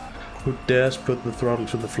who dares put the throttle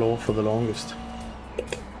to the floor for the longest.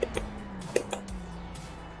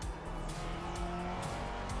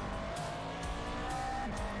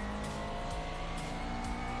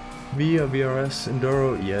 Via VRS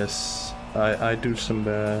Enduro, yes, I do some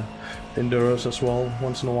Enduros as well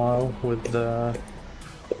once in a while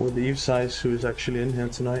with Eve Size, who is actually in here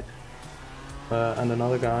tonight, and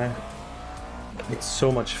another guy. It's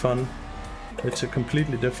so much fun. It's a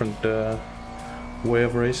completely different way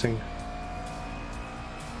of racing.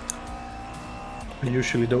 I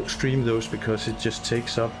usually don't stream those because it just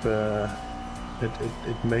takes up,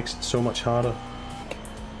 it makes it so much harder.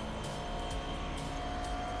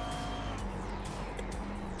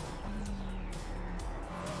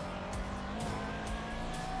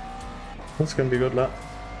 That's gonna be a good lap.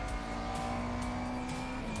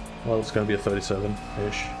 Well, it's gonna be a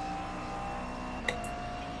 37-ish.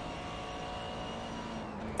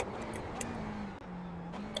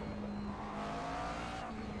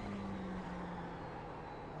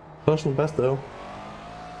 Personal best though.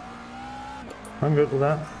 I'm good with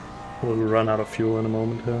that. We'll run out of fuel in a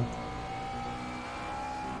moment here.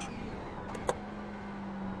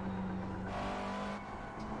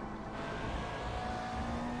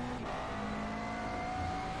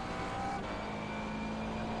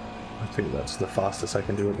 I think that's the fastest I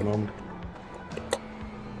can do at the moment.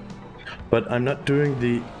 But I'm not doing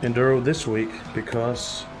the Enduro this week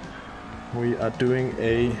because we are doing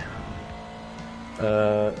a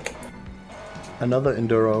another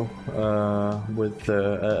Enduro with,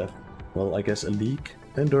 well, I guess a league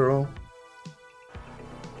Enduro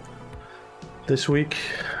this week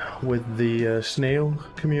with the Snail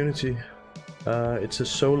community. It's a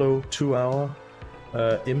solo 2-hour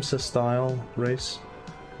IMSA style race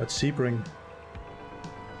at Sebring.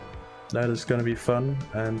 That is gonna be fun,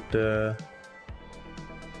 and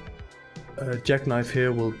Jackknife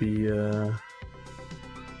here will be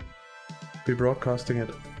broadcasting it.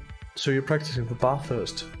 So you're practicing for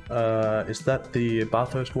Bathurst. Is that the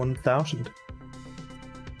Bathurst 1000?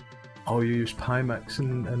 Oh, you use Pimax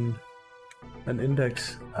and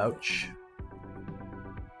Index. Ouch.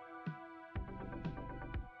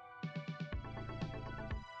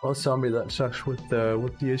 Well, zombie, that sucks with the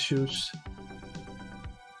issues.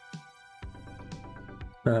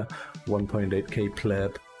 1.8k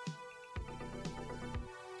pleb.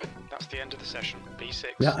 That's the end of the session. B6.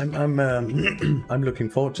 Yeah, I'm looking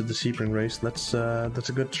forward to the Sebring race. That's a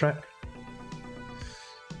good track.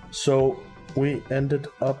 So we ended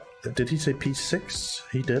up. Did he say P6?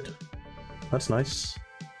 He did. That's nice.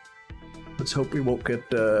 Let's hope we won't get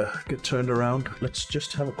turned around. Let's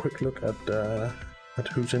just have a quick look at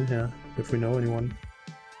who's in here, if we know anyone.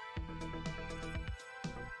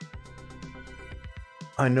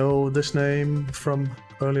 I know this name from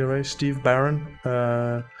earlier race, Steve Barron.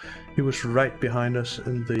 He was right behind us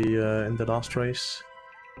in the last race.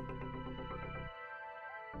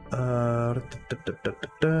 I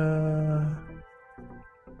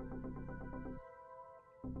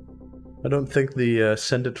don't think the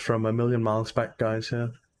Send It From a Million Miles Back guys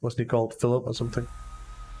here. Wasn't he called Philip or something?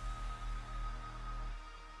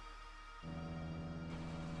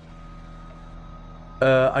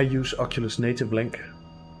 I use Oculus Native Link.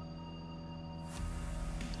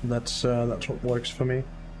 That's what works for me.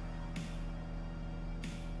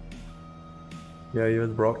 Yeah, you're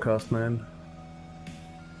the broadcast man.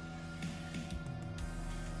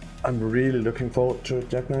 I'm really looking forward to it,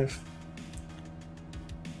 Jackknife.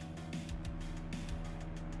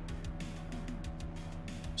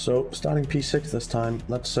 So starting P6 this time.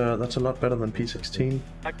 That's a lot better than P16.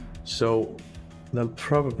 So there'll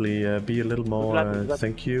probably be a little more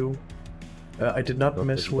thank you. I did not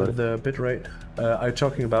mess with the bitrate. I'm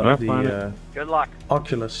talking about the Good luck.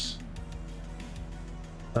 Oculus.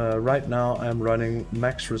 Right now I'm running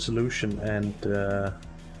max resolution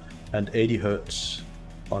and 80 Hertz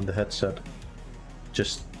on the headset,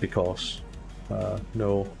 just because.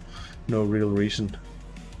 No real reason.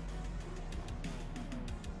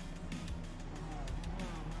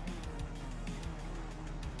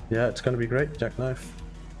 Yeah, it's gonna be great, Jackknife.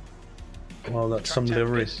 Well, that's some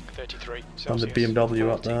livery on the BMW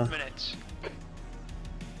up there.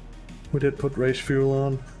 We did put race fuel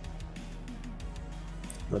on.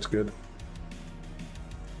 That's good.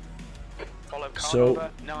 So,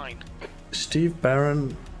 Steve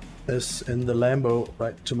Barron is in the Lambo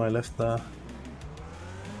right to my left there.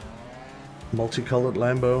 Multicolored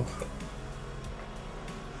Lambo.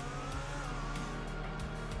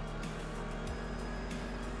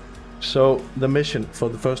 So the mission for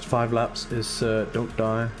the first 5 laps is don't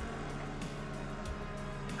die.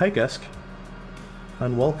 Hey Gesk,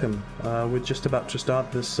 and welcome. We're just about to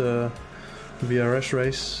start this VRS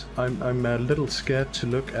race. I'm a little scared to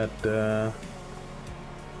look at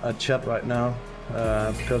chat right now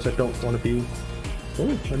because I don't want to be.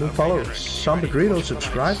 Oh, a new follower, Sombegrito,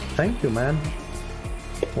 subscribe. Thank you, man.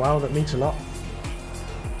 Wow, that means a lot.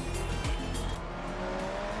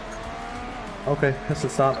 Okay,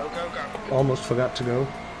 let's start. Almost forgot to go.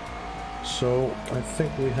 So I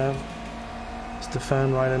think we have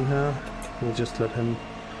Stefan right in here. We'll just let him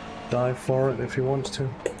dive for it if he wants to.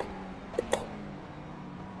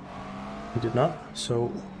 did not,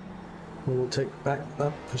 so we will take back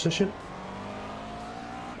that position.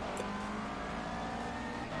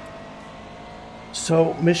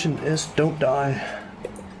 So mission is don't die.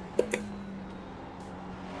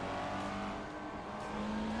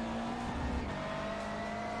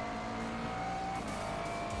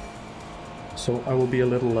 So I will be a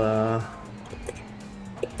little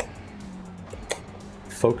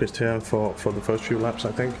focused here for the first few laps,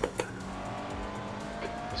 I think.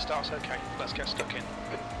 The start's okay. Let's get stuck in.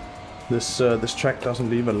 This track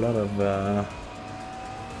doesn't leave a lot of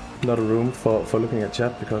room for looking at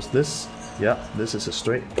chat, because this is a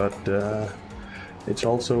straight, but it's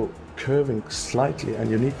also curving slightly,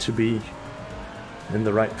 and you need to be in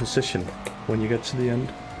the right position when you get to the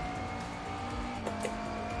end.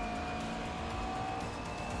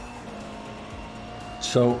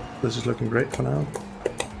 So this is looking great for now.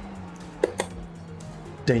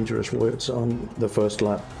 Dangerous words on the first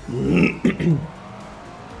lap.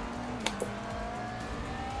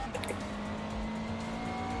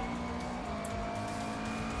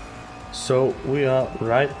 So we are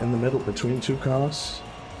right in the middle between two cars.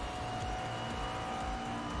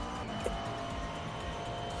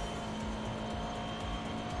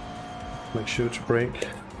 Make sure to brake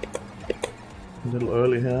a little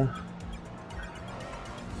early here.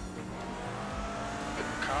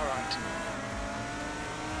 Car right.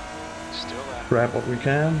 Still there. Grab what we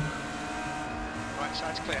can. Right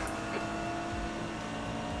side's clear.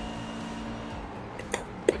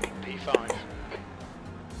 P5.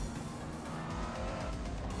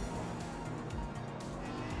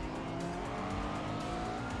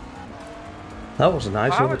 That was a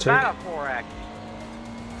nice How was overtake. that a 4X?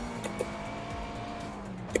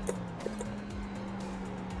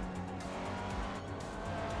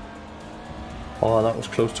 Oh, that was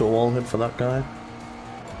close to a wall hit for that guy.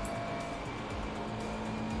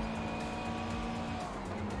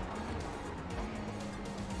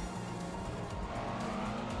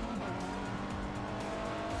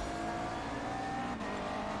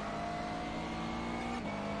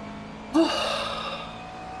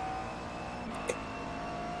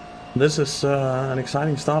 This is an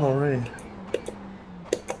exciting start already.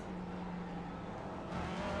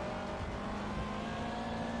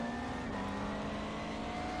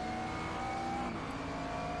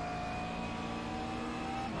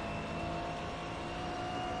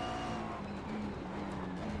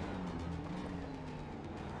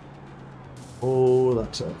 Oh,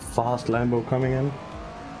 that's a fast Lambo coming in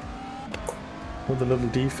with a little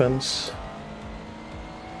defense.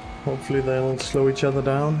 Hopefully they'll slow each other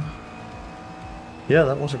down. Yeah,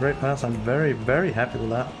 that was a great pass. I'm very, very happy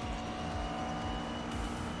with that.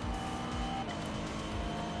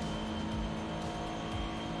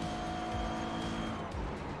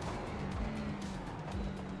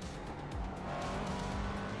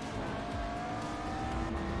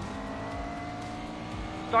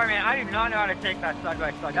 Sorry, man, I do not know how to take that side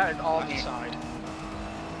by side. That is all Left me. side.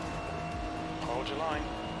 Hold your line.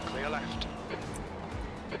 Clear left.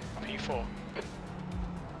 P4.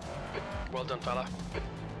 Well done, fella.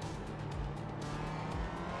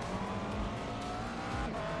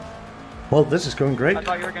 Well, this is going great. I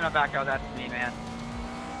thought you were gonna back out. That's me, man.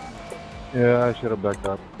 Yeah, I should have backed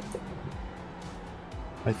up.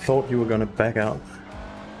 I thought you were gonna back out.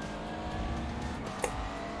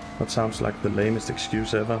 That sounds like the lamest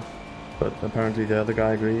excuse ever, but apparently the other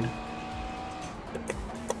guy agreed.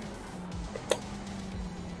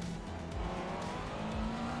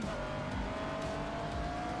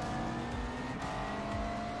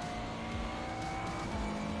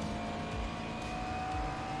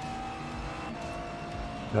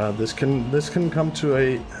 This can come to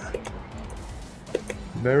a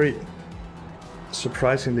very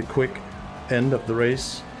surprisingly quick end of the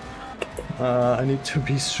race. I need to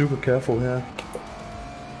be super careful here.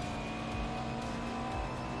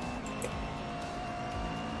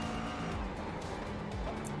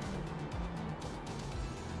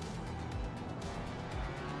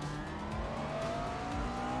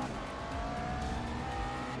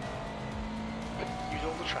 Use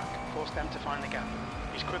all the track. Force them to find the gap.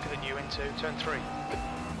 He's quicker than you into turn 3.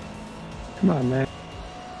 Come on, man.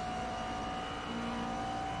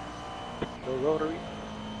 Go rotary.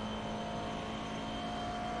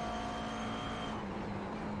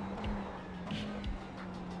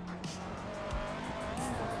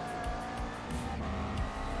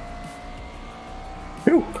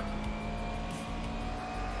 Phew.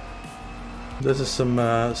 This is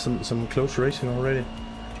some close racing already.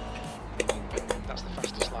 That's the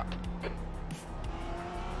fastest lap.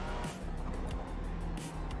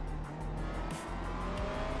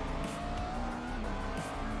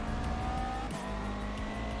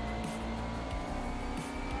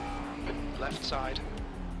 left side.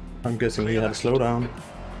 I'm guessing he had a slowdown.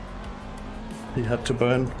 He had to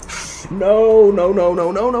burn. No, no, no,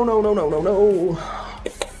 no, no, no, no, no, no, no, no.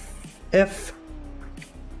 F.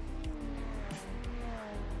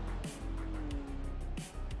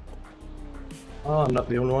 Oh, I'm not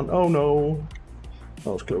the only one. Oh no.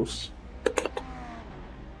 That was close.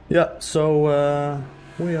 Yeah, so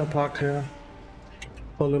we are parked here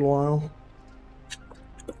for a little while.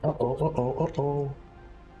 Uh-oh, uh-oh, uh-oh.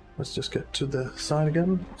 Let's just get to the side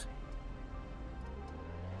again.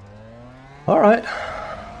 Alright.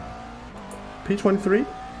 P23.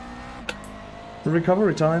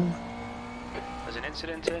 Recovery time. There's an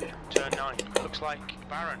incident in turn 9. Looks like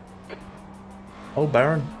Baron. Oh,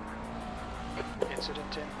 Baron.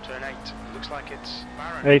 Incident in turn 8. Looks like it's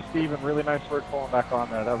Baron. Hey, Steven, really nice work pulling back on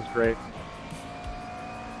there. That was great.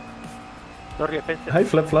 Hey,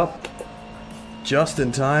 Flip Flop. Just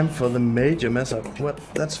in time for the major mess up. Well,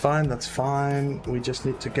 that's fine, that's fine. We just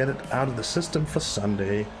need to get it out of the system for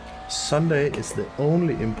Sunday. Sunday is the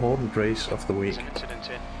only important race of the week. There's an incident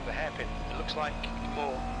in the hairpin. It looks like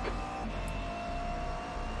more.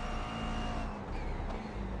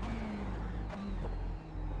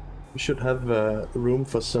 We should have room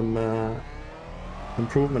for some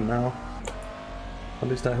improvement now. At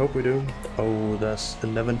least I hope we do. Oh, there's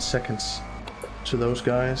 11 seconds to those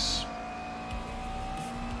guys.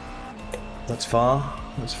 That's far.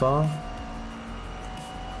 That's far.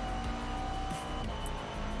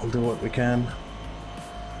 We'll do what we can.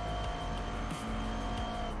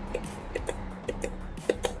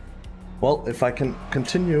 Well, if I can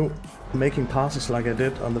continue making passes like I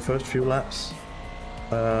did on the first few laps,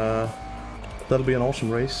 that'll be an awesome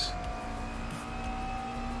race.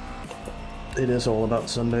 It is all about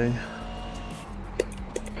Sunday.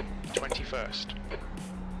 21st.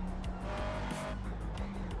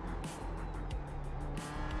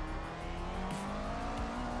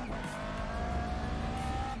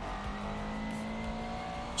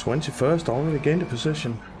 '21st, already gained a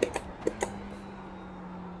position.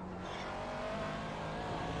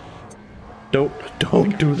 Don't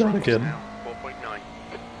do that again. 4.9.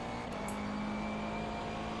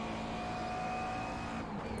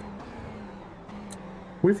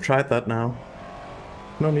 We've tried that now.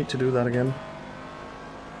 No need to do that again.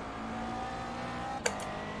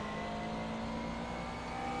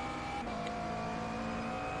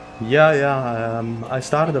 Yeah, I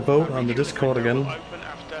started a vote on the Discord again.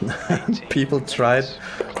 People tried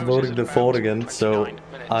voting the Ford again, so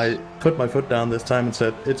I put my foot down this time and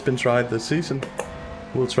said, it's been tried this season,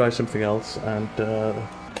 we'll try something else. And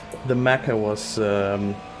the Macca was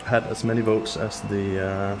had as many votes as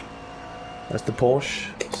the Porsche,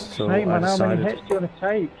 so Hey man, how many hits do you want to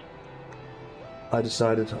take? I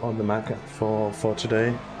decided on the Macca for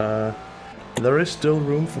today. There is still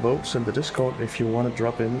room for votes in the Discord if you want to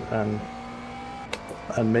drop in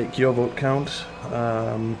and make your vote count.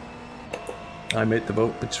 I made the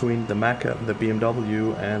vote between the Macca, the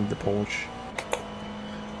BMW and the Porsche.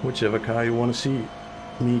 Whichever car you want to see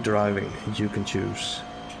me driving, you can choose.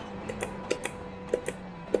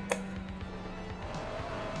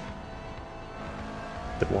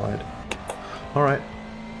 Bit wide. Alright.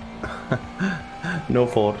 No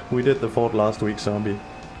Ford. We did the Ford last week, zombie.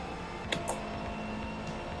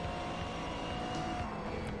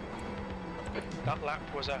 That lap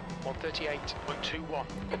was a 138.21.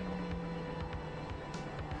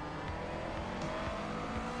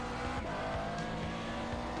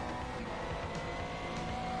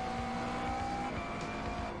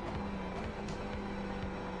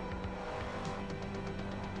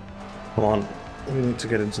 Come on, we need to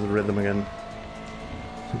get into the rhythm again.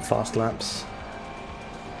 Some fast laps.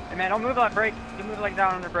 Hey man, don't move like brake. You move like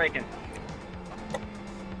down when they're braking.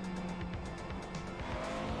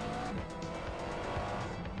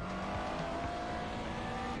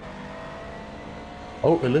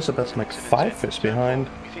 Oh, Elizabeth Mc5 is behind.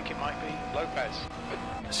 We think it might be Lopez.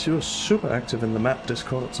 She was super active in the map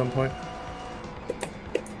Discord at some point.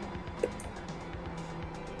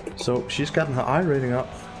 So she's gotten her iRating up.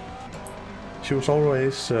 She was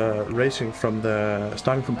always racing from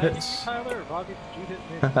starting from pits. Tyler, Bobby, did you hit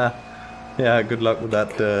me? Yeah, good luck with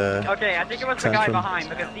that. Okay, I think it was the guy tantrum. behind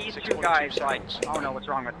because these two guys, like, I don't know what's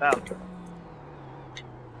wrong with them.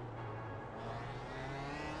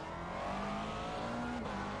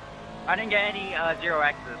 I didn't get any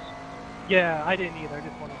 0X's. Yeah, I didn't either. I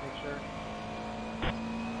just wanted to make sure.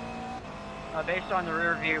 Based on the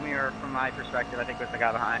rear view mirror, from my perspective, I think it was the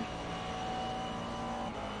guy behind.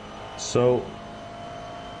 So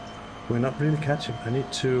we're not really catching. I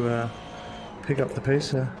need to pick up the pace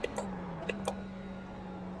here.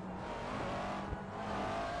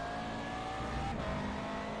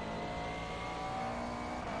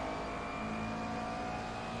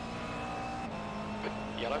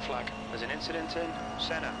 Yellow flag. There's an incident in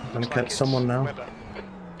Senna. I'm gonna catch someone now. Weber.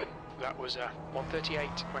 That was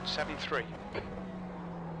 138.73.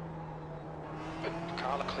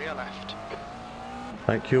 Carla clear left.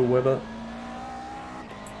 Thank you, Weber.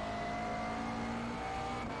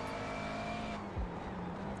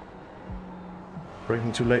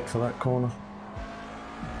 Braking too late for that corner.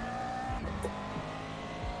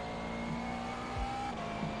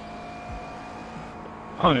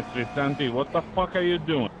 Honestly, Sandy, what the fuck are you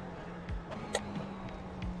doing?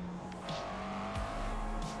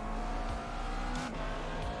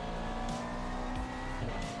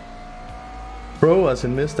 Pro as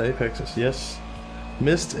in missed apexes, yes.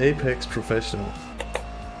 Missed apex professional.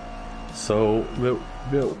 So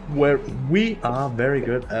we are very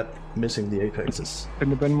good at missing the apexes.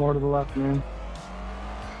 Couldn't have been more to the left, man.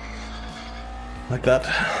 Like that.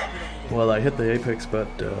 Well, I hit the apex, but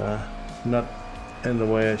not in the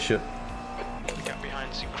way I should. The gap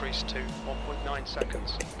behind's increased to 1.9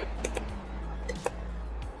 seconds.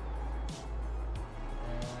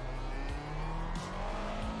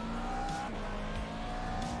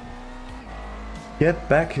 Get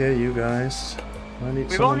back here, you guys. I need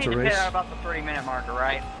We someone won't to need to race. pit at about the 30-minute marker,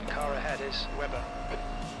 right? The car ahead is Weber.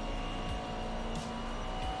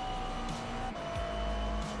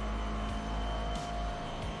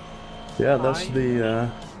 Yeah, that's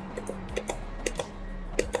the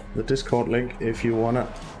Discord link if you wanna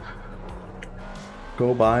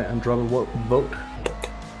go by and drop a vote.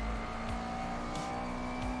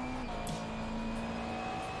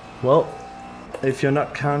 Well, if you're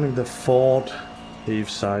not counting the Ford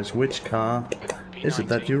Eve size, which car is it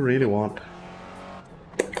that you really want?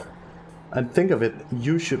 And think of it,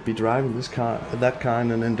 you should be driving this car, that car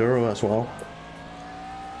in an Enduro as well.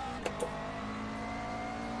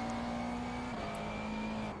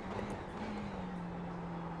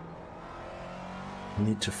 I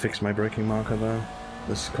need to fix my braking marker though.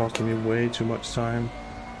 This is costing me way too much time.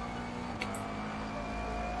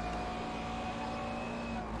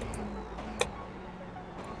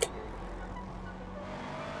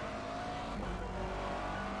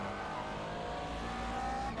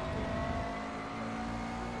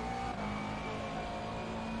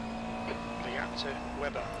 The gap to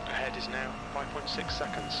Weber ahead is now 5.6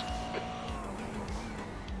 seconds.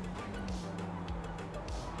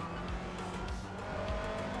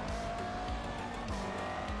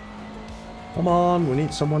 Come on, we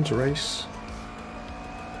need someone to race.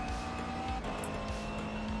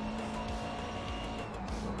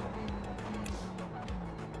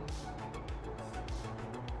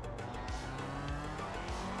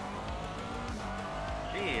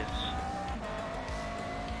 Jeez.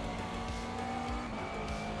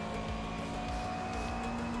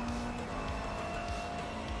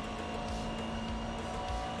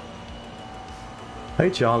 Hey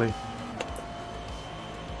Charlie.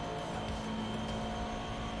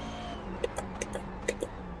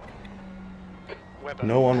 Weber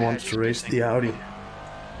No one ahead wants is to race pitting. the Audi.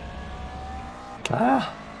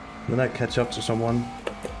 Ah! Then I catch up to someone.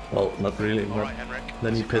 Well, not really, but Alright, Henrik.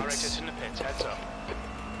 then he There's a car pits. exit in the pits, heads up.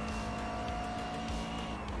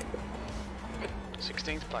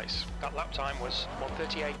 16th place. That lap time was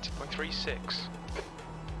 138.36.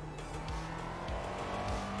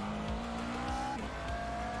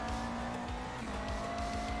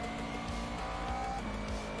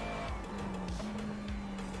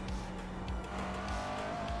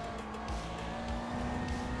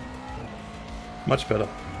 Much better.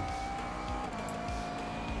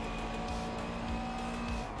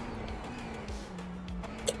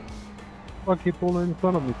 What keep pulling in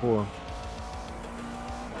front of me for?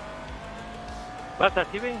 What's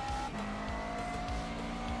that, TV?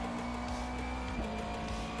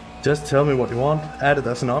 Just tell me what you want, add it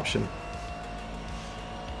as an option.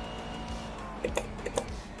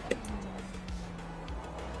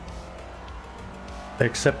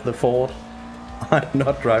 Except the Ford. I'm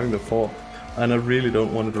not driving the Ford. And I really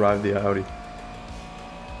don't want to drive the Audi.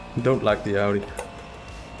 Don't like the Audi.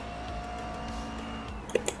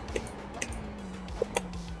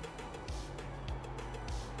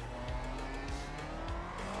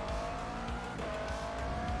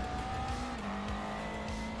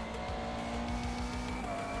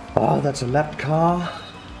 Oh, that's a lapped car.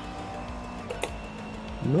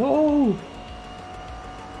 No!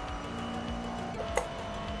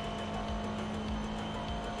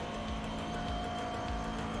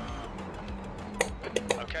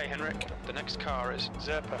 Okay, Henrik. The next car is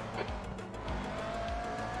Zerpa.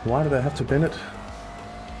 Why did I have to bin it?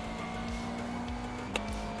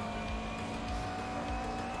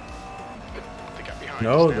 The gap behind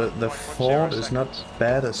No, the Ford is not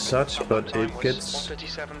bad as such, but it gets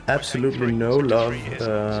absolutely no love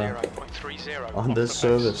on this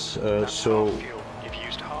service, so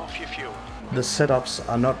the setups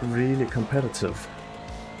are not really competitive.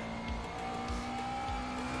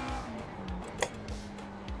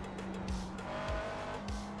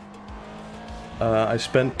 I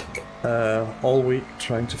spent all week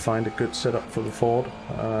trying to find a good setup for the Ford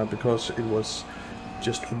because it was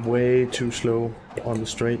just way too slow on the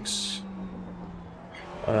straights,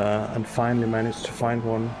 and finally managed to find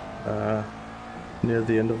one near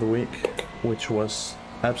the end of the week, which was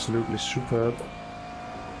absolutely superb.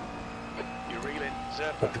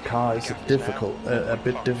 But the car is a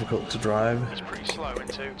bit difficult to drive. It's pretty slow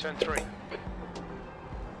into turn 3.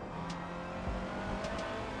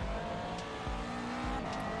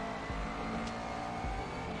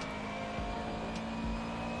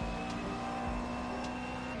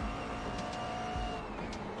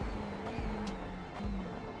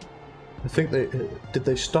 I think did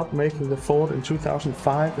they stop making the Ford in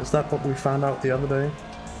 2005? Is that what we found out the other day?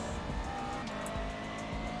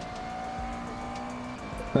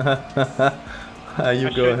 You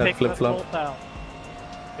go ahead, Flip Flop.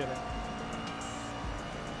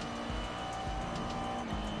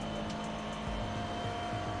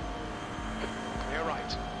 You're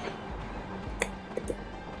right.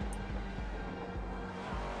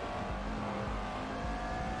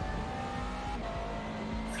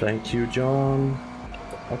 Thank you, John.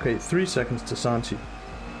 Okay, 3 seconds to Santi.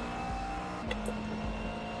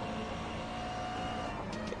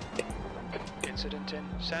 Incident in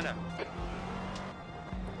center.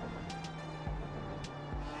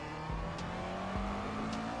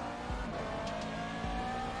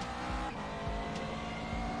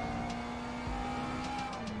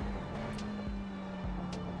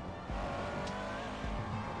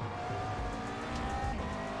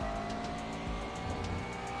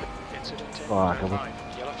 Incident in turn 5.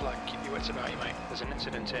 Yellow flag, keep your wits about you, mate. There's an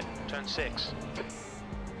incident in turn 6.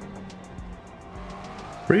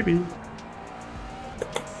 Freebie.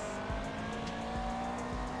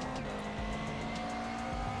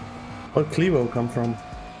 Where'd Clevo come from?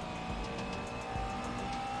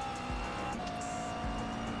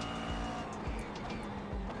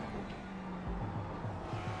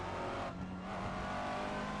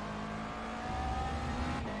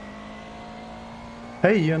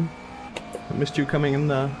 Hey Ian, I missed you coming in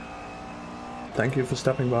there. Thank you for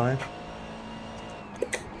stopping by.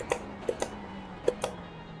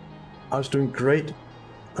 I was doing great.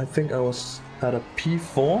 I think I was at a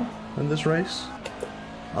P4 in this race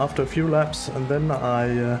after a few laps, and then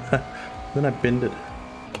I binned it.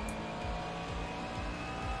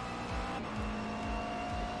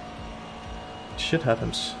 Shit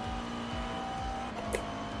happens.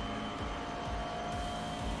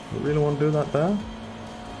 You really want to do that there?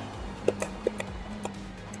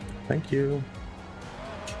 Thank you.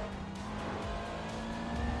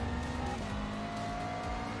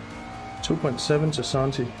 .7 to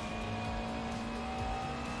Santi.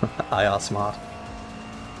 I are smart.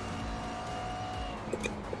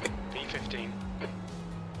 P15.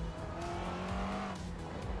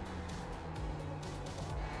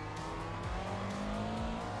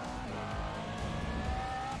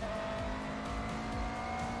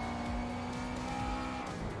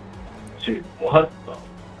 Dude, what the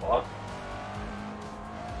fuck?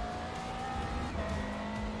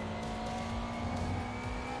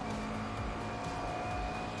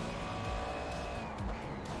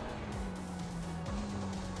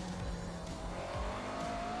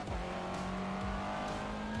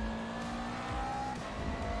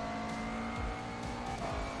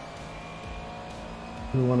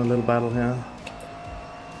 We want a little battle here.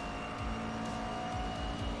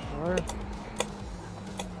 Sure.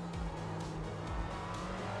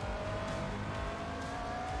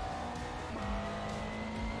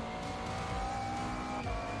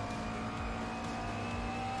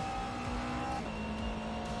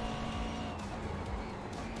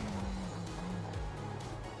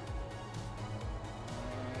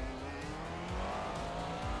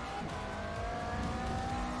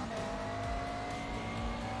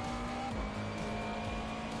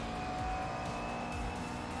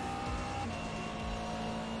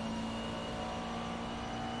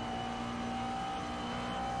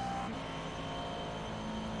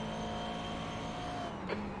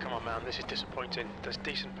 Come on, man, this is disappointing. There's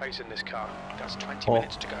decent pace in this car. That's 20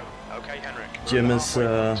 minutes to go. Okay, Henrik. Jim is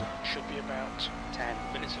should be about 10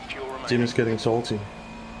 minutes of fuel remaining. Jim is getting salty.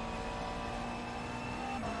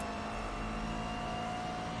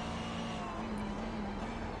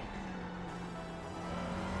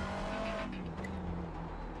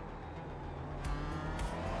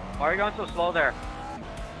 Why are you going so slow there?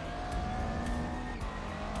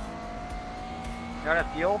 You got a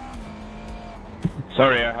fuel?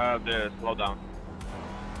 Sorry, I had to slow down.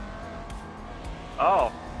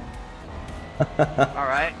 Oh.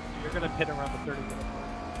 Alright. You're gonna pit around the 30-minute mark.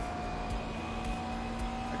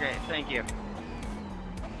 Okay, thank you.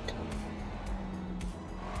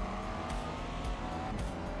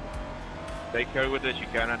 Take care with the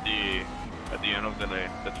chicane at the end of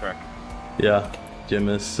the track. Yeah, Jim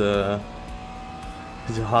is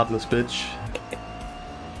he's a heartless bitch.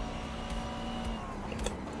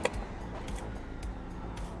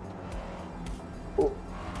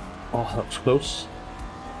 Oh, that was close.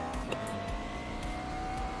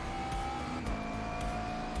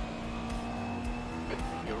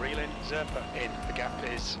 You're reeling Zerpa in. The gap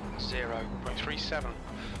is 0.37.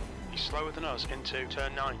 You're slower than us into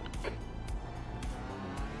turn 9.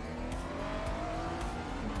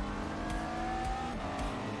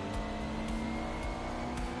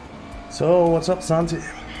 So what's up, Santi?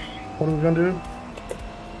 What are we gonna do?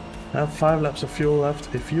 I have 5 laps of fuel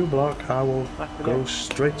left. If you block, I will go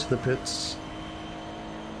straight to the pits.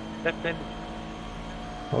 Left in.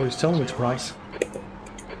 Oh, he's telling me to price.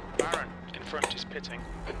 Baron in front is pitting.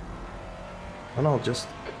 And I'll just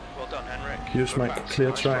Well done, Henrik. use my Fast, clear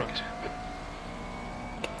nice track. front.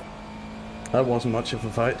 That wasn't much of a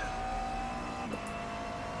fight.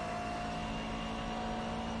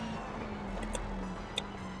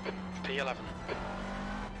 P11.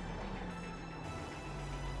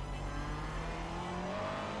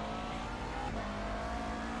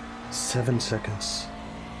 Seven seconds.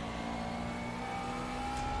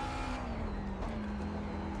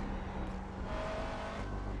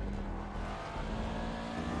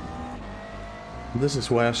 This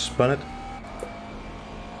is where I spun it.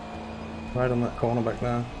 Right on that corner back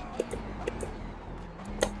there.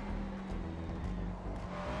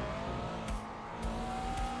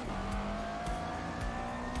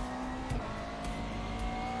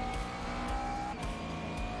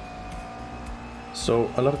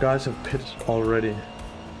 So a lot of guys have pitted already.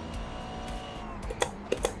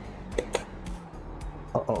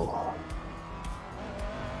 Uh-oh.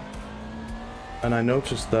 And I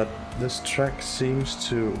noticed that this track seems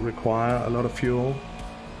to require a lot of fuel.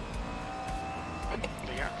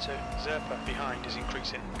 The gap to Zerpa behind is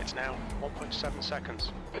increasing. It's now 1.7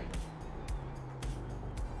 seconds.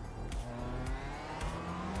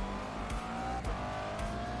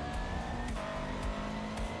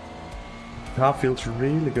 Car feels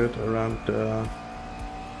really good around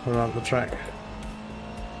the track.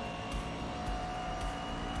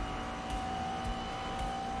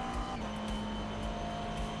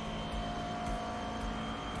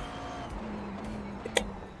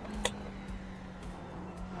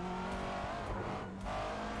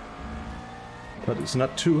 But it's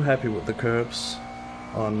not too happy with the curbs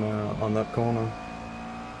on that corner.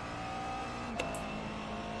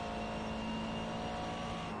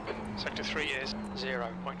 Sector 3 is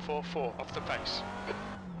 0.44 off the pace.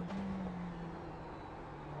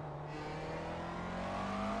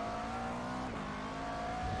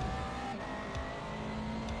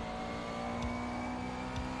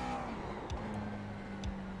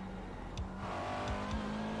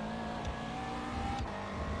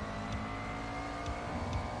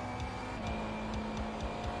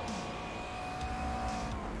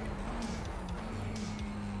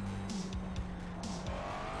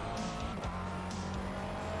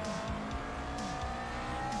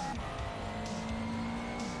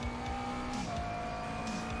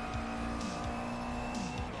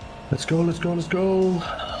 Let's go, let's go, let's go!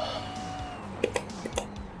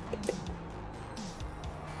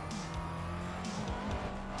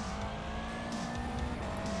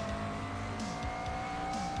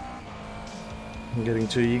 I'm getting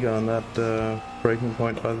too eager on that braking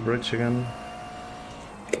point by the bridge again.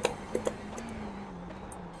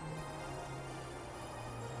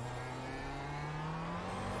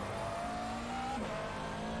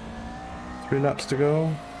 Three laps to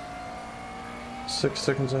go. 6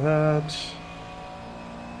 seconds ahead.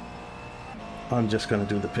 I'm just gonna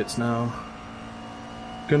do the pits now.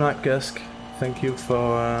 Good night, Gesk. Thank you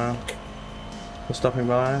for stopping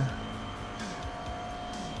by.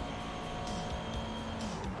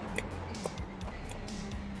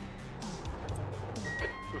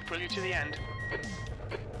 We've pulled you to the end.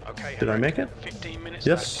 Okay. Did I make it? 15 minutes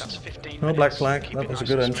Yes. left. That's 15 No minutes. black flag. Keep That it was a nice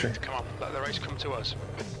good and entry. smooth. Come on, let the race come to us.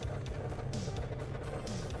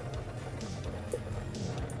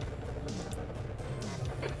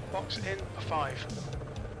 Box in 5,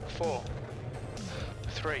 4,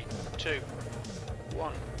 3, 2,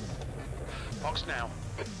 1. Box now.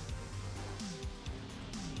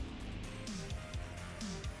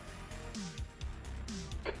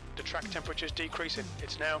 track temperature is decreasing.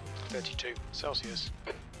 It's now 32 Celsius.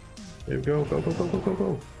 Here we go, go, go, go, go, go,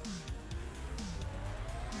 go.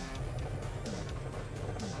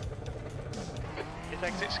 His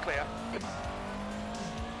exit's clear.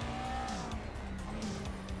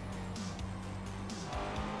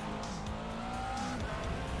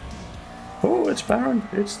 Oh, it's Baron.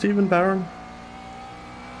 It's Stephen Baron.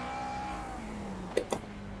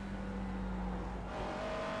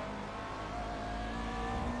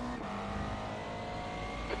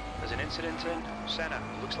 There's an incident in Senna.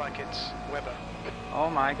 Looks like it's Webber. Oh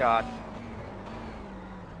my god.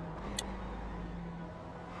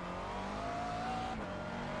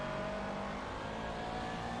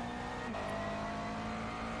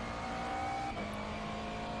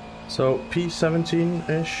 So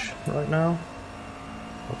P17-ish right now,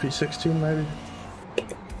 or P16 maybe.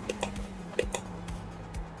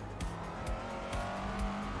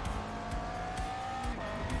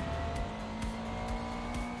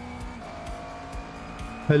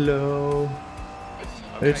 Hello,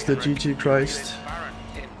 Okay, it's the Henrik, GT Christ. Baron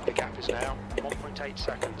in. The gap is now 1.8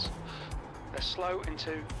 seconds. They're slow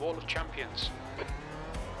into Wall of Champions.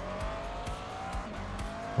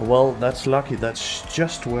 Well, that's lucky. That's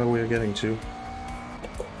just where we're getting to.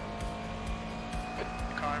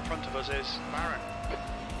 The car in front of us is Baron.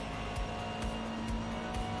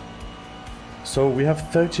 So we have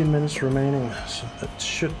 13 minutes remaining, so that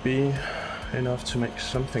should be enough to make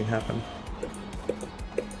something happen.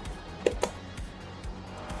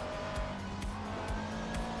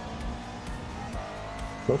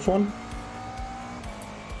 Close one.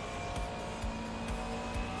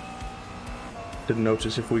 Didn't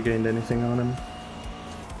notice if we gained anything on him.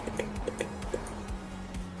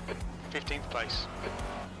 15th place.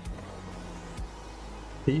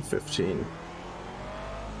 P15.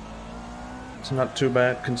 It's not too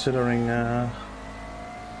bad considering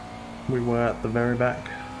we were at the very back.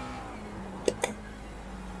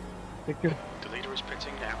 Thank you. The leader is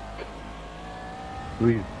pitting now.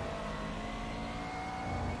 We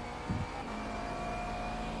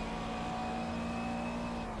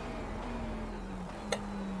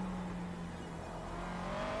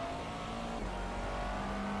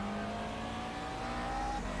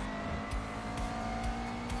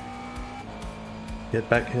Get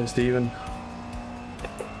back here, Steven.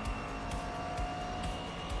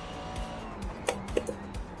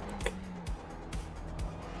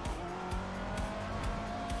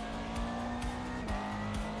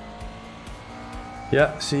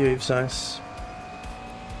 Yeah, see you, Eve Size.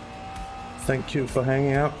 Thank you for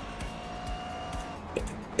hanging out.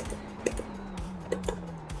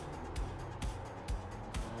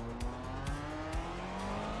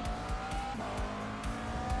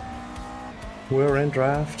 We're in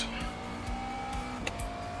draft.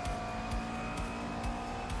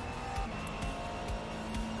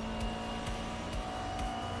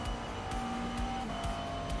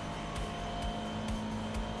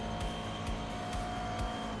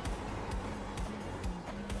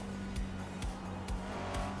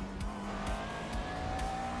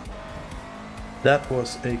 That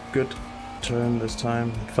was a good turn this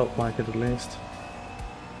time. It felt like it at least.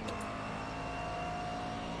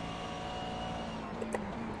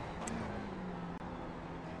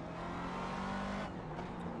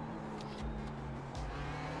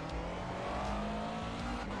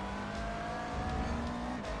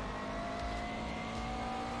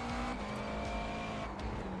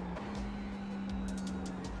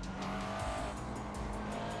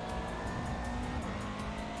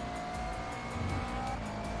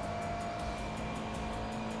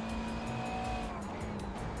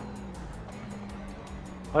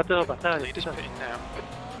 Attends, The attends, leader's pitting now.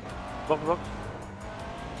 box, box.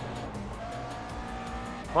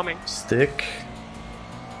 Coming. Stick.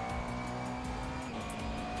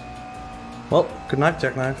 Well, good night,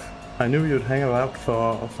 Jackknife. I knew you'd hang about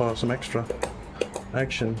for some extra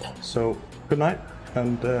action. So, good night,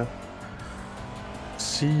 and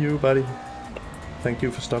see you, buddy. Thank you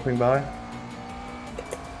for stopping by.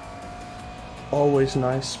 Always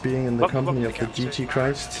nice being in the company of the GT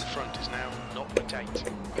Christ. In front is now 0.8.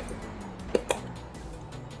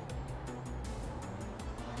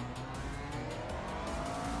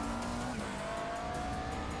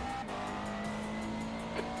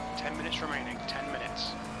 Remaining 10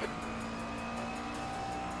 minutes.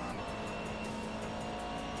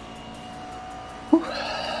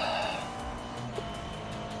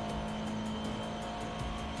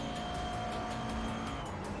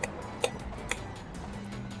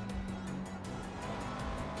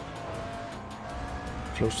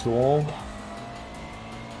 Close to the wall.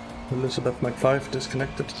 Elizabeth McFive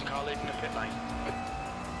disconnected. Car leaving the pit lane.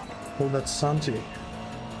 Oh, that's Santi.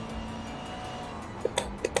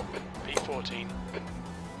 P14.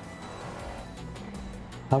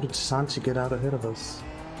 How did Santi get out ahead of us?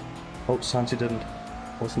 Oh, Santi didn't.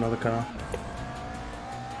 Was another car.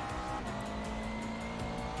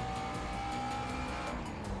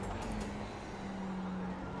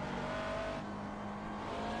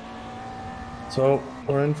 So,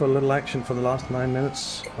 we're in for a little action for the last 9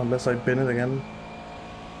 minutes, unless I bin it again.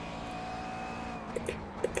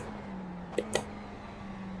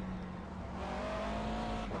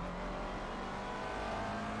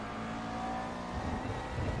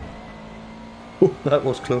 Ooh, that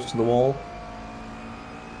was close to the wall.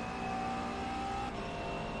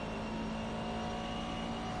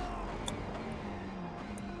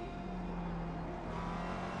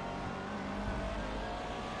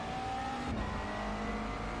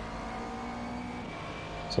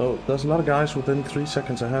 So there's a lot of guys within 3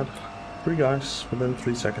 seconds ahead. 3 guys within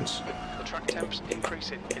 3 seconds. The track temp's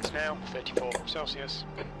increasing. It's now 34 Celsius.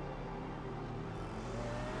 You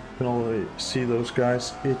can already see those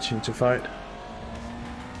guys itching to fight.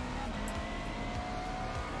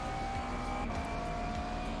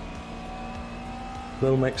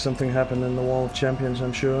 They'll make something happen in the World Champions,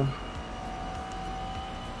 I'm sure.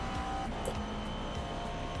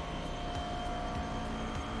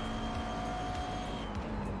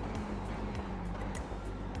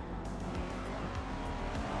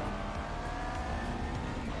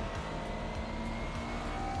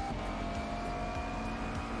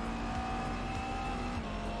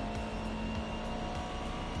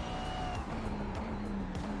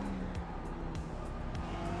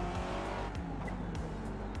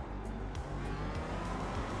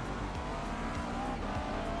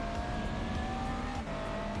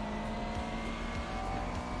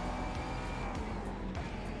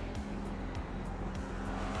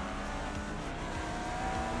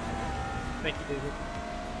 Thank you, David.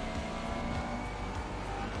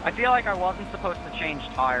 I feel like I wasn't supposed to change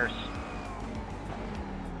tires.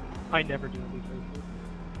 I never do these races.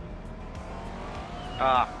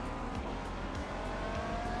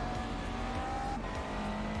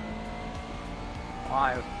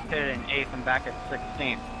 I pitted in 8th and back at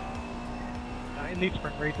 16th. In these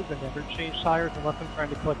sprint races, I never change tires unless I'm trying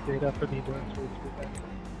to collect data for the endurance race weekend.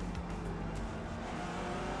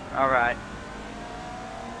 Alright.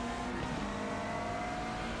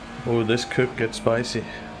 Oh, this could get spicy.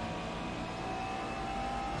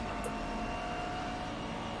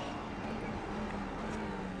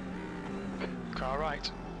 Car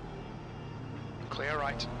right. Clear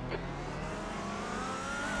right.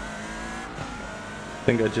 I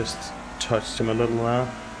think I just touched him a little now.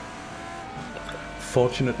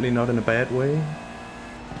 Fortunately not in a bad way.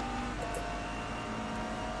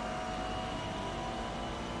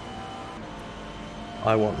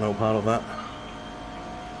 I want no part of that.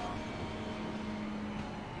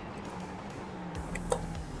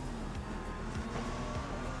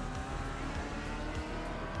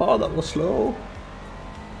 Oh, that was slow.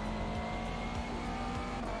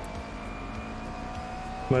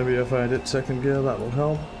 Maybe if I did second gear, that will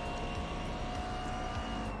help.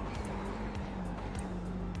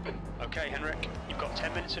 Okay, Henrik, you've got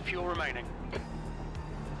 10 minutes of fuel remaining.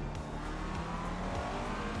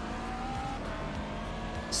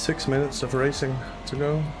 Six minutes of racing to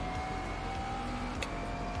go.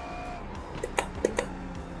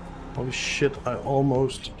 Holy shit, I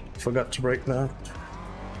almost forgot to brake there.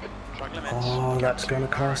 Track limits. Oh, that's gonna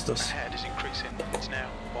cost us. Ahead is increasing. It's now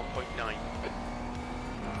 1.9.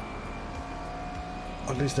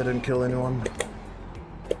 At least I didn't kill anyone.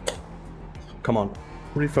 Come on,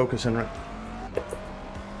 refocus, Henrik.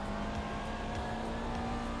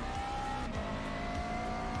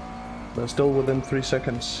 They're still within 3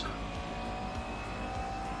 seconds.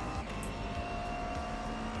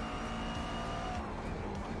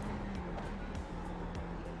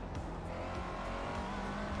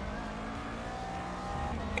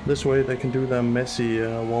 This way they can do their messy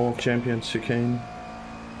Wall of Champions chicane.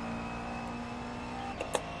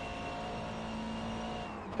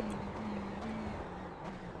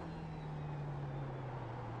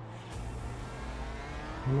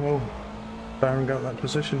 No, Baron got that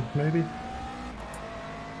position, maybe.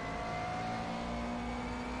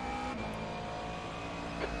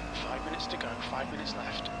 To go, 5 minutes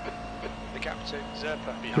left. The gap to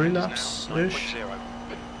Zerpa behind 3 is laps now ish. 9.0.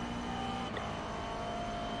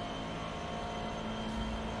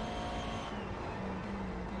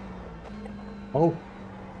 Oh,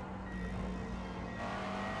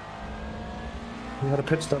 we had a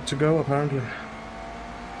pit stop to go apparently.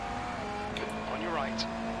 On your right.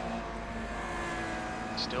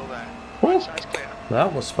 Still there. Oh. Right side's clear.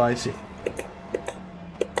 That was spicy.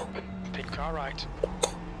 Pink car right.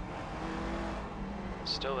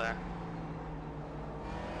 Still there.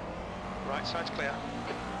 Right side's clear.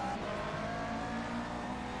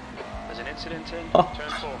 There's an incident in Oh, turn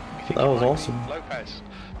 4. You think that it was might be awesome. Lopez.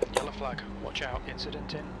 Yellow flag. Watch out.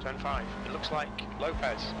 Incident in turn 5. It looks like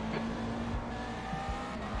Lopez.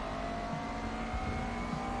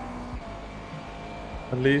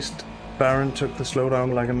 At least Baron took the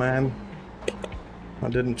slowdown like a man. I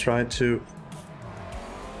didn't try to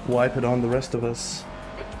wipe it on the rest of us.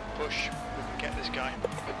 Push. We can get this guy.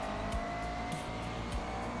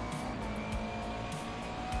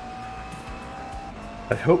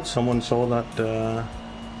 I hope someone saw that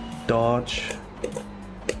dodge.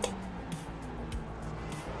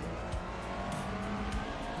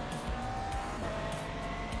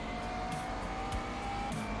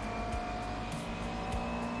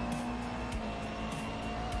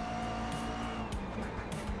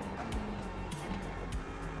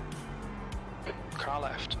 Car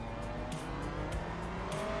left.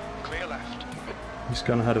 Clear left. He's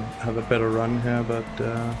gonna have a better run here, but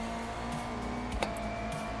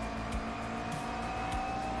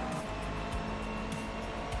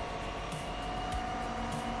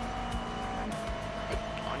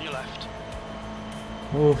On your left.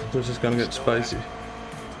 oh, this is gonna get Still spicy.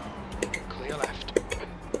 Clear left.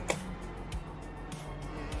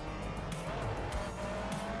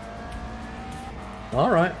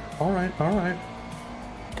 Alright, alright, alright.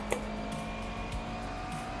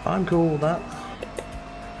 I'm cool with that.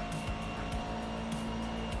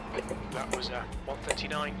 That was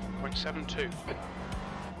 139.72.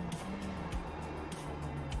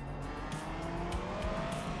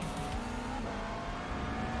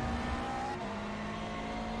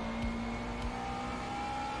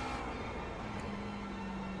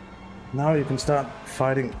 Now you can start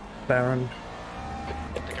fighting Baron.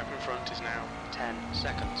 The gap in front is now 10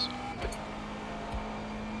 seconds.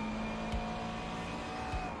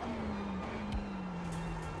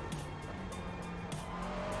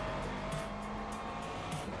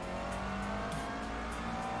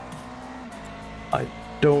 I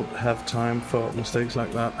don't have time for mistakes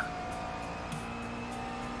like that.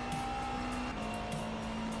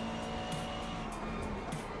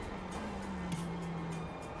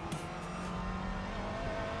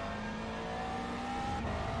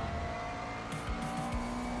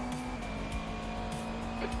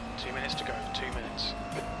 To go, 2 minutes.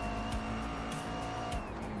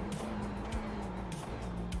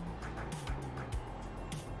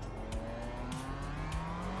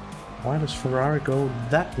 Why does Ferrari go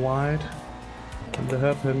that wide and the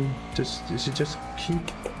hairpin? Does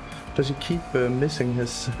he keep missing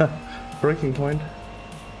his braking point?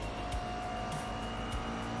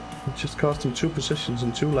 It just cost him 2 positions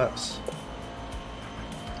in 2 laps.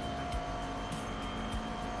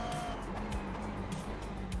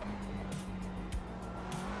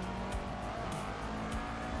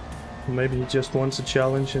 Maybe he just wants a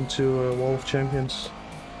challenge into Wall of Champions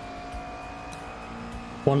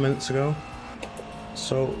 1 minute ago.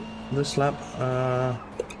 So this lap,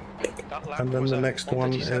 and then the next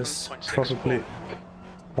one is probably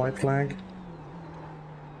white flag.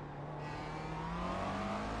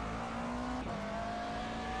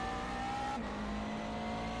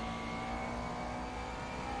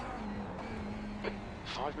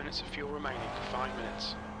 Five minutes of fuel remaining. 5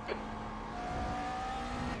 minutes.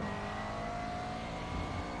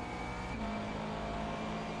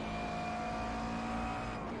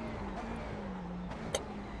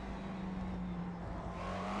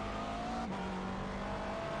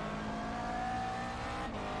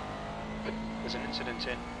 There's an incident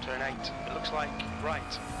in turn 8. It looks like right.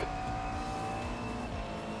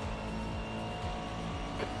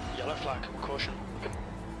 Yellow flag, caution.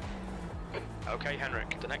 Okay,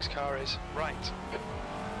 Henrik, the next car is right.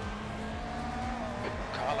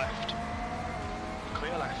 Car left.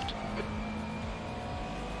 Clear left.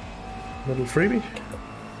 Little freebie.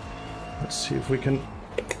 Let's see if we can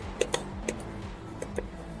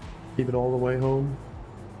keep it all the way home.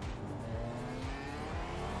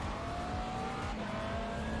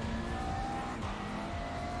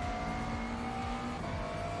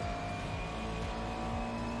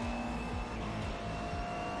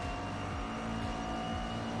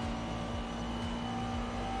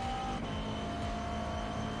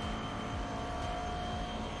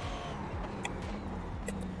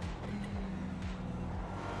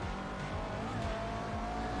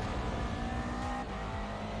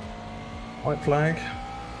 White flag.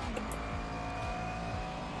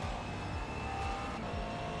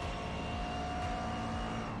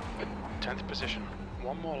 Tenth position.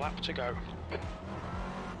 One more lap to go.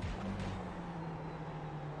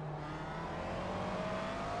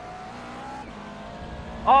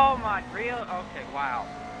 Oh my, real? Okay, wow.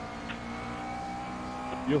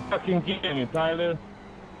 You fucking kidding me, Tyler?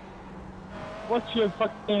 What's your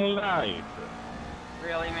fucking life?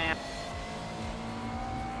 Really, man?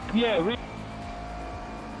 Yeah, really.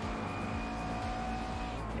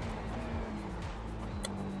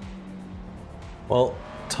 Well,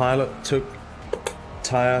 Tyler took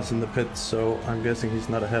tires in the pits, so I'm guessing he's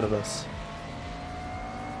not ahead of us.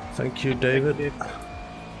 Thank you, David.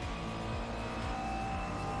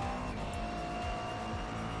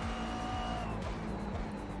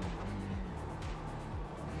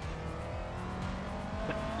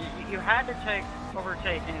 You had to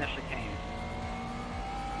overtake in the chicane.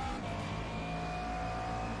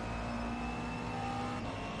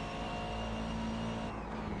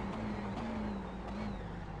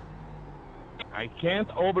 I can't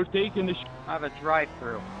overtake in the I have a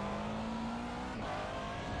drive-through.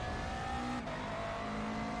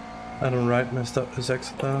 Adam Wright messed up his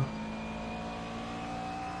exit there.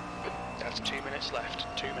 That's 2 minutes left.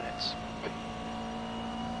 2 minutes.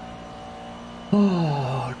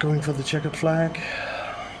 Oh, going for the checkered flag.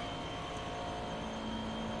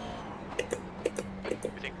 We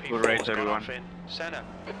think Good race, everyone. Senna.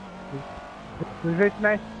 Good race,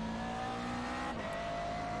 mate.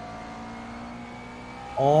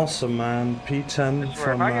 Awesome, man. P10 I swear,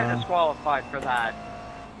 from. if I get disqualified for that.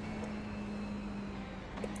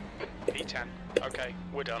 P10. Okay,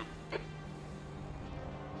 we're done.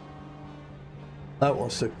 That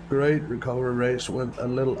was a great recovery race with a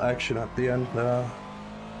little action at the end there.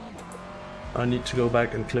 I need to go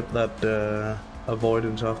back and clip that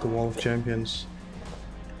avoidance after Wall of Champions.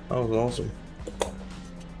 That was awesome.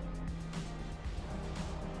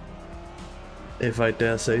 If I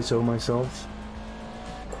dare say so myself.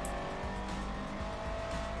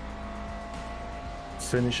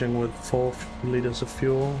 Finishing with 4 liters of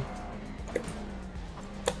fuel.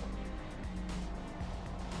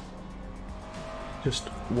 Just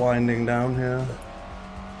winding down here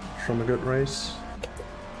from a good race.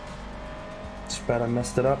 It's bad I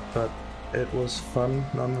messed it up, but it was fun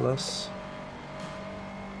nonetheless.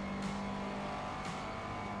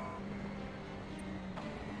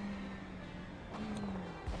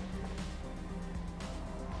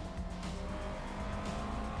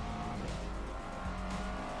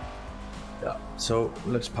 Yeah, so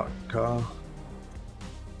let's park the car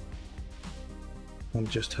and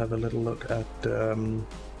just have a little look at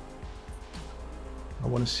I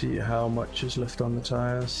want to see how much is left on the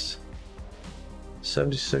tires.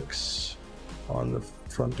 76 on the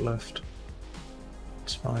front left.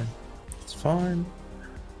 It's fine. It's fine.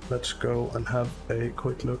 Let's go and have a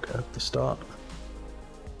quick look at the start.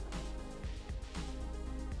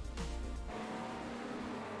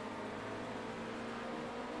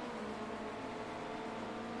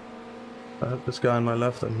 I have this guy on my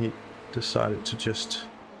left and he decided to just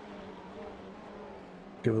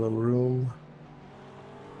give a little room.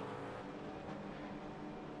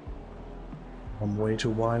 I'm way too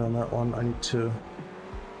wide on that one. I need to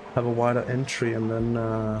have a wider entry and then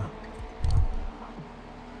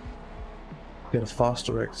get a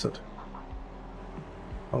faster exit.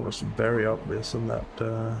 That was very obvious in that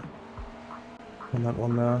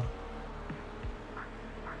one there.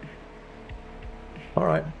 All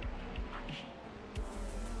right.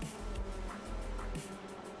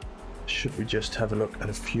 Should we just have a look at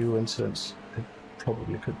a few incidents? It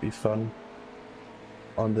probably could be fun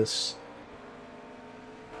on this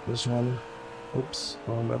one. Oops,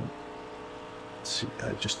 wrong button. Let's see,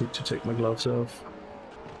 I just need to take my gloves off.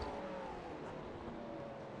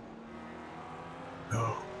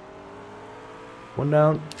 Oh. 1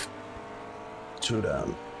 down, 2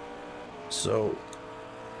 down. So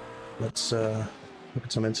let's look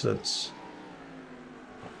at some incidents.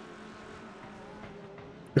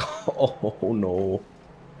 Oh no.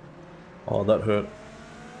 Oh, that hurt.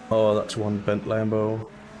 Oh, that's one bent Lambo.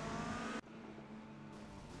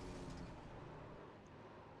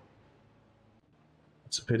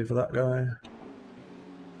 It's a pity for that guy.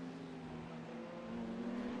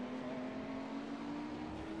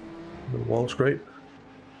 The wall scrape.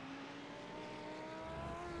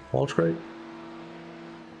 Wall scrape.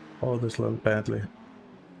 Oh, this landed badly.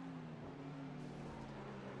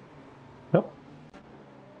 Yep.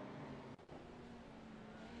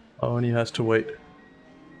 Oh, and he has to wait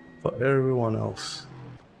for everyone else.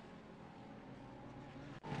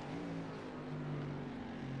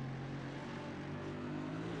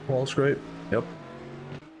 Wall scrape. Yep.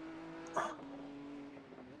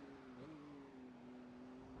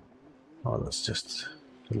 Oh, that's just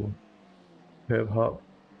a little curve hop.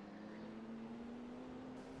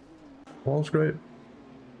 Wall's great.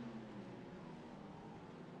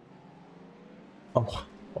 Oh,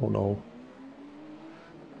 oh no.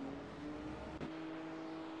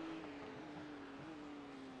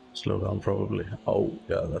 Slow down probably. Oh,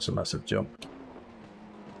 yeah, that's a massive jump.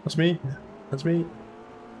 That's me. That's me.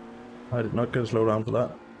 I did not get a slow down for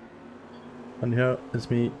that. And here is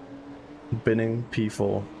me binning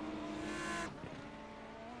P4.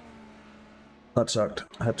 That sucked.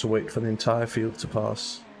 I had to wait for the entire field to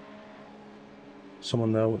pass.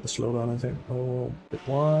 Someone there with the slowdown, I think. Oh, a bit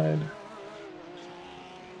wide.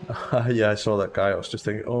 Yeah, I saw that guy. I was just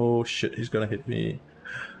thinking, oh shit, he's gonna hit me.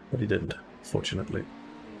 But he didn't, fortunately.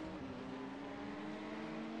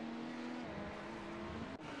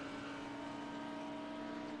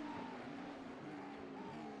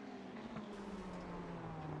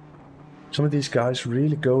 Some of these guys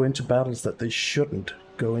really go into battles that they shouldn't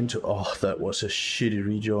go into. Oh, that was a shitty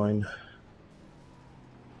rejoin.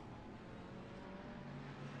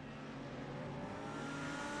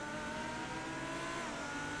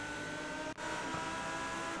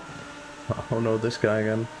 Oh no, this guy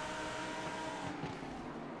again.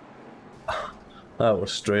 That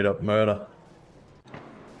was straight up murder.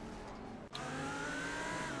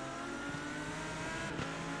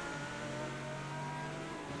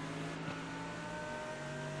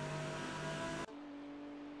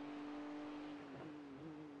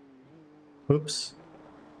 Oops.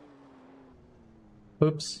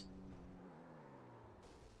 Oops.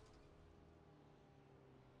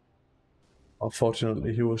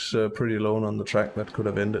 Unfortunately, he was pretty alone on the track. That could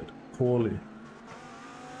have ended poorly.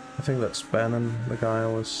 I think that's Bannon, the guy I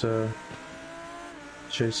was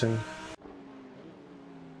chasing.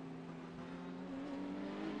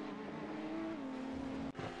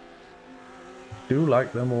 Do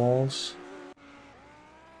like them walls.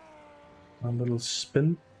 A little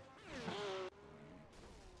spin.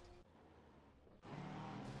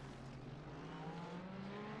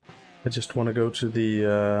 I just want to go to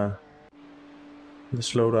the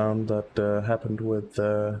slowdown that happened with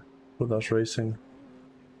us racing.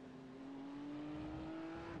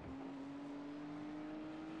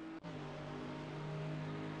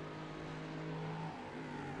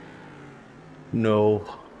 No.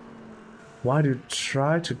 Why do you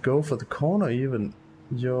try to go for the corner even?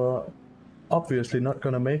 You're obviously not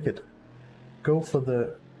gonna make it. Go for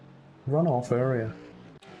the runoff area.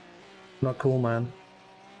 Not cool, man.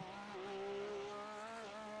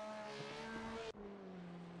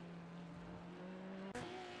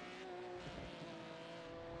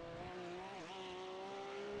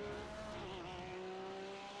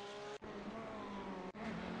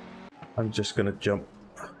 I'm just gonna jump.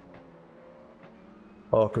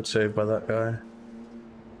 Oh, good save by that guy.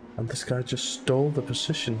 And this guy just stole the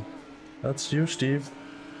position. That's you, Steve.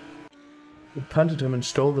 You punted him and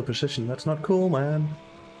stole the position. That's not cool, man.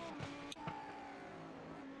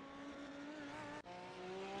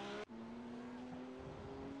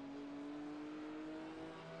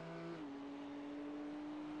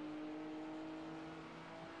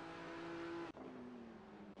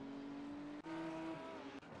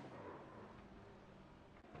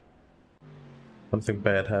 Something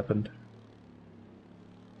bad happened.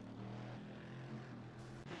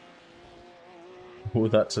 Oh,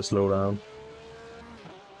 that's a slowdown.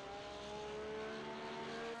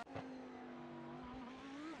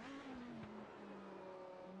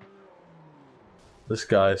 This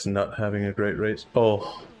guy's not having a great race.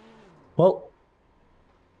 Oh, well,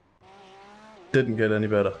 didn't get any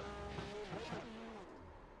better.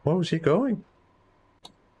 Where was he going?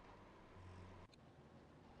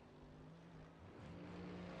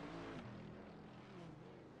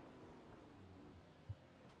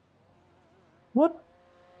 What?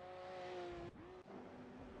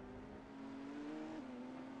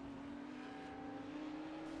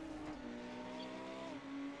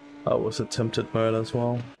 That was attempted murder as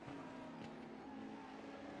well.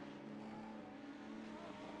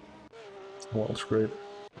 Wall scrape.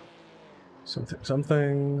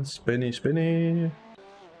 Something. Spinny.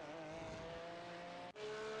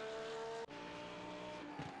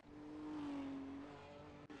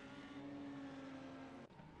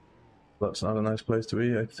 That's not a nice place to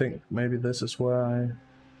be. I think maybe this is where I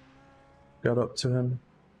got up to him.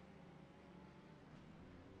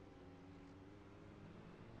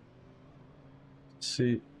 Let's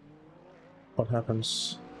see what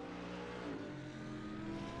happens.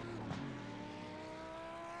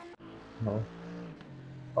 Oh.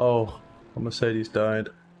 Oh, a Mercedes died.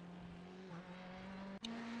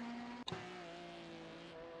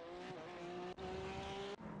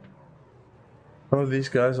 Some of these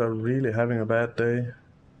guys are really having a bad day.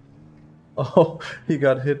 Oh, he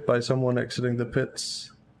got hit by someone exiting the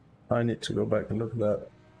pits. I need to go back and look at that.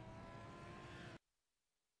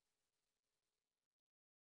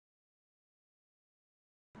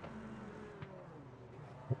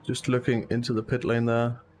 Just looking into the pit lane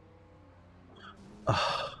there.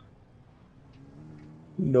 Ah.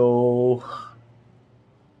 No.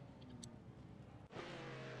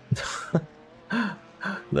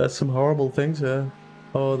 That's some horrible things here.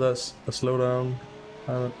 Oh, that's a slowdown.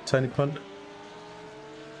 A tiny punt.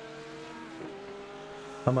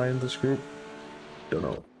 Am I in this group? Don't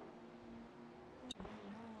know.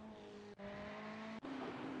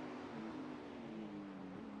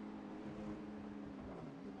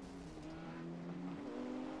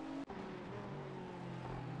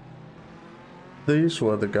 These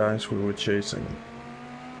were the guys we were chasing.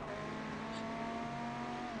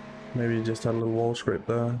 Maybe just had a little wall scrape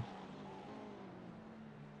there.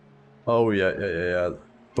 Oh yeah.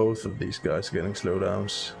 Both of these guys are getting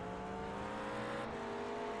slowdowns.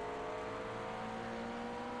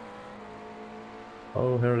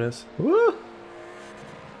 Oh, here it is. Woo!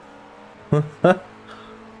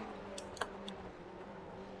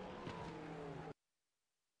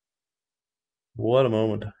 What a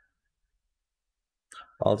moment.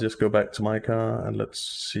 I'll just go back to my car and let's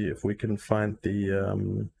see if we can find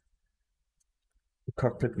the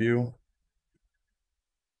cockpit view.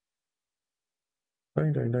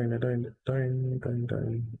 Ding.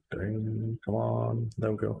 Come on,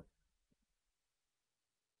 there we go.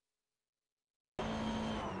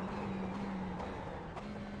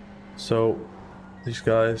 So these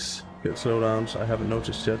guys get slowdowns. I haven't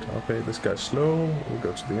noticed yet. Okay, this guy's slow. We'll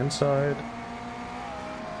go to the inside.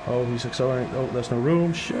 Oh, he's accelerating. Oh, there's no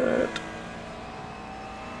room. Shit.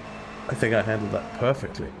 I think I handled that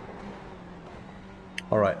perfectly.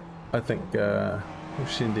 Alright, I think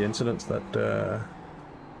we've seen the incidents that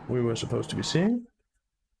we were supposed to be seeing.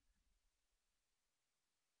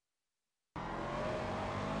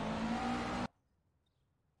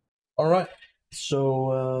 Alright,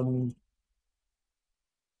 so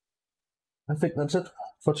I think that's it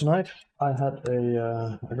for tonight. I had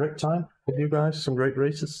a great time with you guys, some great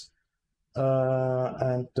races.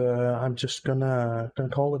 And I'm just gonna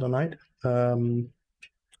call it a night.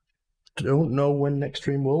 Don't know when next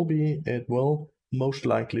stream will be. It will most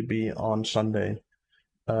likely be on Sunday,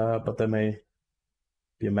 but there may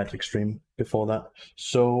be a magic stream before that.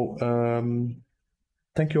 So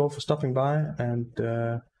thank you all for stopping by,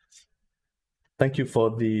 and thank you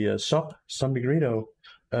for the sub, San Miguelito,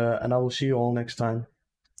 and I will see you all next time.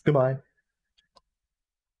 Goodbye.